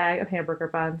onto a bag of hamburger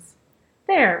buns.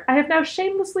 There, I have now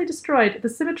shamelessly destroyed the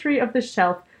symmetry of this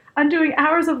shelf, undoing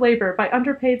hours of labor by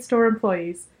underpaid store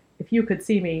employees. If you could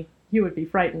see me, you would be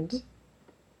frightened.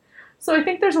 So I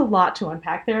think there's a lot to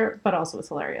unpack there, but also it's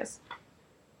hilarious.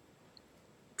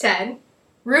 Ted,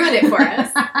 ruin it for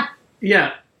us.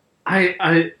 Yeah,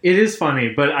 it is funny,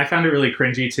 but I found it really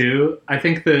cringy too. I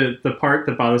think the part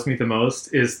that bothers me the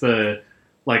most is the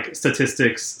like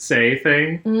statistics say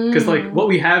thing, because like what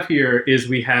we have here is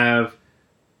we have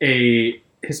a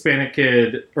Hispanic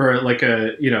kid, or like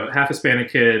a, you know, half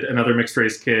Hispanic kid, another mixed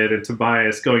race kid, and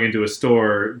Tobias going into a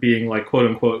store being like quote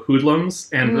unquote hoodlums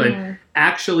and like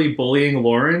actually bullying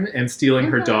Lauren and stealing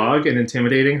her dog and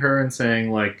intimidating her and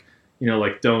saying like, you know,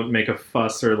 like don't make a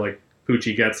fuss or like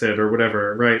Poochie gets it or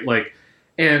whatever, right? Like,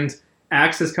 and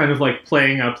Axe is kind of like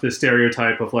playing up the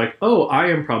stereotype of like, oh,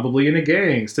 I am probably in a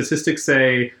gang. Statistics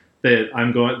say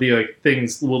that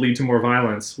things will lead to more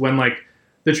violence. When like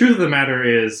the truth of the matter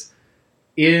is,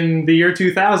 in the year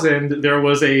 2000, there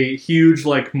was a huge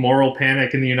like moral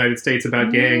panic in the United States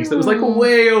about gangs that was like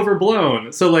way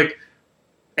overblown. So like,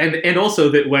 and also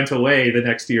that went away the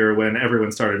next year when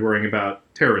everyone started worrying about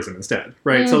terrorism instead,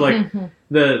 right? So like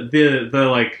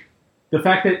the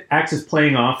fact that Axe is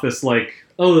playing off this like,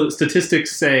 oh,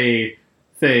 statistics say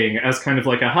thing as kind of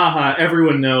like a haha,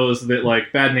 everyone knows that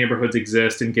like bad neighborhoods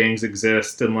exist and gangs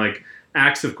exist, and like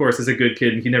Axe of course is a good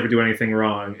kid and he never do anything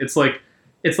wrong. It's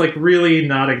like really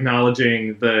not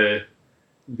acknowledging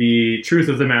the truth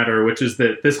of the matter, which is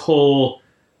that this whole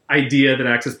idea that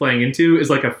Axe is playing into is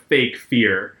like a fake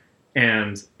fear,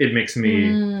 and it makes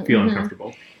me feel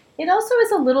uncomfortable. It also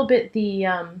is a little bit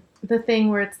the thing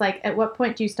where it's like, at what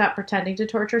point do you stop pretending to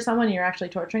torture someone and you're actually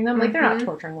torturing them? Like, they're not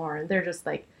torturing Lauren. They're just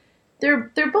like, they're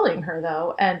bullying her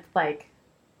though, and like,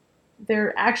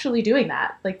 they're actually doing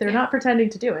that. Like, they're not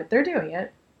pretending to do it. They're doing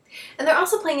it. And they're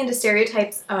also playing into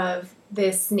stereotypes of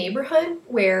this neighborhood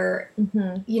where,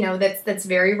 you know, that's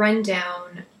very run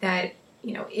down, that,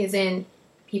 you know,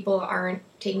 people aren't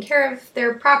taking care of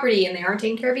their property and they aren't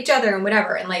taking care of each other and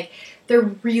whatever. And like,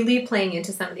 they're really playing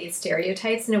into some of these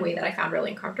stereotypes in a way that I found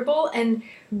really uncomfortable. And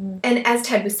as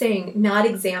Ted was saying, not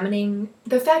examining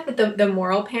the fact that the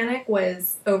moral panic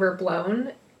was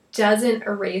overblown doesn't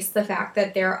erase the fact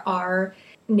that there are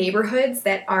neighborhoods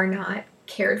that are not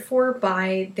cared for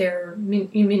by their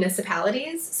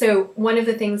municipalities. So one of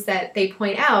the things that they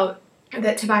point out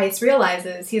that Tobias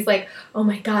realizes, he's like, oh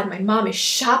my God, my mom is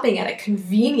shopping at a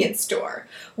convenience store.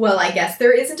 Well, I guess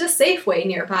there isn't a Safeway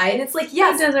nearby. And it's like,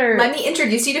 yes, let me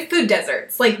introduce you to food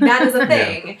deserts. Like, that is a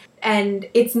thing. Yeah. And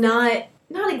it's not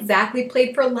exactly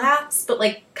played for laughs, but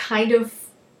like kind of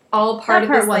all part of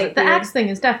this. Like, the Axe thing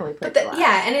is definitely played for laughs.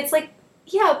 Yeah, and it's like,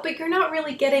 yeah, but you're not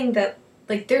really getting that.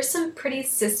 Like, there's some pretty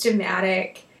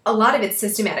systematic, a lot of it's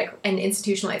systematic and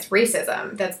institutionalized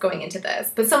racism that's going into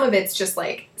this, but some of it's just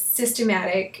like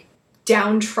systematic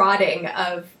downtrodding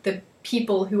of the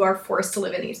people who are forced to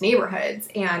live in these neighborhoods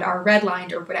and are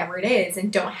redlined or whatever it is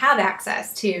and don't have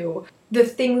access to the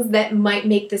things that might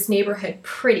make this neighborhood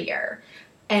prettier.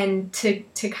 And to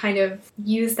kind of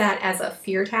use that as a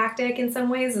fear tactic in some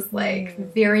ways is like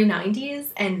very 90s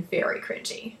and very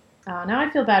cringy. Oh, now I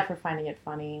feel bad for finding it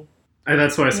funny. And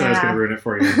that's why I said I was going to ruin it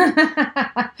for you.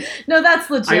 No, that's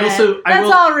legit.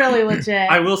 That's all really legit.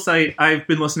 I will say, I've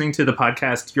been listening to the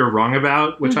podcast You're Wrong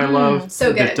About, which I love.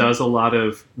 So good. It does a lot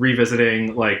of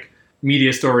revisiting, like,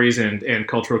 media stories and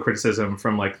cultural criticism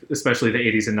from, like, especially the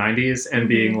 80s and 90s, and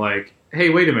being like, hey,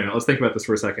 wait a minute, let's think about this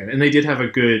for a second. And they did have a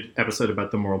good episode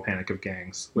about the moral panic of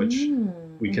gangs, which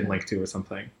we can link to or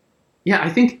something. Yeah,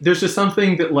 I think there's just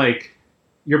something that, like,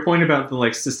 your point about the,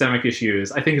 like, systemic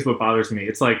issues, I think is what bothers me.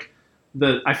 It's like,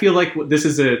 I feel like this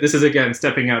is again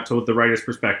stepping out to the writer's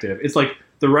perspective. It's like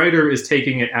the writer is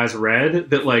taking it as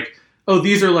read that like, oh,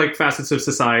 these are like facets of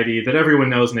society that everyone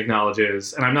knows and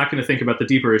acknowledges, and I'm not going to think about the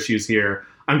deeper issues here.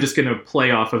 I'm just going to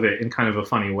play off of it in kind of a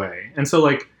funny way. And so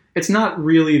like, it's not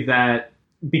really that,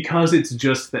 because it's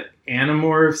just the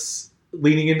Animorphs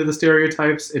leaning into the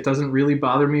stereotypes, it doesn't really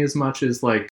bother me as much as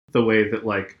like the way that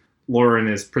like Lauren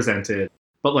is presented.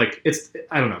 But like,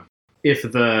 I don't know. If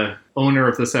the owner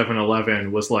of the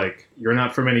 7-Eleven was like, you're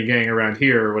not from any gang around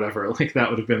here or whatever, like that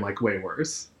would have been like way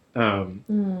worse.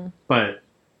 But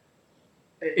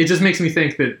it just makes me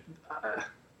think that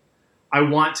I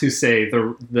want to say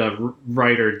the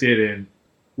writer didn't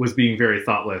was being very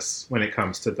thoughtless when it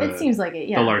comes to It seems like it,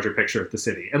 yeah. the larger picture of the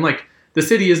city. And like the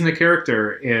city isn't a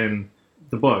character in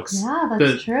the books. Yeah,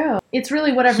 that's true. It's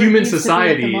really whatever human it needs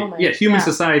society. to be at the moment. Yeah, human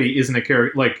society isn't a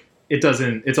character. Like it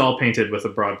doesn't. It's all painted with a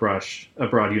broad brush, a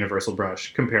broad universal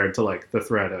brush, compared to like the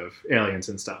threat of aliens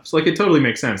and stuff. So like it totally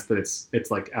makes sense that it's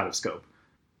like out of scope.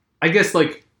 I guess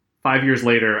like 5 years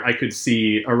later, I could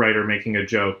see a writer making a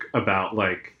joke about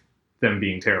like them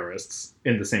being terrorists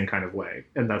in the same kind of way,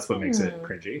 and that's what makes it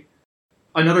cringy.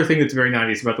 Another thing that's very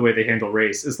 90s about the way they handle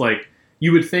race is like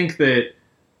you would think that.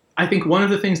 I think one of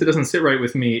the things that doesn't sit right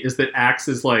with me is that Axe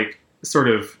is like sort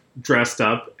of dressed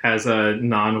up as a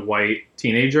non-white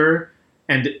teenager,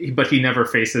 but he never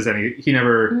faces any. He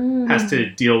never has to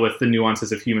deal with the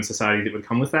nuances of human society that would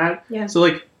come with that. Yeah. So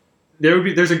like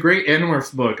there's a great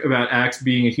Animorphs book about Axe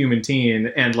being a human teen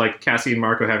and like Cassie and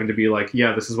Marco having to be like,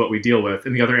 yeah, this is what we deal with,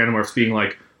 and the other Animorphs being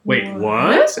like, wait,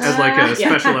 what? As like a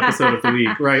special episode of the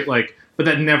week, right? Like, but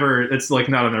it's like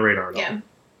not on their radar at all. Yeah.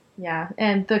 Yeah,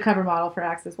 and the cover model for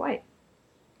Axe is white.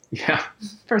 Yeah.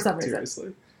 For some reason.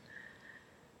 Seriously.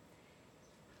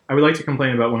 I would like to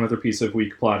complain about one other piece of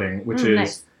weak plotting, which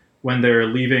is when they're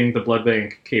leaving the blood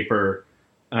bank caper,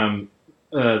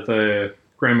 the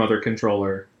grandmother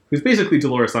controller, who's basically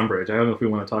Dolores Umbridge. I don't know if we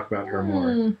want to talk about her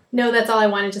more. No, that's all I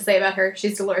wanted to say about her.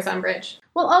 She's Dolores Umbridge.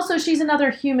 Well, also, she's another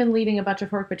human leading a bunch of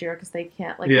Hork-Bajir because they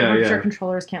can't, like, the Hork-Bajir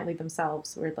controllers can't lead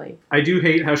themselves, weirdly. I do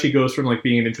hate how she goes from, like,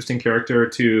 being an interesting character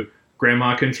to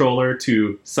grandma controller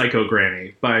to psycho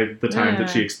granny by the time that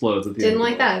she explodes at the end. Didn't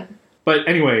like that. But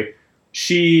anyway,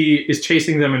 she is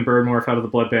chasing them in Birdmorph out of the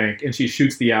blood bank, and she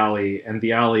shoots the alley, and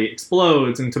the alley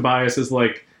explodes, and Tobias is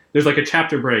like, there's like a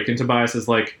chapter break, and Tobias is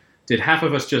like, did half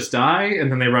of us just die? And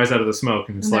then they rise out of the smoke,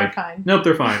 and it's like, fine. Nope,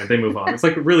 they're fine, and they move on. It's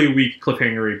like really weak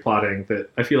cliffhangery plotting that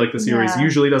I feel like the series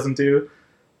usually doesn't do.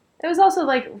 It was also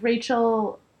like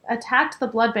Rachel attacked the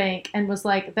blood bank and was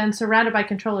like then surrounded by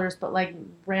controllers, but like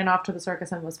ran off to the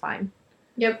circus and was fine.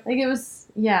 Yep. Like it was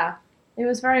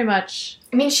very much.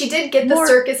 I mean, she did get the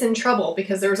circus in trouble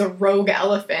because there was a rogue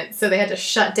elephant, so they had to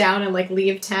shut down and like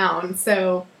leave town.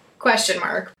 So. Question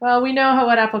mark. Well, we know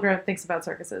what Applegrove thinks about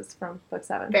circuses from book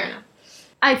 7. Fair enough.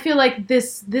 I feel like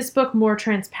this book more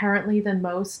transparently than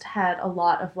most had a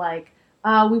lot of like,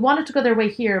 we wanted to go their way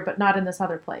here, but not in this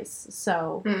other place.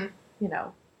 So,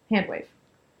 hand wave.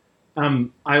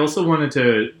 I also wanted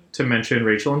to mention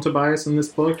Rachel and Tobias in this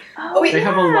book. Oh, they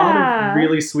have a lot of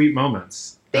really sweet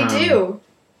moments. They do.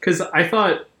 Because I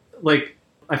thought, like,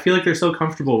 I feel like they're so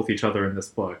comfortable with each other in this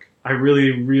book. I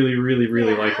really, really, really,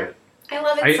 really like it. I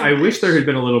love it so I much. wish there had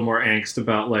been a little more angst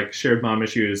about, like, shared mom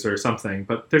issues or something,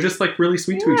 but they're just, like, really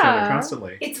sweet to each other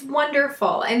constantly. It's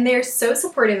wonderful, and they're so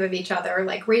supportive of each other.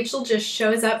 Like, Rachel just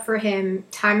shows up for him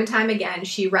time and time again.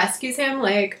 She rescues him,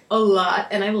 like, a lot,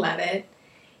 and I love it.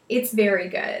 It's very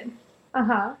good.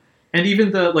 Uh-huh. And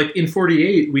even in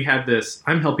 48, we had this,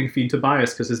 I'm helping feed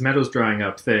Tobias because his meadow's drying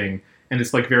up thing, and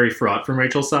it's, like, very fraught from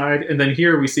Rachel's side. And then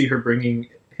here we see her bringing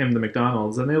him the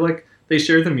McDonald's, and they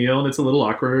share the meal, and it's a little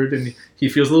awkward, and he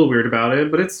feels a little weird about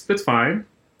it, but it's fine.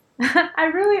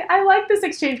 I like this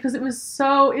exchange because it's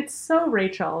so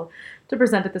Rachel to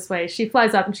present it this way. She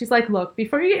flies up and she's like, look,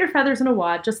 before you get your feathers in a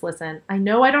wad, just listen. I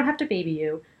know I don't have to baby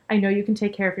you. I know you can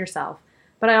take care of yourself.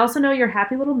 But I also know your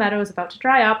happy little meadow is about to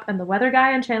dry up, and the weather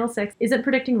guy on Channel 6 isn't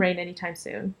predicting rain anytime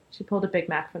soon. She pulled a Big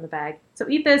Mac from the bag. So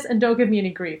eat this and don't give me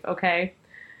any grief, okay?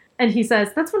 And he says,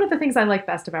 that's one of the things I like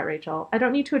best about Rachel. I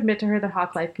don't need to admit to her that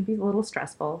hawk life can be a little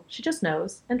stressful. She just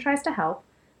knows and tries to help.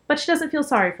 But she doesn't feel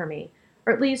sorry for me.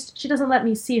 Or at least, she doesn't let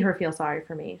me see her feel sorry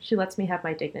for me. She lets me have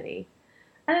my dignity.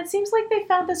 And it seems like they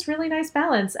found this really nice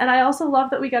balance. And I also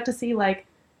love that we got to see, like,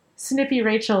 snippy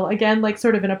Rachel, again, like,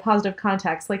 sort of in a positive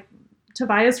context. Like,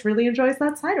 Tobias really enjoys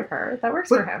that side of her. That works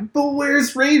for him. But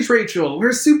where's Rage Rachel?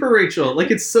 Where's Super Rachel?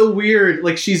 Like, it's so weird.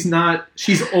 Like, she's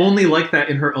only like that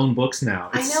in her own books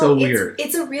now. It's so weird.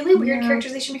 It's a really weird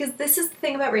characterization because this is the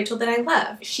thing about Rachel that I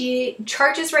love. She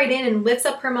charges right in and lifts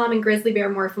up her mom and Grizzly Bear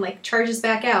Morph and, like, charges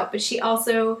back out. But she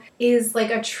also is,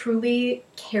 like, a truly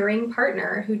caring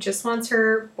partner who just wants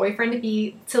her boyfriend to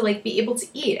be able to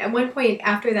eat. At one point,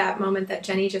 after that moment that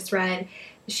Jenny just read,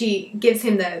 she gives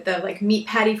him the like meat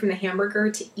patty from the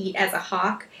hamburger to eat as a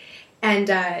hawk, and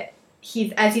as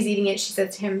he's eating it, she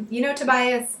says to him,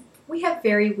 Tobias, we have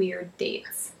very weird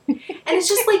dates. And it's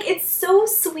just like, it's so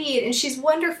sweet, and she's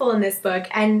wonderful in this book,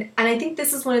 and I think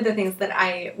this is one of the things that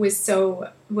I was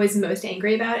most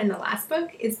angry about in the last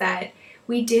book, is that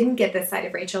we didn't get this side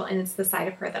of Rachel, and it's the side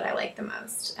of her that I like the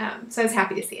most. So I was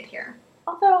happy to see it here.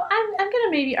 Although I'm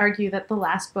gonna maybe argue that the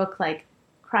last book, like,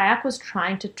 Crayak was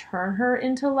trying to turn her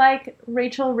into, like,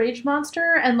 Rachel Rage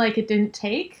Monster, and, like, it didn't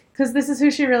take, because this is who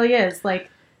she really is. Like,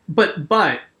 But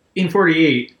in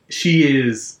 48, she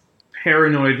is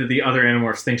paranoid that the other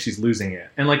Animorphs think she's losing it.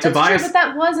 And like That's Tobias... true, but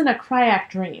that wasn't a Cryak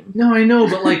dream. No, I know,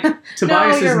 but like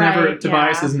Tobias you're is never... right,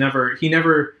 Tobias yeah. is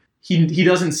never... He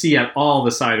doesn't see at all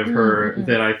the side of her Mm-hmm.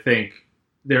 that I think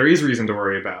there is reason to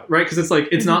worry about, right? Because it's like,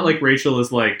 it's not like Rachel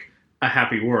is like a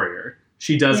happy warrior.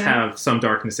 She does have some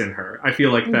darkness in her. I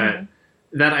feel like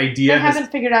that idea They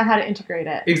haven't figured out how to integrate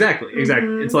it. Exactly.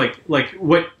 Mhm. It's like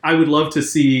what I would love to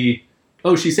see.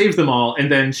 Oh, she saves them all,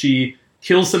 and then she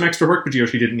kills some extra Hork-Bajir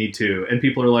she didn't need to, and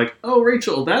people are like, "Oh,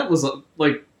 Rachel, that was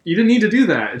like you didn't need to do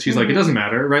that," and she's like, "It doesn't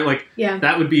matter, right?" Like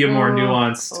that would be a more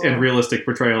nuanced and realistic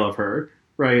portrayal of her,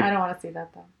 right? I don't want to see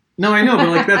that though. No, I know, but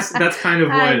like that's kind of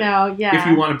what. I know, yeah. If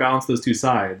you want to balance those two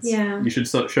sides, Yeah. you should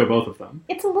show both of them.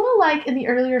 It's a little like in the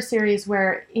earlier series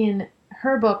where in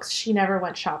her books she never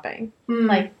went shopping. Mm.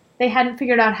 Like they hadn't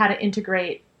figured out how to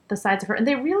integrate the sides of her, and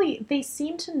they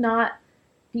seem to not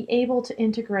be able to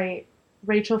integrate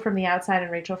Rachel from the outside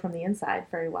and Rachel from the inside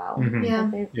very well.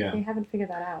 Mhm. Yeah. They haven't figured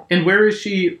that out. And where is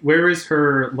she? Where is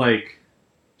her? Like,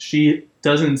 she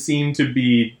doesn't seem to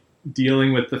be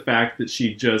dealing with the fact that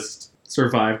she just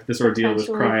survived this ordeal with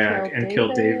Potentially Cryak and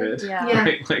killed David. Yeah. Yeah.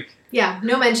 Right? Like, Yeah,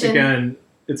 no mention. again,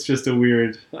 it's just a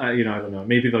weird. I don't know.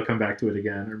 Maybe they'll come back to it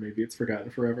again, or maybe it's forgotten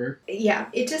forever. Yeah,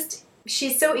 it just,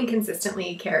 she's so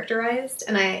inconsistently characterized,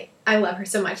 and I love her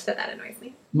so much that annoys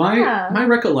me. My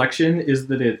recollection is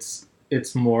that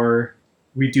it's more.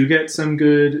 We do get some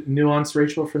good nuanced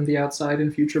Rachel from the outside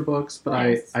in future books, but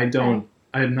Yes. I don't. Okay.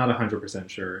 I'm not 100%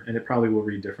 sure, and it probably will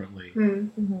read differently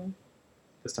Mm-hmm.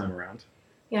 this time around.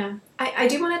 Yeah, I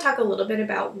do want to talk a little bit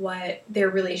about what their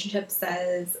relationship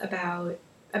says about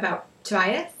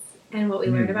Tobias and what we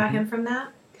learned about him from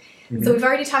that. Mhm. So we've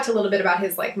already talked a little bit about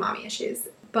his like mommy issues,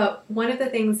 but one of the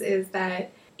things is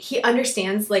that he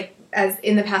understands, like as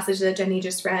in the passage that Jenny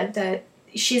just read, that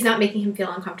she's not making him feel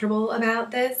uncomfortable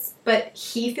about this, but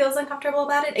he feels uncomfortable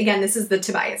about it. Again, this is the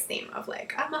Tobias theme of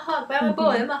like, I'm a hug, I'm a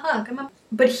boy, I'm a hug,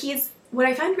 But what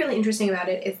I find really interesting about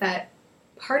it is that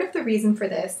part of the reason for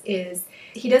this is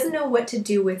he doesn't know what to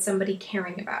do with somebody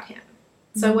caring about him.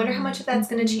 So I wonder how much of that's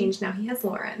going to change now he has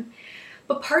Lauren.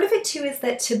 But part of it too is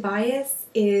that Tobias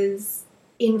is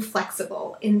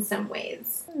inflexible in some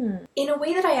ways. In a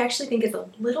way that I actually think is a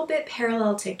little bit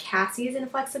parallel to Cassie's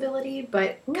inflexibility,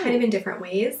 but kind of in different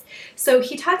ways. So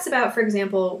he talks about, for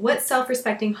example, what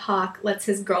self-respecting hawk lets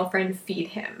his girlfriend feed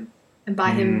him and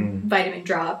buy him vitamin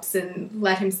drops and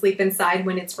let him sleep inside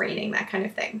when it's raining, that kind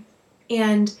of thing.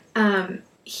 And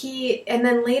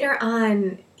then later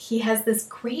on, he has this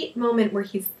great moment where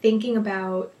he's thinking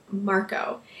about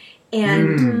Marco,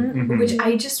 and which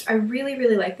I really,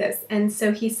 really like this. And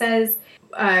so he says,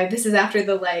 this is after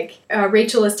the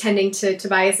Rachel is tending to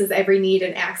Tobias's every need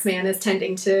and Axeman is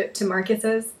tending to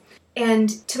Marcus's. And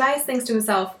Tobias thinks to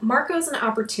himself, Marco's an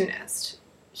opportunist.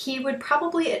 He would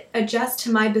probably adjust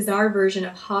to my bizarre version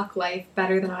of hawk life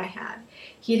better than I had.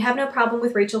 He'd have no problem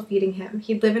with Rachel feeding him.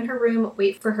 He'd live in her room,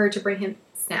 wait for her to bring him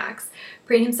snacks,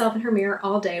 preen himself in her mirror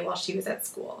all day while she was at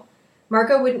school.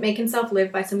 Marco wouldn't make himself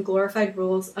live by some glorified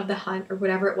rules of the hunt or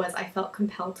whatever it was I felt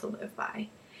compelled to live by.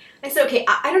 I said, okay,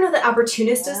 I don't know that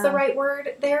opportunist is the right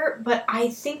word there, but I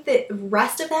think that the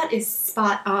rest of that is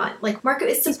spot on. Like, Marco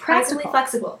is surprisingly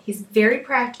flexible. He's very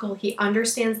practical. He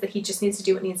understands that he just needs to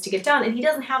do what needs to get done, and he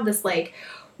doesn't have this,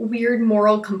 weird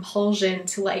moral compulsion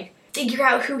to, figure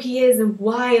out who he is and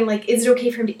why, and, is it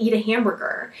okay for him to eat a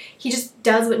hamburger? He just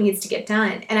does what needs to get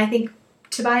done. And I think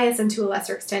Tobias, and to a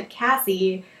lesser extent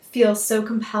Cassie, feel so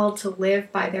compelled to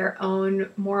live by their own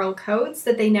moral codes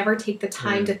that they never take the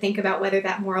time to think about whether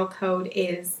that moral code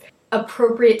is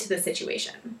appropriate to the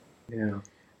situation. Yeah.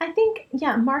 I think,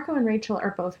 Marco and Rachel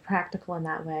are both practical in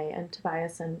that way, and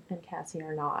Tobias and Cassie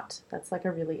are not. That's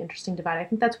a really interesting divide. I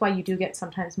think that's why you do get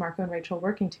sometimes Marco and Rachel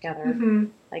working together,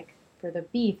 for the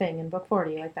bee thing in book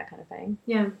 40, that kind of thing.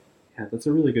 Yeah. Yeah, that's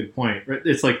a really good point. Right?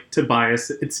 It's like Tobias,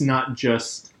 it's not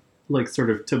just sort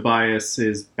of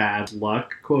Tobias's bad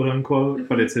luck, quote unquote,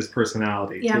 but it's his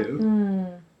personality too.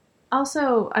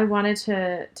 Also, I wanted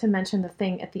to mention the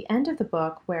thing at the end of the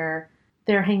book where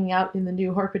they're hanging out in the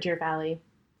new Hork-Bajir Valley.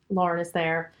 Lauren is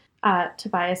there.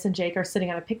 Tobias and Jake are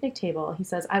sitting at a picnic table. He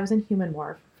says, I was in Human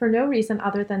Morph for no reason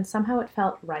other than somehow it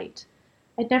felt right.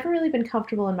 I'd never really been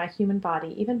comfortable in my human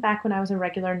body, even back when I was a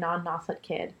regular non-Nothlet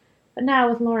kid. But now,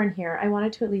 with Lauren here, I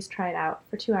wanted to at least try it out,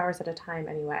 for 2 hours at a time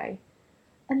anyway.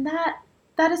 And that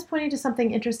is pointing to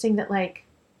something interesting that,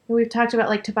 we've talked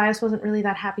about, Tobias wasn't really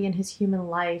that happy in his human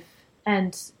life,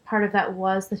 and part of that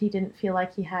was that he didn't feel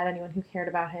like he had anyone who cared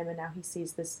about him, and now he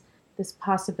sees this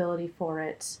possibility for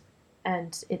it,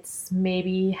 and it's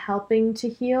maybe helping to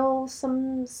heal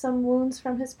some wounds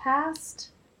from his past.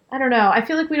 I don't know. I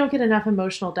feel like we don't get enough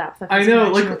emotional depth. Of I his know,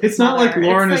 connection like, with his it's not like mother.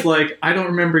 Lauren It's is like, I don't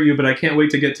remember you, but I can't wait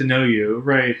to get to know you,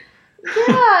 right?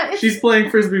 yeah, She's playing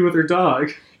Frisbee with her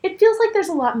dog. it feels like there's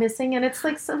a lot missing, and it's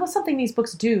like something these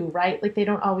books do, right? Like they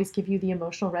don't always give you the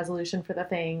emotional resolution for the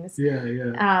things. Yeah,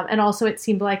 yeah. And also, it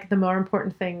seemed like the more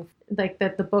important thing, like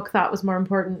that the book thought was more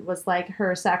important, was like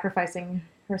her sacrificing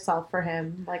herself for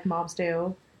him, like moms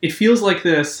do. It feels like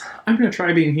this, I'm going to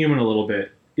try being human a little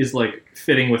bit, is like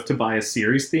fitting with Tobias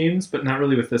series themes, but not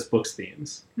really with this book's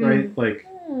themes, right? Like,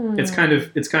 it's kind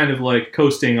of like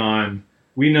coasting on,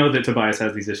 we know that Tobias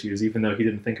has these issues, even though he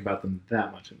didn't think about them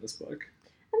that much in this book.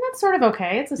 And that's sort of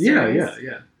okay. It's a series.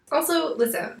 Yeah. Also,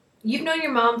 listen, you've known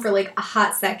your mom for like a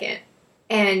hot second,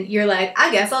 and you're like,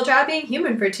 I guess I'll try being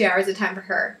human for 2 hours at a time for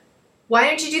her. Why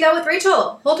don't you do that with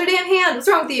Rachel? Hold her damn hand. What's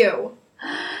wrong with you?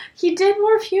 He did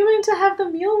morph human to have the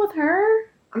meal with her.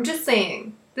 I'm just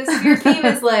saying. Your theme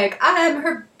is like, I'm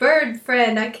her bird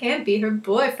friend. I can't be her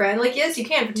boyfriend. Like, yes, you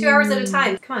can for 2 hours at a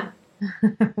time. Come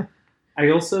on. I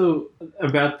also,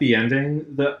 about the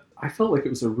ending, I felt like it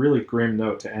was a really grim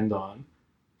note to end on.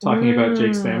 Talking about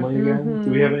Jake's family again. Do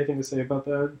we have anything to say about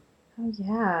that? Oh,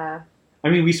 yeah. I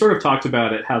mean, we sort of talked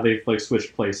about it, how they've, like,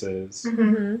 switched places,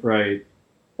 right?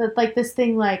 But, like, this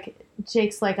thing, like,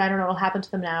 Jake's like, I don't know what will happen to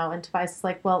them now. And Tobias is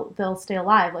like, well, they'll stay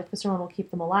alive. Like, Mr. One will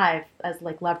keep them alive as,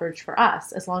 like, leverage for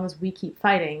us. As long as we keep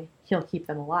fighting, he'll keep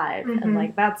them alive. And,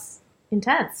 like, that's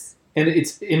intense. And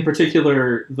it's, in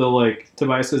particular,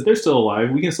 Tobias says, they're still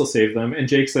alive. We can still save them. And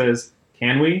Jake says,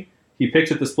 can we? He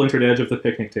picked at the splintered edge of the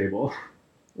picnic table.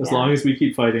 As long as we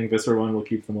keep fighting, Visser One will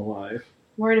keep them alive.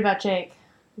 Worried about Jake.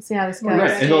 We'll see how this goes.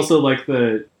 Right. And also, like,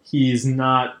 he's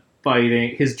not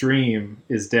fighting. His dream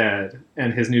is dead.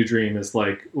 And his new dream is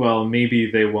like, well, maybe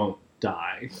they won't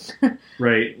die.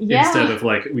 Right? Yeah. Instead of,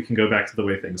 like, we can go back to the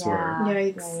way things were.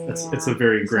 Yikes. It's a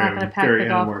very He's not grim, gonna pack very the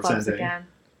golf Animorphs clubs ending. again.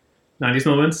 90s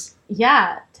moments?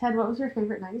 Yeah. Ted, what was your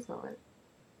favorite 90s moment?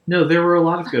 No, there were a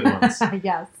lot of good ones.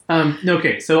 Yes.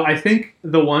 Okay, so I think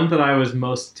the one that I was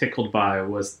most tickled by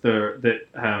was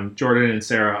that Jordan and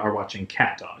Sarah are watching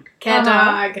Cat Dog. Cat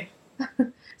Dog.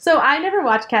 So I never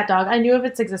watched Cat Dog. I knew of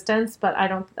its existence, but I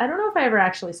don't know if I ever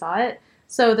actually saw it.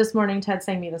 So this morning Ted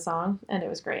sang me the song, and it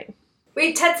was great.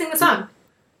 Wait, Ted, sing the song.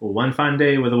 Well, one fine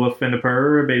day with a woof and a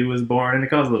purr, a baby was born and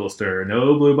it caused a little stir.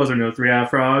 No blue buzzer, no three-eyed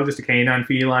frog, just a canine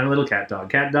feline, a little cat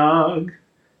dog. Cat dog.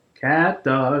 Cat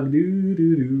dog,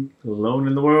 doo-doo-doo. Alone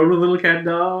in the world with a little cat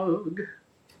dog.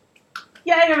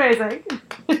 Yay, amazing.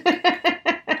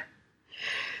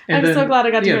 And I'm so glad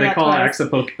I got to hear that they call twice. Axe a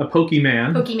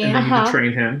Pokemon. Pokemon. And they need to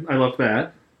train him. I love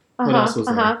that. What else was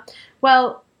there?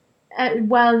 Well,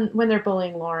 when they're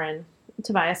bullying Lauren,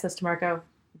 Tobias says to Marco,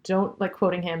 don't, like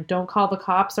quoting him, don't call the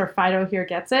cops or Fido here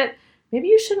gets it. Maybe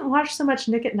you shouldn't watch so much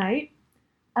Nick at Night.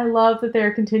 I love that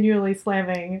they're continually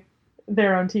slamming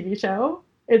their own TV show.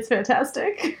 It's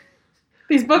fantastic.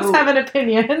 These books have an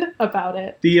opinion about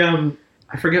it.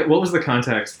 I forget, what was the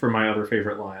context for my other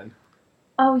favorite line?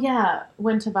 Oh, yeah.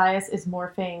 When Tobias is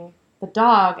morphing the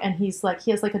dog, and he's like,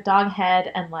 he has like a dog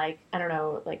head and like, I don't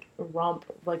know, like rump,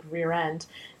 like rear end,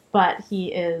 but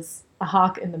he is a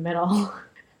hawk in the middle.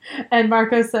 And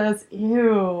Marco says,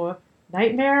 ew,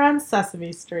 Nightmare on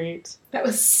Sesame Street. That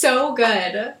was so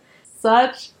good.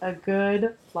 Such a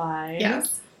good line.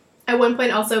 Yes. At one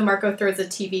point, also, Marco throws a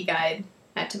TV guide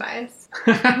at Tobias.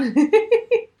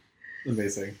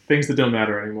 Amazing. Things that don't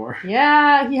matter anymore.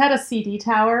 Yeah, he had a CD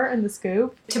tower in the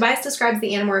scoop. Tobias describes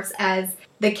the Animorphs as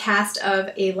the cast of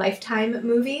a Lifetime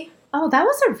movie. Oh, that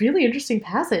was a really interesting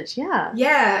passage, yeah.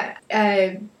 Yeah.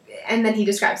 And then he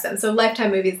describes them. So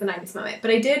Lifetime movie is the 90s moment.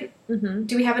 But I did... Mm-hmm.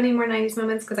 Do we have any more 90s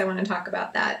moments? Because I want to talk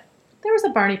about that. There was a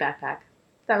Barney backpack.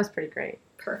 That was pretty great.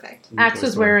 Perfect. Axe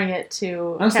was wearing it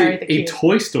to Honestly, carry the a cube.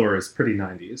 toy store is pretty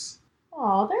 90s.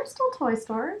 Oh, there's still toy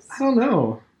stores. I don't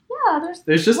know. Yeah,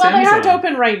 There's just well, Amazon. they aren't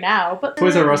open right now, but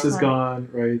Toys R Us is one. gone,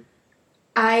 right?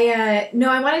 I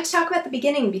wanted to talk about the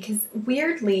beginning because,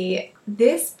 weirdly,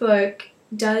 this book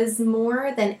does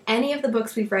more than any of the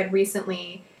books we've read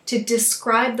recently to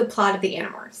describe the plot of the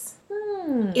Animorphs.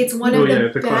 It's one of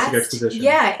the classic best. exposition.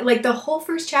 Yeah, like the whole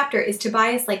first chapter is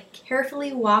Tobias like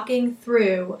carefully walking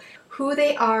through who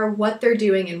they are, what they're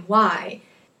doing, and why,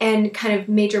 and kind of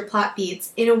major plot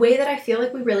beats in a way that I feel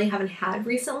like we really haven't had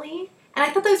recently. And I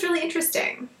thought that was really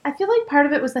interesting. I feel like part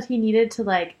of it was that he needed to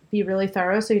like be really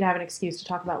thorough so he'd have an excuse to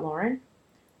talk about Lauren.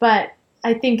 But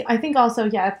I think also,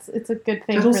 yeah, it's a good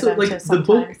thing And for also, them like, to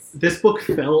sometimes. this book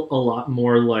felt a lot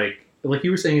more like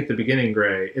you were saying at the beginning,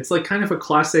 Gray. It's like kind of a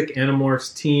classic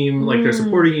Animorphs team. Like they're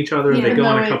supporting each other. Even They go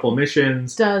on though a couple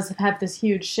missions. Does have this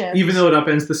huge shift. Even though it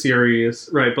upends the series,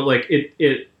 right? But like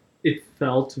it it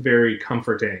felt very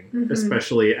comforting, Mhm.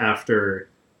 especially after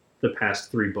the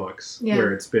past 3 books, Yeah.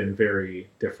 where it's been very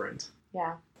different.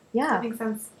 Yeah. That Yeah. makes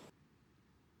sense.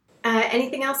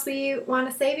 Anything else we want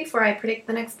to say before I predict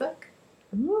the next book?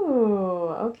 Ooh,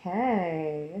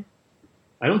 okay.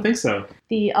 I don't think so.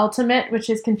 The Ultimate, which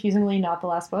is confusingly not the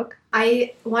last book.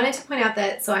 I wanted to point out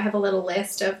that, so I have a little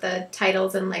list of the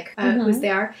titles and whose they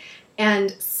are,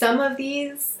 and some of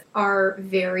these are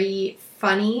very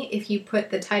funny if you put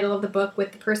the title of the book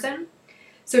with the person.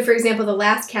 So, for example, the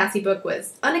last Cassie book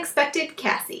was Unexpected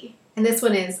Cassie, and this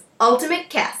one is Ultimate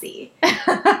Cassie.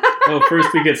 Oh,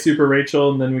 first we get Super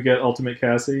Rachel, and then we get Ultimate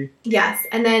Cassie. Yes,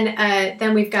 and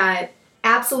then we've got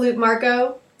Absolute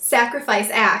Marco, Sacrifice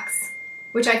Axe,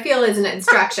 which I feel is an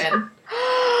instruction.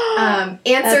 Answer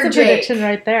That's a Jake, prediction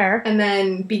right there. and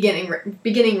then beginning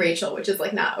Rachel, which is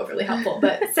like not overly helpful,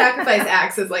 but Sacrifice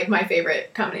Axe is like my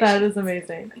favorite combination. That is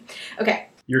amazing. Okay,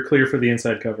 You're clear for the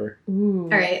inside cover. Ooh.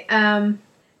 all right.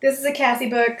 This is a Cassie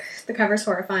book. The cover's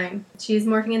horrifying. She's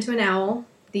morphing into an owl.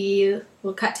 The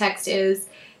little cut text is,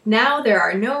 "Now there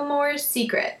are no more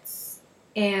secrets,"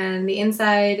 and the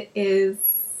inside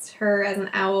is her as an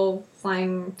owl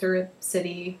flying through a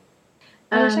city.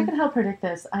 I wish I could help predict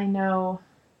this. I know.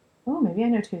 Oh, maybe I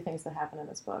know 2 things that happen in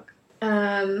this book.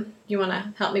 You want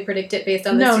to help me predict it based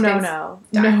on those No, two no, things? no.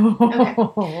 Darn.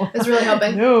 No. I was really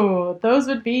hoping. No, those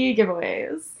would be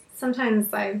giveaways.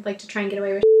 Sometimes I like to try and get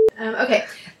away with okay,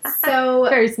 so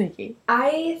Very sneaky.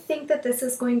 I think that this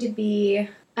is going to be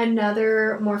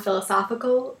another more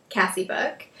philosophical Cassie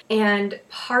book, and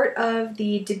part of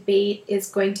the debate is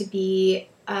going to be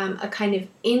a kind of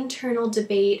internal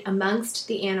debate amongst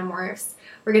the Animorphs.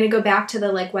 We're going to go back to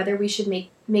the whether we should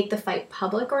make the fight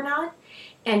public or not,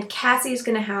 and Cassie's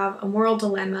going to have a moral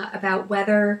dilemma about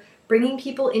whether bringing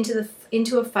people into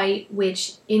a fight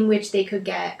in which they could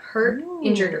get hurt,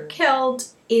 injured, or killed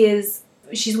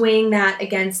she's weighing that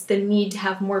against the need to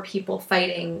have more people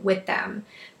fighting with them.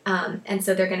 And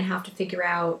so they're going to have to figure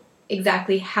out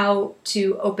exactly how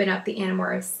to open up the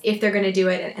Animorphs, if they're going to do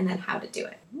it, and then how to do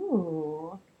it.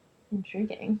 Ooh,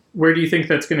 intriguing. Where do you think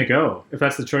that's going to go? If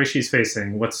that's the choice she's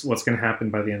facing, what's going to happen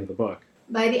by the end of the book?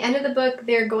 By the end of the book,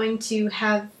 they're going to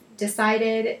have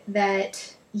decided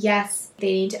that, yes,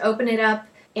 they need to open it up,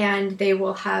 and they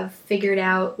will have figured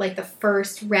out, the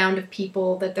first round of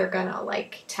people that they're going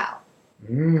to, tell. I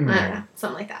don't know,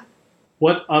 something like that.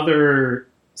 What other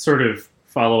sort of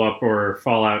follow-up or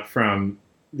fallout from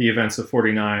the events of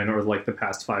 49 or the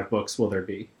past 5 books will there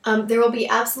be? There will be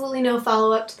absolutely no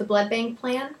follow-up to the blood bank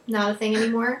plan. Not a thing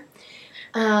anymore.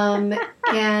 And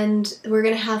we're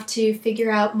going to have to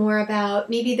figure out more about,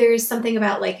 maybe there's something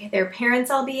about their parents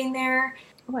all being there.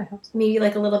 Oh, I hope so. Maybe a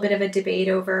little bit of a debate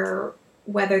over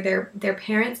whether their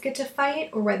parents get to fight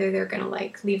or whether they're going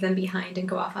to leave them behind and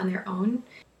go off on their own.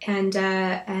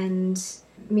 And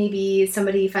maybe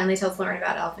somebody finally tells Lauren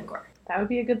about Elfangor. That would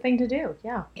be a good thing to do,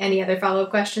 yeah. Any other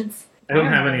follow-up questions? I don't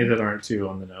have any that aren't too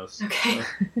on the nose. Okay. So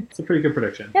it's a pretty good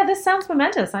prediction. Yeah, this sounds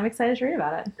momentous. I'm excited to read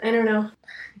about it. I don't know.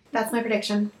 That's my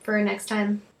prediction for next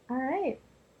time. All right.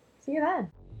 See you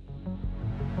then.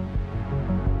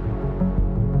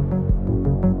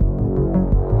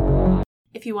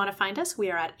 If you want to find us,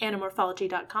 we are at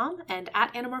animorphology.com and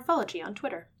at animorphology on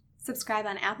Twitter. Subscribe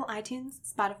on Apple iTunes,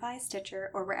 Spotify, Stitcher,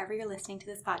 or wherever you're listening to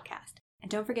this podcast. And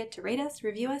don't forget to rate us,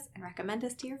 review us, and recommend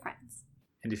us to your friends.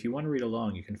 And if you want to read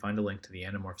along, you can find a link to the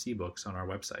Animorphs ebooks on our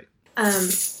website.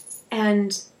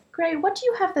 And Gray, what do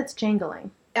you have that's jangling?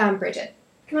 Bridget.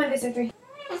 Come on, Visitor 3.